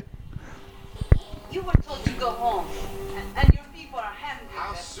 Dad. You were told to go home. And your people are hamburgers.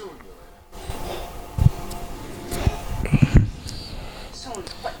 How soon, Soon.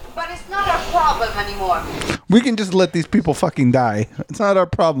 But it's not our problem anymore. We can just let these people fucking die. It's not our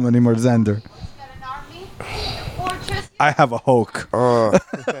problem anymore, Xander. I have a Hulk.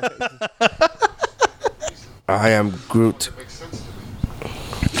 I am Groot.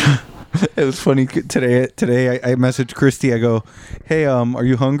 It was funny today. I messaged Christy. I go, "Hey, are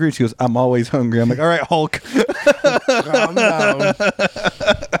you hungry?" She goes, "I'm always hungry." I'm like, "All right, Hulk." Calm down. Don't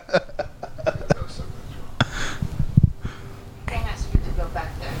ask you to go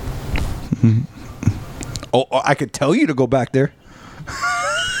back there. Oh, I could tell you to go back there. You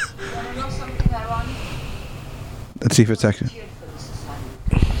want to know something ironic? Let's see if it's actually. Cheered for the society.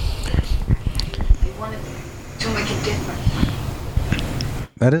 They wanted to make a difference.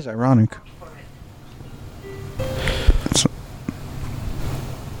 That is ironic.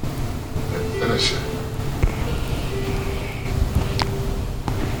 Finish it.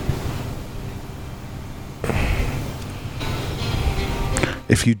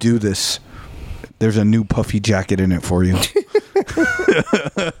 If you do this, there's a new puffy jacket in it for you.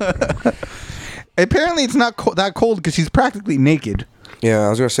 Apparently, it's not that cold because she's practically naked. Yeah, I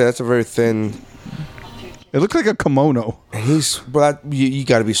was gonna say that's a very thin. It looks like a kimono. But you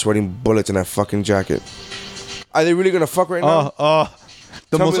got to be sweating bullets in that fucking jacket. Are they really gonna fuck right now? The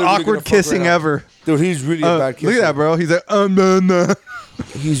Tell me most they're really awkward gonna fuck kissing right now. ever. Dude, he's really a bad kisser. Look at that, bro. He's like, nah.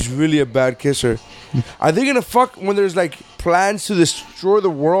 He's really a bad kisser. Are they gonna fuck when there's like plans to destroy the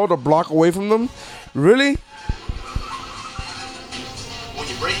world a block away from them? Really? When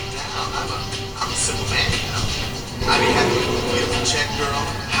you break it down, I'm a simple man, you know. I be happy with a beautiful check, girl.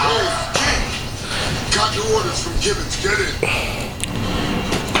 House. Got your orders from Gibbons. Get in.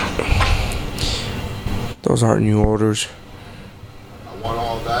 Those aren't new orders. I want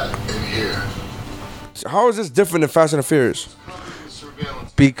all that in here. So how is this different than Fast and the Furious?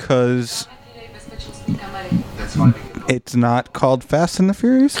 Because it's not called Fast and the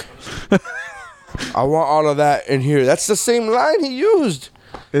Furious. I want all of that in here. That's the same line he used.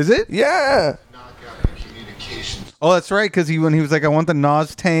 Is it? Yeah. Oh, that's right. Because when he was like, I want the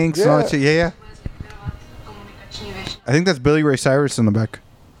Nas tanks. And all that shit. Yeah. I think that's Billy Ray Cyrus in the back.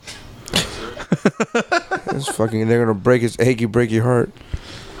 It's fucking. They're gonna break his achy, break your heart.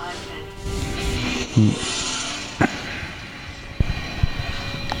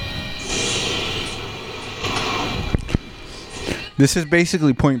 This is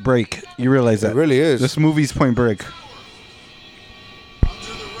basically Point Break. You realize that? It really is. This movie's Point Break.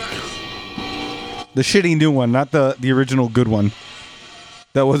 The shitty new one, not the original good one.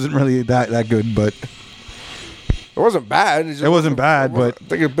 That wasn't really that good, but it wasn't bad. It wasn't bad, but I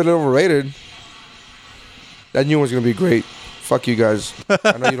think it's a bit overrated. That new one's gonna be great. Fuck you guys.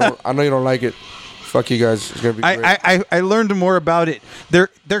 I know you don't. I know you don't like it. Fuck you guys. It's gonna be great. I learned more about it.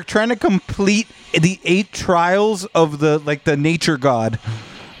 They're trying to complete the 8 trials of the nature god.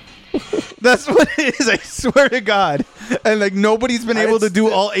 That's what it is. I swear to God. And like nobody's been able to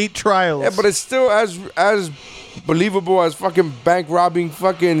do all 8 trials. Yeah, but it's still as believable as fucking bank robbing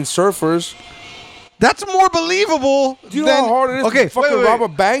fucking surfers. That's more believable. Do you know how hard it is to fucking rob a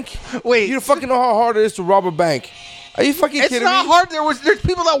bank? Wait. You fucking know how hard it is to rob a bank? Are you fucking kidding me? It's not hard. There's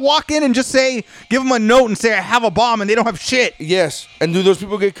people that walk in and just say, give them a note and say, I have a bomb, and they don't have shit. Yes. And do those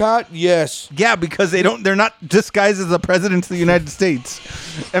people get caught? Yes. Yeah, because they're not disguised as the president of the United States.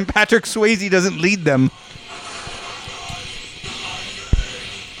 And Patrick Swayze doesn't lead them.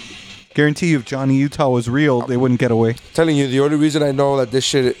 Guarantee you if Johnny Utah was real, they wouldn't get away. Telling you, the only reason I know that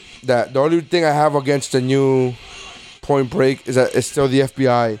the only thing I have against the new Point Break is that it's still the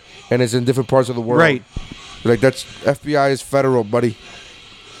FBI and it's in different parts of the world. Right. Like, that's FBI is federal, buddy.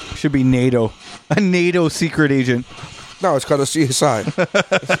 Should be NATO. A NATO secret agent. No, it's called a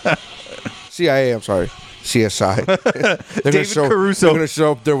CSI. CIA, I'm sorry. CSI. David Caruso. They're going to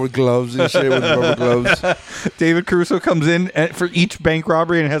show up there with gloves and shit, with rubber gloves. David Caruso comes in for each bank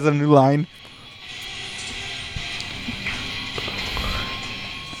robbery and has a new line.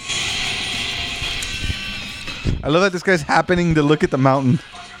 I love that this guy's happening to look at the mountain.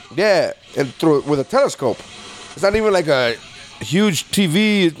 Yeah, and through it with a telescope. It's not even like a huge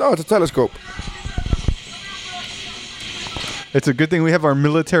TV. No, it's a telescope. It's a good thing we have our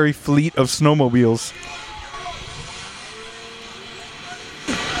military fleet of snowmobiles.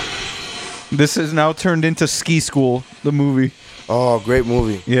 This has now turned into Ski School, the movie. Oh, great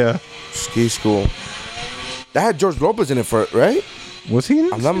movie. Yeah. Ski School. That had George Lopez in it, right? Was he in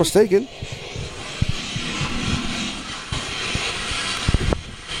it? I'm not mistaken.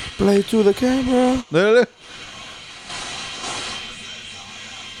 Play to the camera.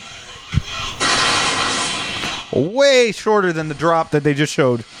 Way shorter than the drop that they just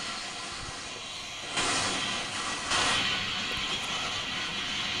showed.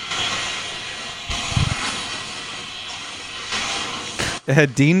 It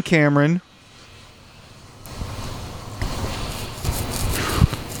had Dean Cameron.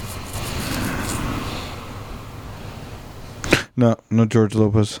 No George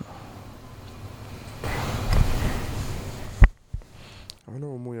Lopez. I know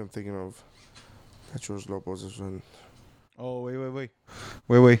what movie I'm thinking of. That George Lopez is in. Oh, wait.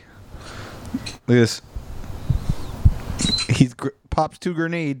 Look at this. He pops 2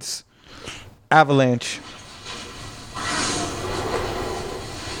 grenades. Avalanche.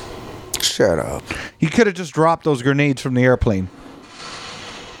 Shut up. He could have just dropped those grenades from the airplane.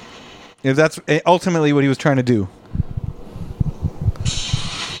 If that's ultimately what he was trying to do.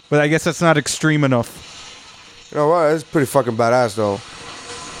 But I guess that's not extreme enough. You know what? It's pretty fucking badass, though.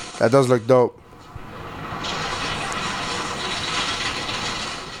 That does look dope.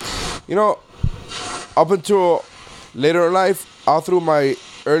 You know, up until later in life, all through my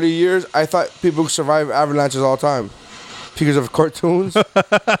early years, I thought people survive avalanches all the time. Because of cartoons.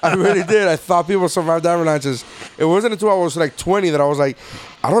 I really did. I thought people survived avalanches. It wasn't until I was like 20 that I was like,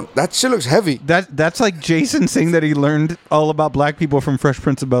 that shit looks heavy. That's like Jason saying that he learned all about black people from Fresh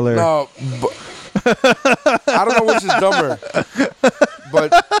Prince of Bel-Air. No, I don't know which is dumber.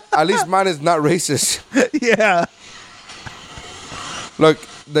 But at least mine is not racist. Yeah. Look,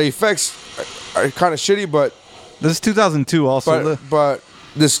 the effects are kind of shitty, but this is 2002 also. But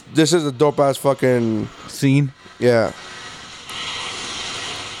this is a dope ass fucking scene. Yeah.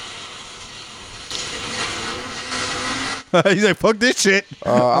 He's like, fuck this shit.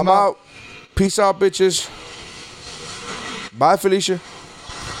 I'm out. Peace out, bitches. Bye, Felicia.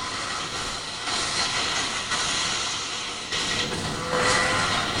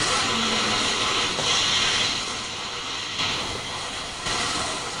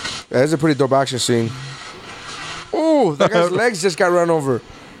 Yeah, that's a pretty dope action scene. Ooh, that guy's legs just got run over.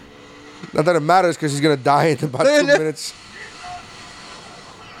 Not that it matters because he's going to die in about 2 minutes.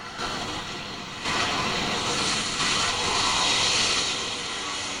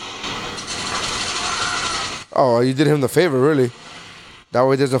 Oh, you did him the favor, really. That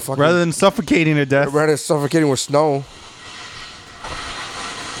way there's a fucking... Rather than suffocating to death. Rather than suffocating with snow.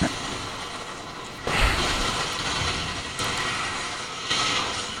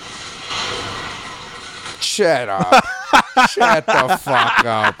 Shut up. Shut the fuck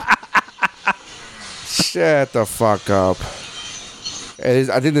up. Shut the fuck up.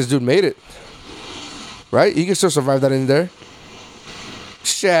 I think this dude made it. Right? He can still survive that in there.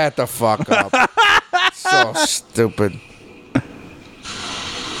 Shut the fuck up. So stupid.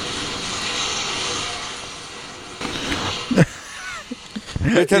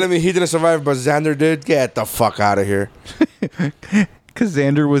 You're telling me he didn't survive, but Xander did? Get the fuck out of here. Because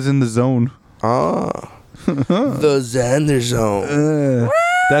Xander was in the zone. Ah. The Xander zone.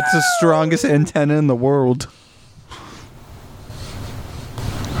 That's the strongest antenna in the world.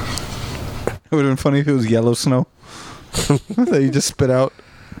 It would have been funny if it was yellow snow that you just spit out.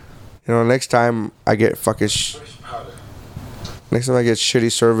 You know, next time I get fucking next time I get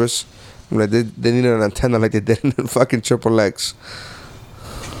shitty service, I'm like, they need an antenna like they did in fucking Triple X.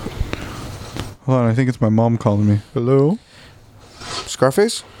 Hold on, I think it's my mom calling me. Hello?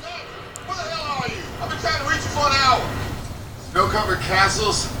 Scarface? No covered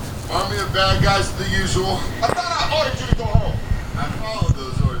castles, army of bad guys, the usual. I thought I ordered you to go home. I followed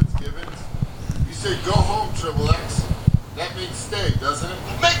those orders given. You said go home, Triple X. That means stay, doesn't it?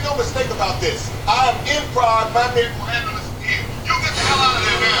 Make no mistake about this. I am in Prague. My people handle this here. You get the hell out of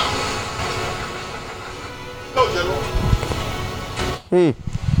there now. No, General.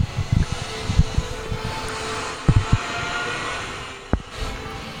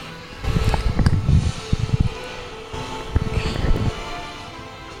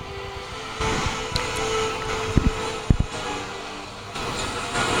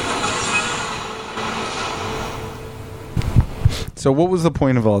 So what was the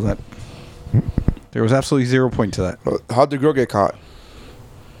point of all that? There was absolutely 0 point to that. How'd the girl get caught?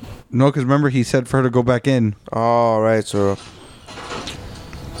 No, because remember he said for her to go back in. Oh, right. So...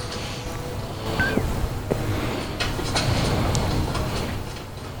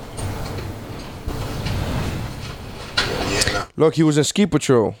 Look, he was in Ski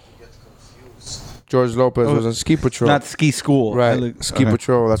Patrol. George Lopez was in Ski Patrol. Not Ski School. Right, Ski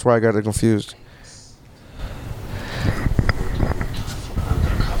Patrol. That's why I got it confused.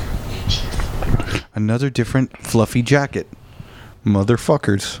 Another different fluffy jacket.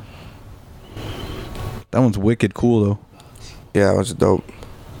 Motherfuckers. That one's wicked cool, though. Yeah, that was dope.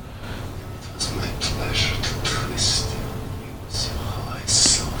 It's my pleasure to twist you with your high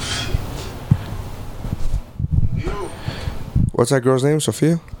self. What's that girl's name?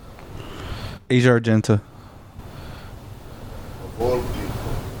 Sophia? Asia Argenta. Of all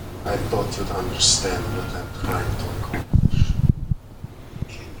people, I thought you'd understand what I'm trying to accomplish.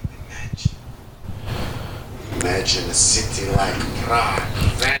 Can you imagine? Imagine a city like Prague.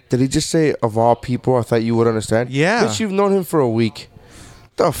 Did he just say, of all people, I thought you would understand? Yeah. Bitch, you've known him for a week.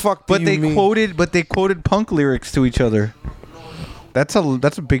 The fuck do But you they mean? quoted punk lyrics to each other. That's a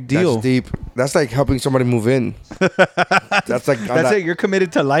big deal. That's deep. That's like helping somebody move in. That's like That's it. You're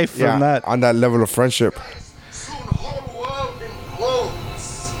committed to life from that. On that level of friendship.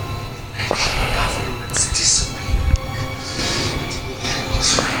 Governments disappear.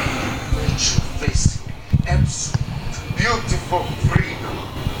 Facing absolute beautiful freedom.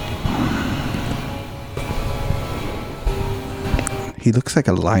 He looks like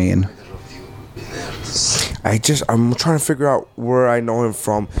a lion. I'm trying to figure out where I know him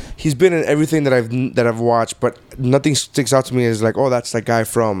from. He's been in everything that I've watched, but nothing sticks out to me as like, oh, that's that guy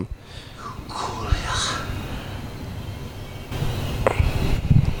from.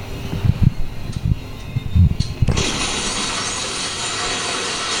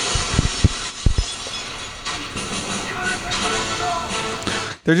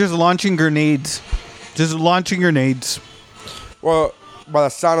 They're just launching grenades. Just launching grenades. Well, by the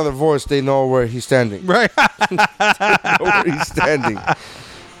sound of the voice, they know where he's standing. Right. They know where he's standing.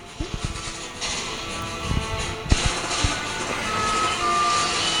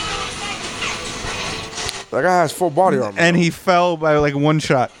 That guy has full body armor. And he fell by like one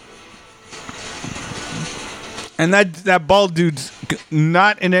shot. And that bald dude's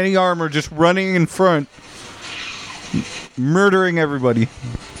not in any armor, just running in front, murdering everybody.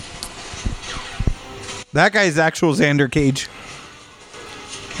 That guy's actual Xander Cage.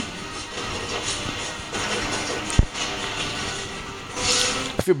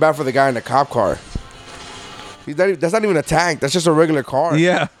 I feel bad for the guy in the cop car. That's not even a tank. That's just a regular car.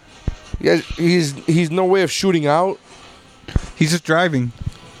 Yeah. He's no way of shooting out. He's just driving.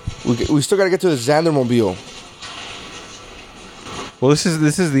 We still got to get to the Xander mobile. Well, this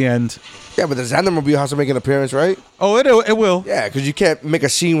is the end. Yeah, but the Xandermobile has to make an appearance, right? Oh, it will. Yeah, because you can't make a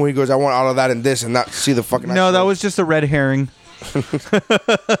scene where he goes, I want all of that and this, and not see the fucking... No, that was just a red herring.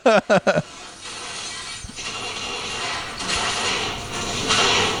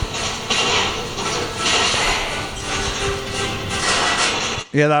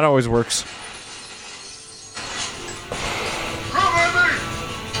 Yeah, that always works.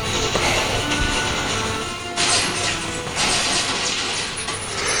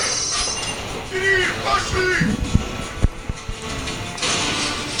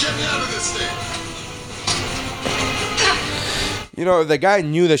 Get me out of this thing. You know, the guy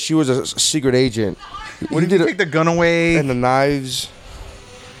knew that she was a secret agent. When did you take the gun away? And the knives.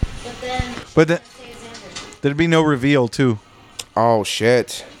 But then there'd be no reveal, too. Oh,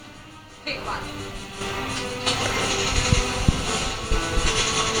 shit.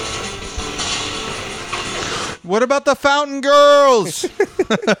 What about the fountain girls?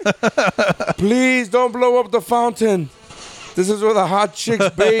 Please don't blow up the fountain. This is where the hot chicks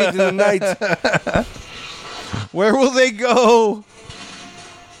bathe in the night. Where will they go?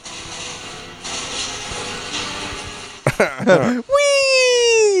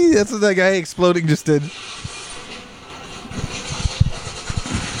 Whee! That's what that guy exploding just did.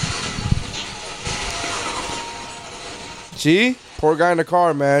 See? Poor guy in the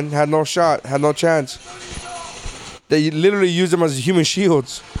car, man. Had no shot. Had no chance. They literally used them as human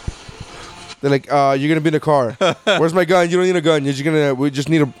shields. They're like, you're gonna be in the car. Where's my gun? You don't need a gun. We just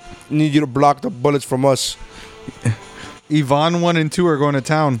need you to block the bullets from us. Yvonne 1 and 2 are going to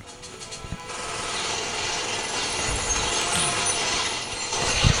town.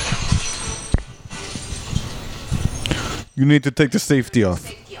 You need to take the safety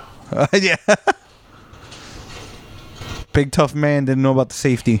off. Yeah. Big tough man didn't know about the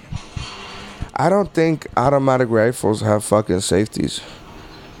safety. I don't think automatic rifles have fucking safeties.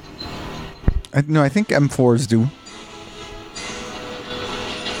 No, I think M4s do.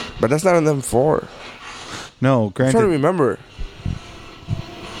 But that's not an M4. No, I'm trying to granted. remember.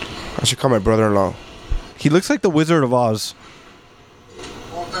 I should call my brother-in-law. He looks like the Wizard of Oz.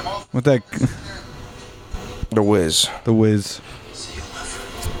 With that... The Wiz. The Wiz.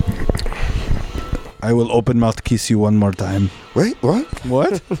 I will open mouth kiss you one more time. Wait, what?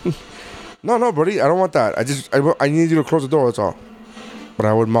 What? No, buddy. I don't want that. I need you to close the door, that's all. But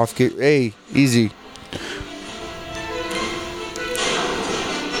I would mouth kiss... Hey, easy.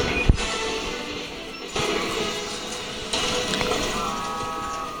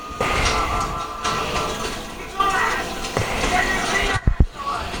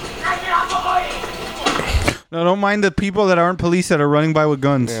 No, don't mind the people that aren't police that are running by with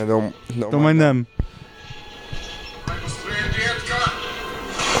guns. Yeah, don't mind them.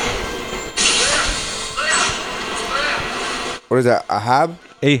 What is that? Ahab?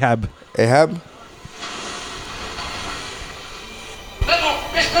 Ahab. Ahab?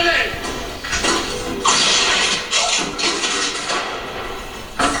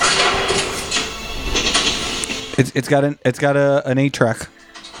 It's got an 8-track.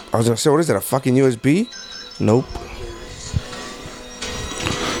 I was gonna say, what is that? A fucking USB? Nope.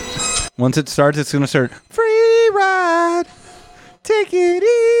 Once it starts, it's gonna start. Free ride, take it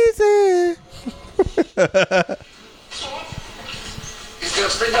easy. He's gonna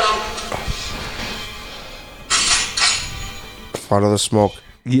stay down. Follow the smoke.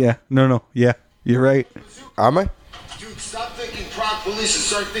 Yeah. No. Yeah. You're right. Am I? Dude, stop thinking Prague police and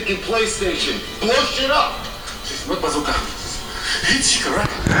start thinking PlayStation. Blow shit up. What bazooka? Heat seeker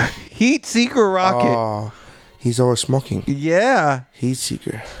rocket. Heat seeker rocket. Oh, he's always smoking. Yeah. Heat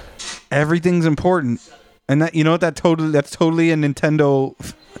seeker. Everything's important, and that that's totally a Nintendo.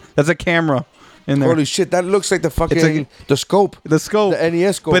 That's a camera in there. Holy shit! That looks like the fucking the scope. The scope. The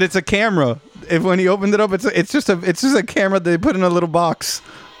NES scope. But it's a camera. If when he opened it up, it's just a camera they put in a little box.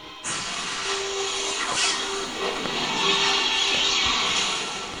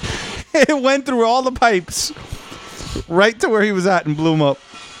 It went through all the pipes, right to where he was at, and blew him up.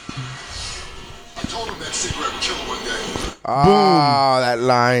 I told him that cigarette would kill him one day. Ah, that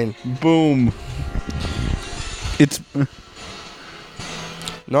line. Boom. It's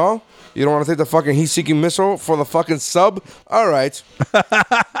no. You don't want to take the fucking heat-seeking missile for the fucking sub? All right.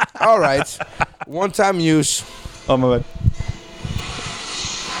 All right. One-time use. Oh my bad.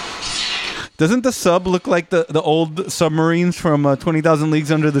 Doesn't the sub look like the old submarines from 20,000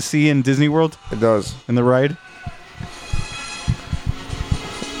 Leagues Under the Sea in Disney World? It does. In the ride?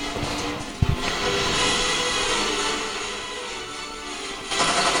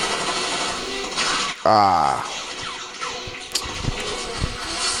 Ah.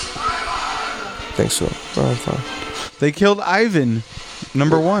 Think so. Oh, I'm fine. They killed Ivan.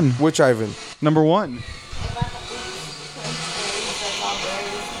 Number 1. Which Ivan? Number 1.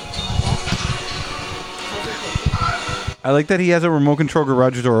 I like that he has a remote control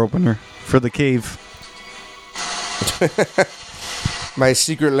garage door opener for the cave. My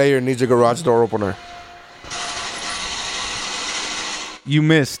secret lair needs a garage door opener. You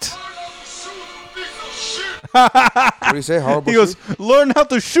missed. What do you say? Horrible He goes, shoot? learn how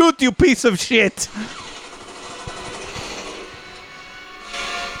to shoot, you piece of shit.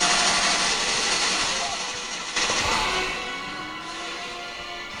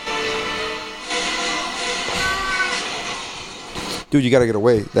 Dude, you gotta get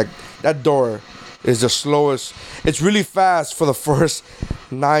away. That door is the slowest. It's really fast for the first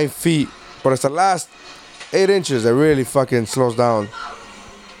 9 feet, but it's the last 8 inches that really fucking slows down.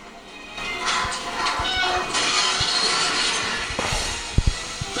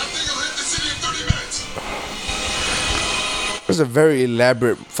 It's a very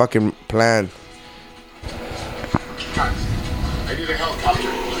elaborate fucking plan. I need a helicopter.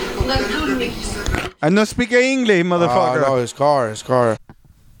 I don't speak English, motherfucker. Oh, no, his car. Of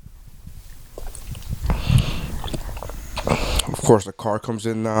course, the car comes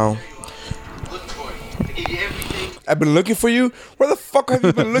in now. I've been looking for you? Where the fuck have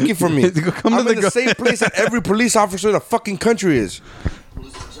you been looking for me? I'm in the same place that every police officer in the fucking country is.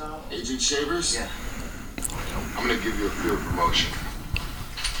 Agent Shavers? Yeah. I'm gonna give you a field promotion.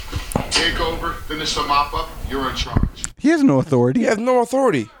 Take over, finish the mop up, you're in charge. He has no authority. You have no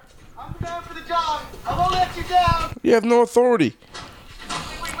authority. I'm down for the job. I won't let you down. You have no authority.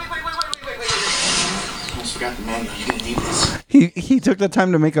 Almost forgot the manual. You're gonna need this. He took the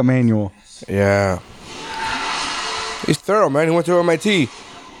time to make a manual. Yeah. He's thorough, man. He went to MIT.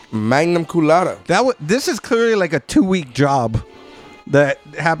 Magnum cum laude. This is clearly like a 2-week job that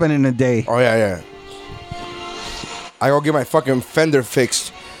happened in a day. Oh, yeah. I go get my fucking fender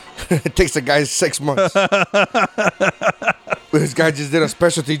fixed. It takes the guy 6 months. This guy just did a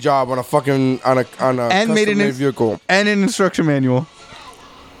specialty job on a fucking on a And made custom-made vehicle and an instruction manual.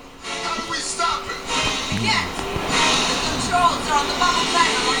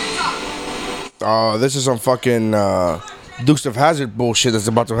 Oh, this is some fucking Dukes of Hazzard bullshit that's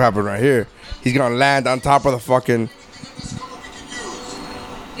about to happen right here. He's gonna land on top of the fucking.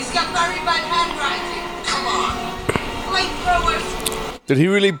 He's got very bad handwriting. Come on. Flamethrowers. Did he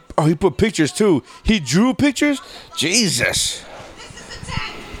really? Oh, he put pictures too. He drew pictures? Jesus.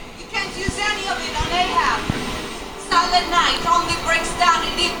 You can't use any of it on Ahab. Silent night only breaks down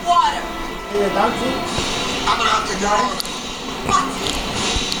in deep water. I'm gonna have to get on it. What?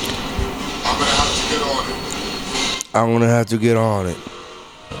 I'm gonna have to get on it. I'm gonna have to get on it.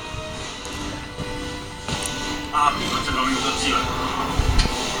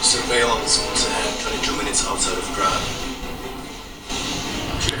 Surveillance was ahead, 22 minutes outside of Prague.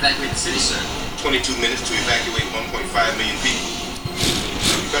 Should evacuate the city, sir. 22 minutes to evacuate 1.5 million people.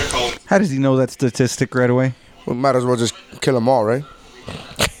 You better call him. How does he know that statistic right away? We might as well just kill them all, right?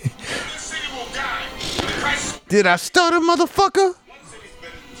 Did I stutter, motherfucker?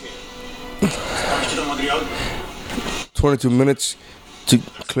 22 minutes to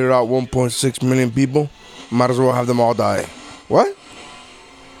clear out 1.6 million people. Might as well have them all die. What?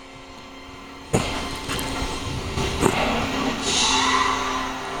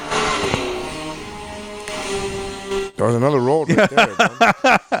 There's another road right there, man.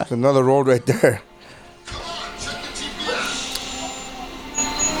 There's another road right there.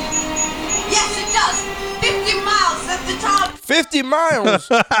 Yes, it does. 50 miles at the top. 50 miles?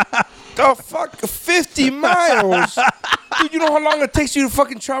 The fuck? 50 miles? Dude, you know how long it takes you to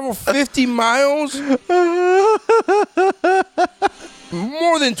fucking travel 50 miles?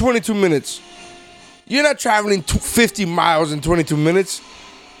 More than 22 minutes. You're not traveling 50 miles in 22 minutes.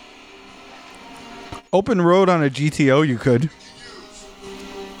 Open road on a GTO, you could.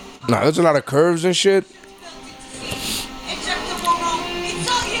 Nah, there's a lot of curves and shit.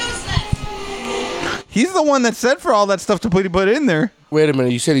 He's the one that said for all that stuff to put in there. Wait a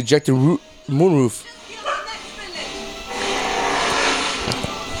minute, you said ejected moonroof.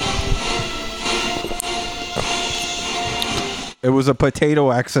 It was a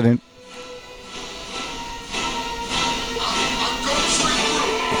potato accident.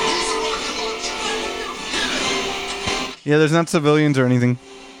 Yeah, there's not civilians or anything.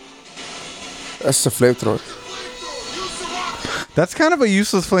 That's the flamethrower. That's kind of a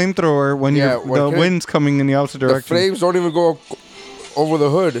useless flamethrower when the wind's coming in the opposite direction. The flames don't even go over the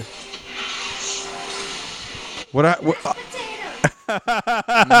hood.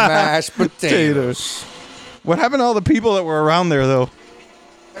 Mashed potatoes. What happened to all the people that were around there, though?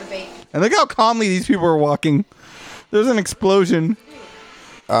 And look how calmly these people are walking. There's an explosion.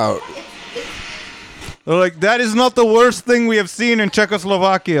 Oh. They're like, that is not the worst thing we have seen in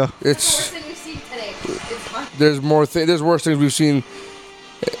Czechoslovakia. It's. Thing we've seen today. It's fun. There's more. There's worse things we've seen.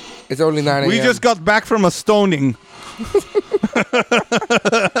 It's only 9 a.m. We just got back from a stoning.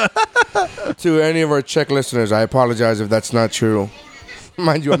 To any of our Czech listeners, I apologize if that's not true.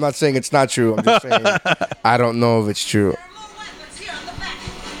 Mind you, I'm not saying it's not true. I'm just saying I don't know if it's true.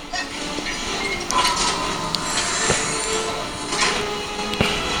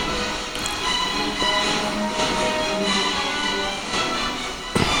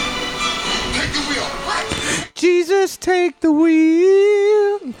 Jesus, take the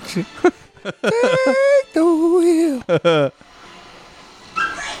wheel. Take the wheel.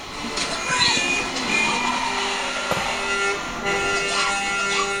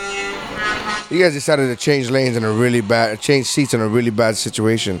 You guys decided to change lanes in a really bad, change seats in a really bad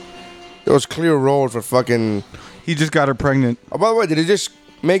situation. There was clear road for fucking. He just got her pregnant. Oh, by the way, did he just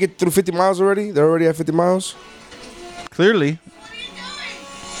make it through 50 miles already? They're already at 50 miles? Clearly.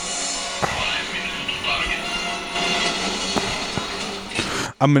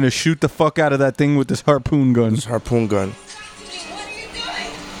 I'm gonna shoot the fuck out of that thing with this harpoon gun. This harpoon gun.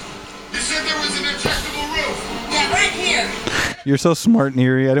 You said there was an injectable roof. Yeah, right here. You're so smart,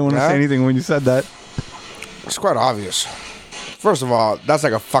 Neri. I didn't want to say anything when you said that. It's quite obvious. First of all, that's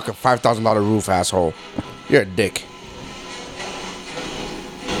like a fucking $5,000 roof, asshole. You're a dick.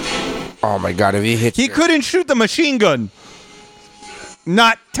 Oh my god, if he hits He couldn't shoot the machine gun.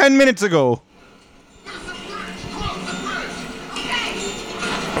 Not 10 minutes ago.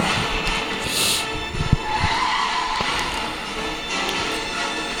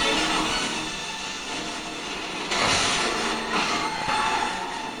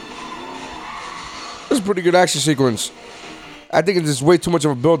 It's a pretty good action sequence. I think it's just way too much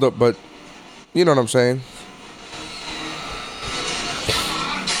of a build-up, but you know what I'm saying.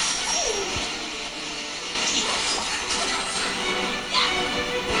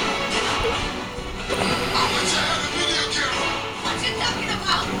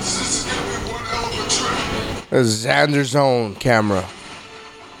 A Xander Zone camera.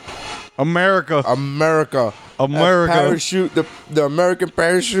 America. America. America. That parachute, the American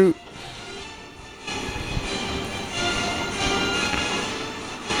parachute.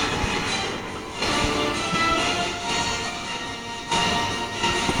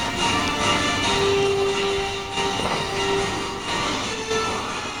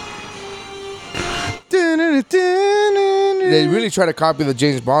 They really try to copy the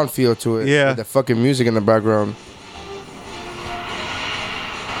James Bond feel to it. Yeah. With the fucking music in the background.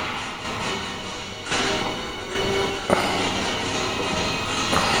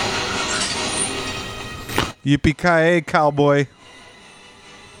 Yippee-ki-yay, cowboy.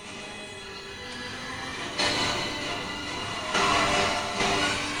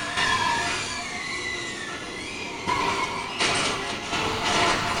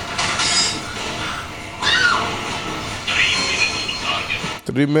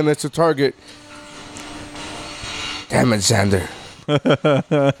 Three minutes to target. Damn it, Xander.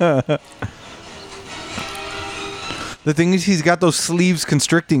 The thing is, he's got those sleeves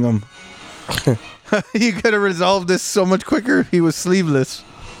constricting him. You could have resolved this so much quicker if he was sleeveless.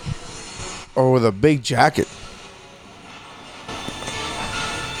 Or with a big jacket.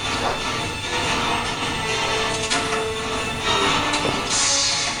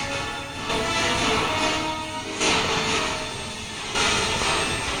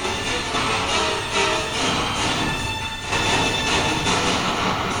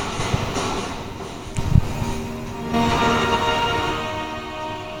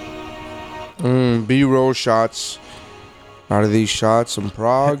 B-roll shots out of these shots in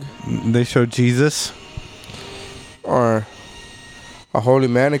Prague. They showed Jesus. Or a holy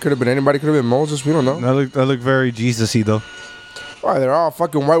man. It could have been anybody. Could have been Moses. We don't know. That look very Jesus-y, though. Why? They're all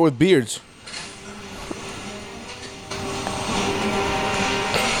fucking white with beards.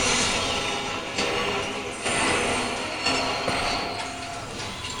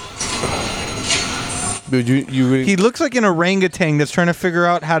 Dude, you really... He looks like an orangutan that's trying to figure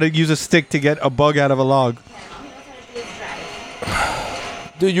out how to use a stick to get a bug out of a log.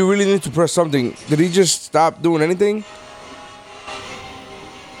 Dude, you really need to press something. Did he just stop doing anything?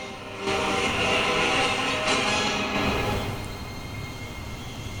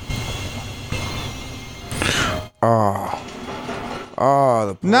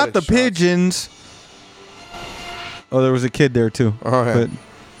 Oh, not the pigeons. Oh, there was a kid there too. Oh, yeah. But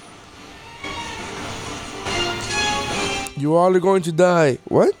you all are going to die.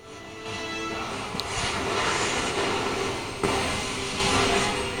 What?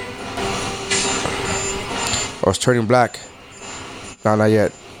 Oh, it's turning black. No, not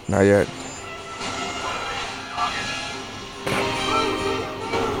yet. Not yet.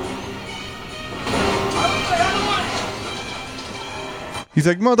 He's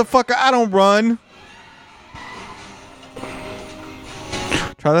like, motherfucker, I don't run.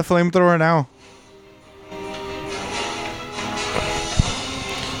 Try the flamethrower now.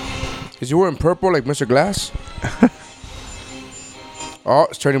 Is you wearing purple like Mr. Glass? Oh,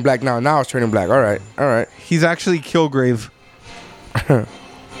 it's turning black now. Now it's turning black. All right. All right. He's actually Kilgrave.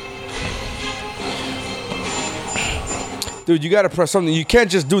 Dude, you gotta press something. You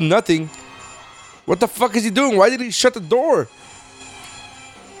can't just do nothing. What the fuck is he doing? Why did he shut the door?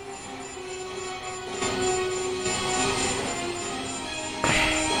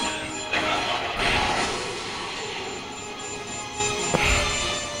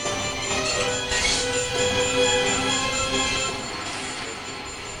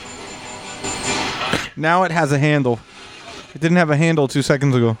 Now it has a handle. It didn't have a handle 2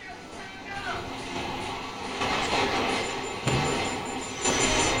 seconds ago.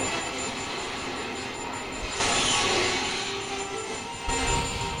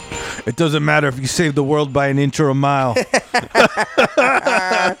 It doesn't matter if you save the world by an inch or a mile.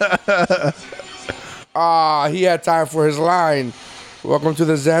 Ah, he had time for his line. Welcome to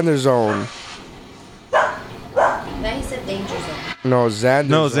the Xander Zone. Now he said danger zone. No, Xander.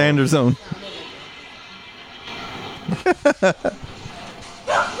 No, Zone. Xander Zone.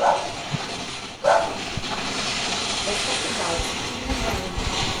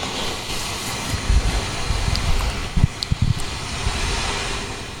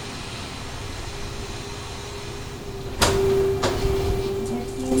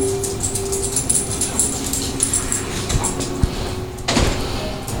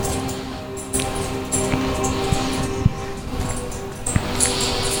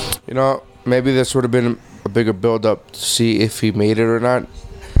 You know, maybe this would have been a bigger build-up to see if he made it or not.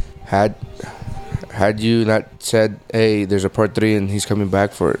 Had you not said, "Hey, there's a part 3 and he's coming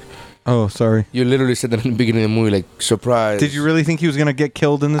back for it." Oh, sorry. You literally said that in the beginning of the movie, like surprise. Did you really think he was gonna get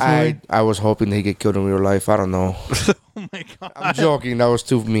killed in this movie? I was hoping that he'd get killed in real life. I don't know. Oh my god. I'm joking. That was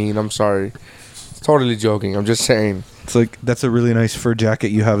too mean. I'm sorry. Totally joking. I'm just saying. It's like, that's a really nice fur jacket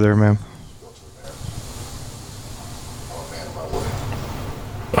you have there, ma'am.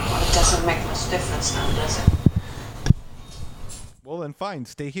 It doesn't make much difference now, does it? Well, then fine.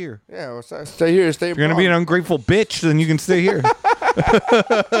 Stay here. Yeah, well, stay here. Stay. If you're gonna be an ungrateful bitch, then you can stay here.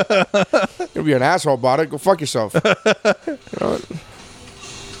 You'll be an asshole about it. Go fuck yourself. You know what?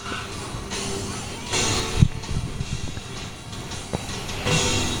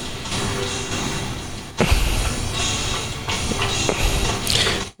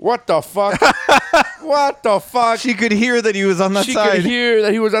 What the fuck? What the fuck? She could hear that he was on that She side. could hear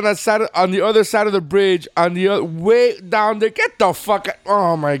that he was on that side, on the other side of the bridge, on the other, way down there. Get the fuck out.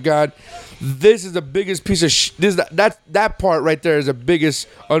 Oh my god. This is the biggest piece of that part right there is the biggest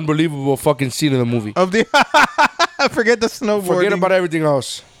unbelievable fucking scene in the movie. Of the forget the snowboarding. Forget about everything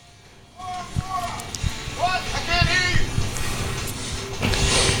else.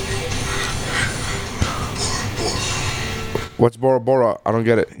 What's Bora Bora? I don't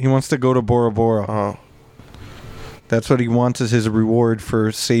get it. He wants to go to Bora Bora. Uh-huh. That's what he wants as his reward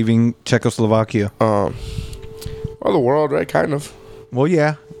for saving Czechoslovakia. Well, the world, right? Kind of. Well,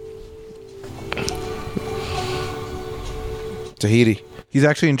 yeah. Tahiti. He's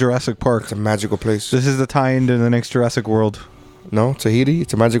actually in Jurassic Park. It's a magical place. This is the tie-in to the next Jurassic World. No, Tahiti.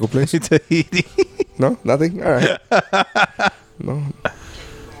 It's a magical place. Tahiti. No, nothing. All right. No.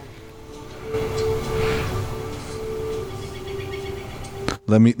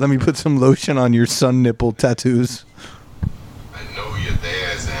 Let me put some lotion on your sun nipple tattoos. I know you're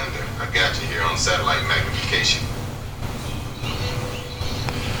there, Xander. I got you here on satellite magnification.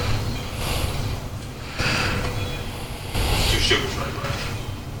 Two sugars right, bro.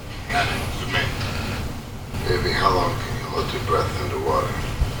 Got it. Good man. Baby, how long can you hold your breath underwater?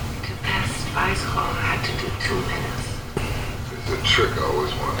 To pass spice hall, I had to do 2 minutes. It's a trick I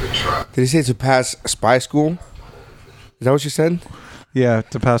always wanted to try. Did he say to pass spy school? Is that what you said? Yeah,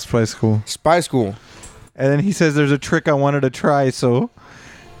 to pass spy school. Spy school. And then he says there's a trick I wanted to try, so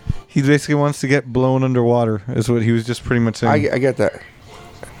he basically wants to get blown underwater, is what he was just pretty much saying. I get that.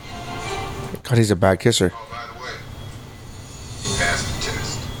 God, he's a bad kisser. Oh, by the way, you passed the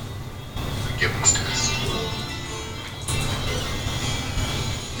test. The Gibbons test.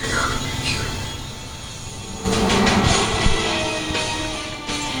 You gotta be kidding.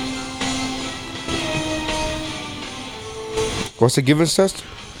 What's the Gibbons test?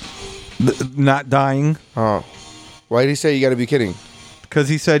 Not dying. Oh. Why did he say you gotta be kidding? Because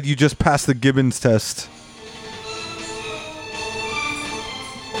he said you just passed the Gibbons test.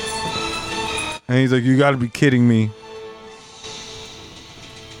 And he's like, you got to be kidding me.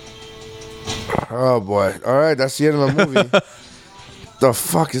 Oh boy! All right, that's the end of the movie. The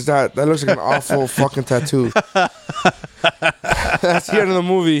fuck is that? That looks like an awful fucking tattoo. That's the end of the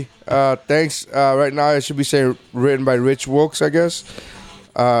movie. Thanks. Right now, it should be saying written by Rich Wilkes, I guess.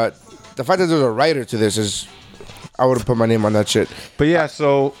 The fact that there's a writer to this is, I would have put my name on that shit. But yeah,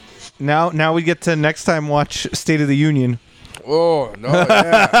 so now we get to next time watch State of the Union. Oh no!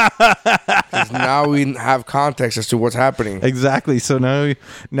 Yeah. 'Cause now we have context as to what's happening. Exactly. So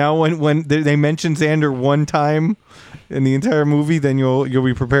now when they mention Xander one time in the entire movie, then you'll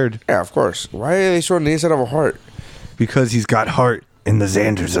be prepared. Yeah, of course. Why are they showing the inside of a heart? Because he's got heart in the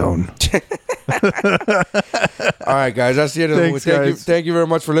Xander zone. All right, guys, that's the end of the movie. Thank you very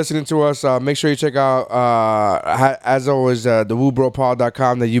much for listening to us. Make sure you check out, as always, the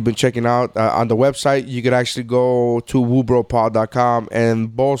woobropod.com that you've been checking out. On the website, you could actually go to woobropod.com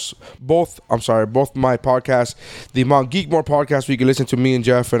and both my podcasts, the Mount Geekmore podcast, where you can listen to me and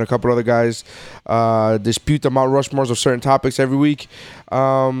Jeff and a couple other guys dispute the Mount Rushmores of certain topics every week.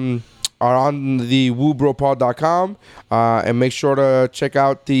 Are on the woobropod.com, and make sure to check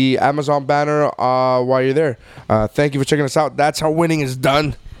out the Amazon banner while you're there. Thank you for checking us out. That's how winning is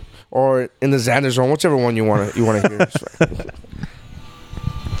done, or in the Xander zone, whichever one you want to hear.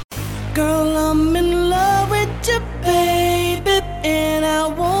 Girl, I'm in love with you, baby, and I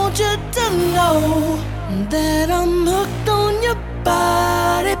want you to know that I'm hooked on your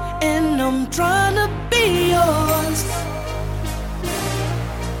body, and I'm trying to be yours.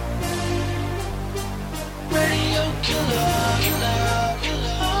 Radio killer,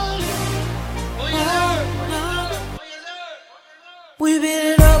 we beat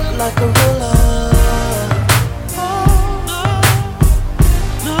it up like a roller.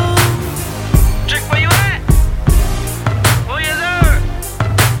 Chick, where you at? Oh yes sir.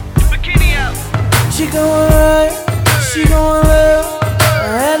 Bikini out. She going right, she going left. I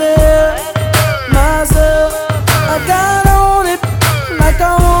had to help myself. I got on it like I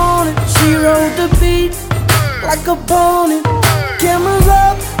want it. She rode the beat like a pony. Cameras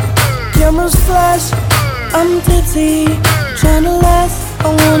up, cameras flash. I'm tipsy, trying to last. I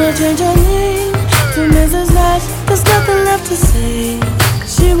wanna change her name to Mrs. Nash. There's nothing left to say.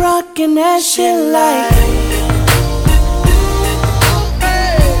 She rockin' that shit like.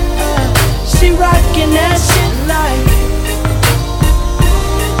 She rockin' that shit like.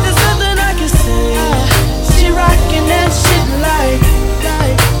 There's nothing I can say. She rockin' that shit like.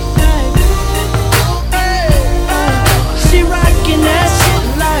 She rockin' that shit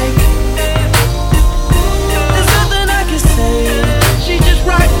like. There's nothing I can say. She just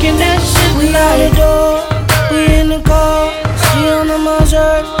rockin' that shit like. We out the door, we in the car. She under my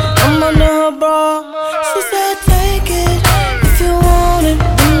shirt, I'm under her bra. She said take it if you want it.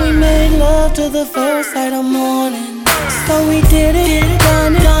 Then we made love to the first light of morning. So we did it,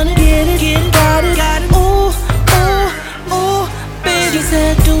 done it, get it, got it. Ooh, ooh, ooh, baby. She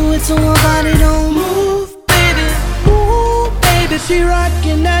said do it so my body don't move. She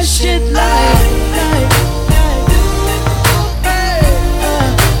rockin' that shit like.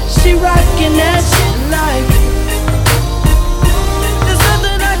 She rockin' that shit like. There's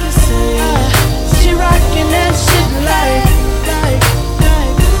nothing I can say. She rockin' that shit like.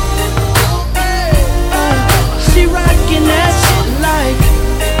 She rockin' that shit like.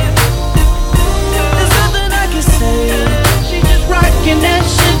 There's nothing I can say. She just rockin' that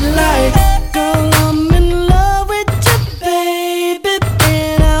shit like. Girl, I'm in love with you, baby,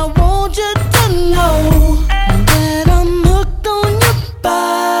 and I want you to know that I'm hooked on your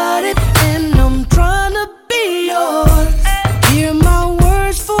body, and I'm trying to be yours. Hear my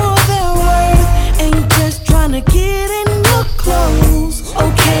words for their worth, ain't just trying to get in your clothes.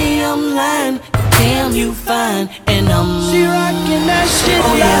 Okay, I'm lying, damn you fine, and I'm she rockin' that shit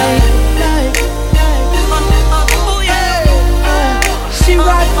like. She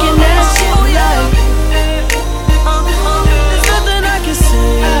rockin' that shit like. There's nothing I can say.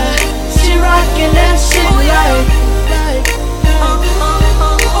 She rockin' that shit like.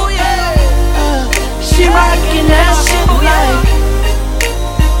 She rockin' that shit like.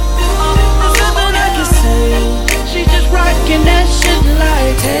 There's nothing I can say. She just rockin' that shit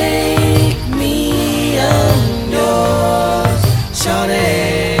like. Take me yours,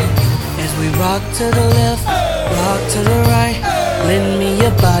 shawty. As we rock to the left, rock to the right. Lend me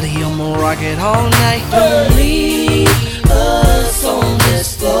your body, I'ma rock it all night. Don't leave us on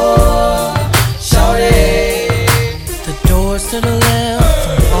this floor, shawty. The doors to the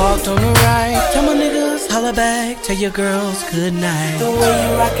left, parked on the right. Tell my niggas, holla her back, tell your girls good night. The way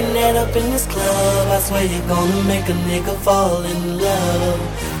you rockin' that up in this club, I swear you're gonna make a nigga fall in love.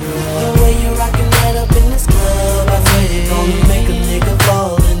 The way you rockin' that up in this club, I swear you're gonna make a nigga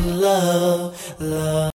fall in love.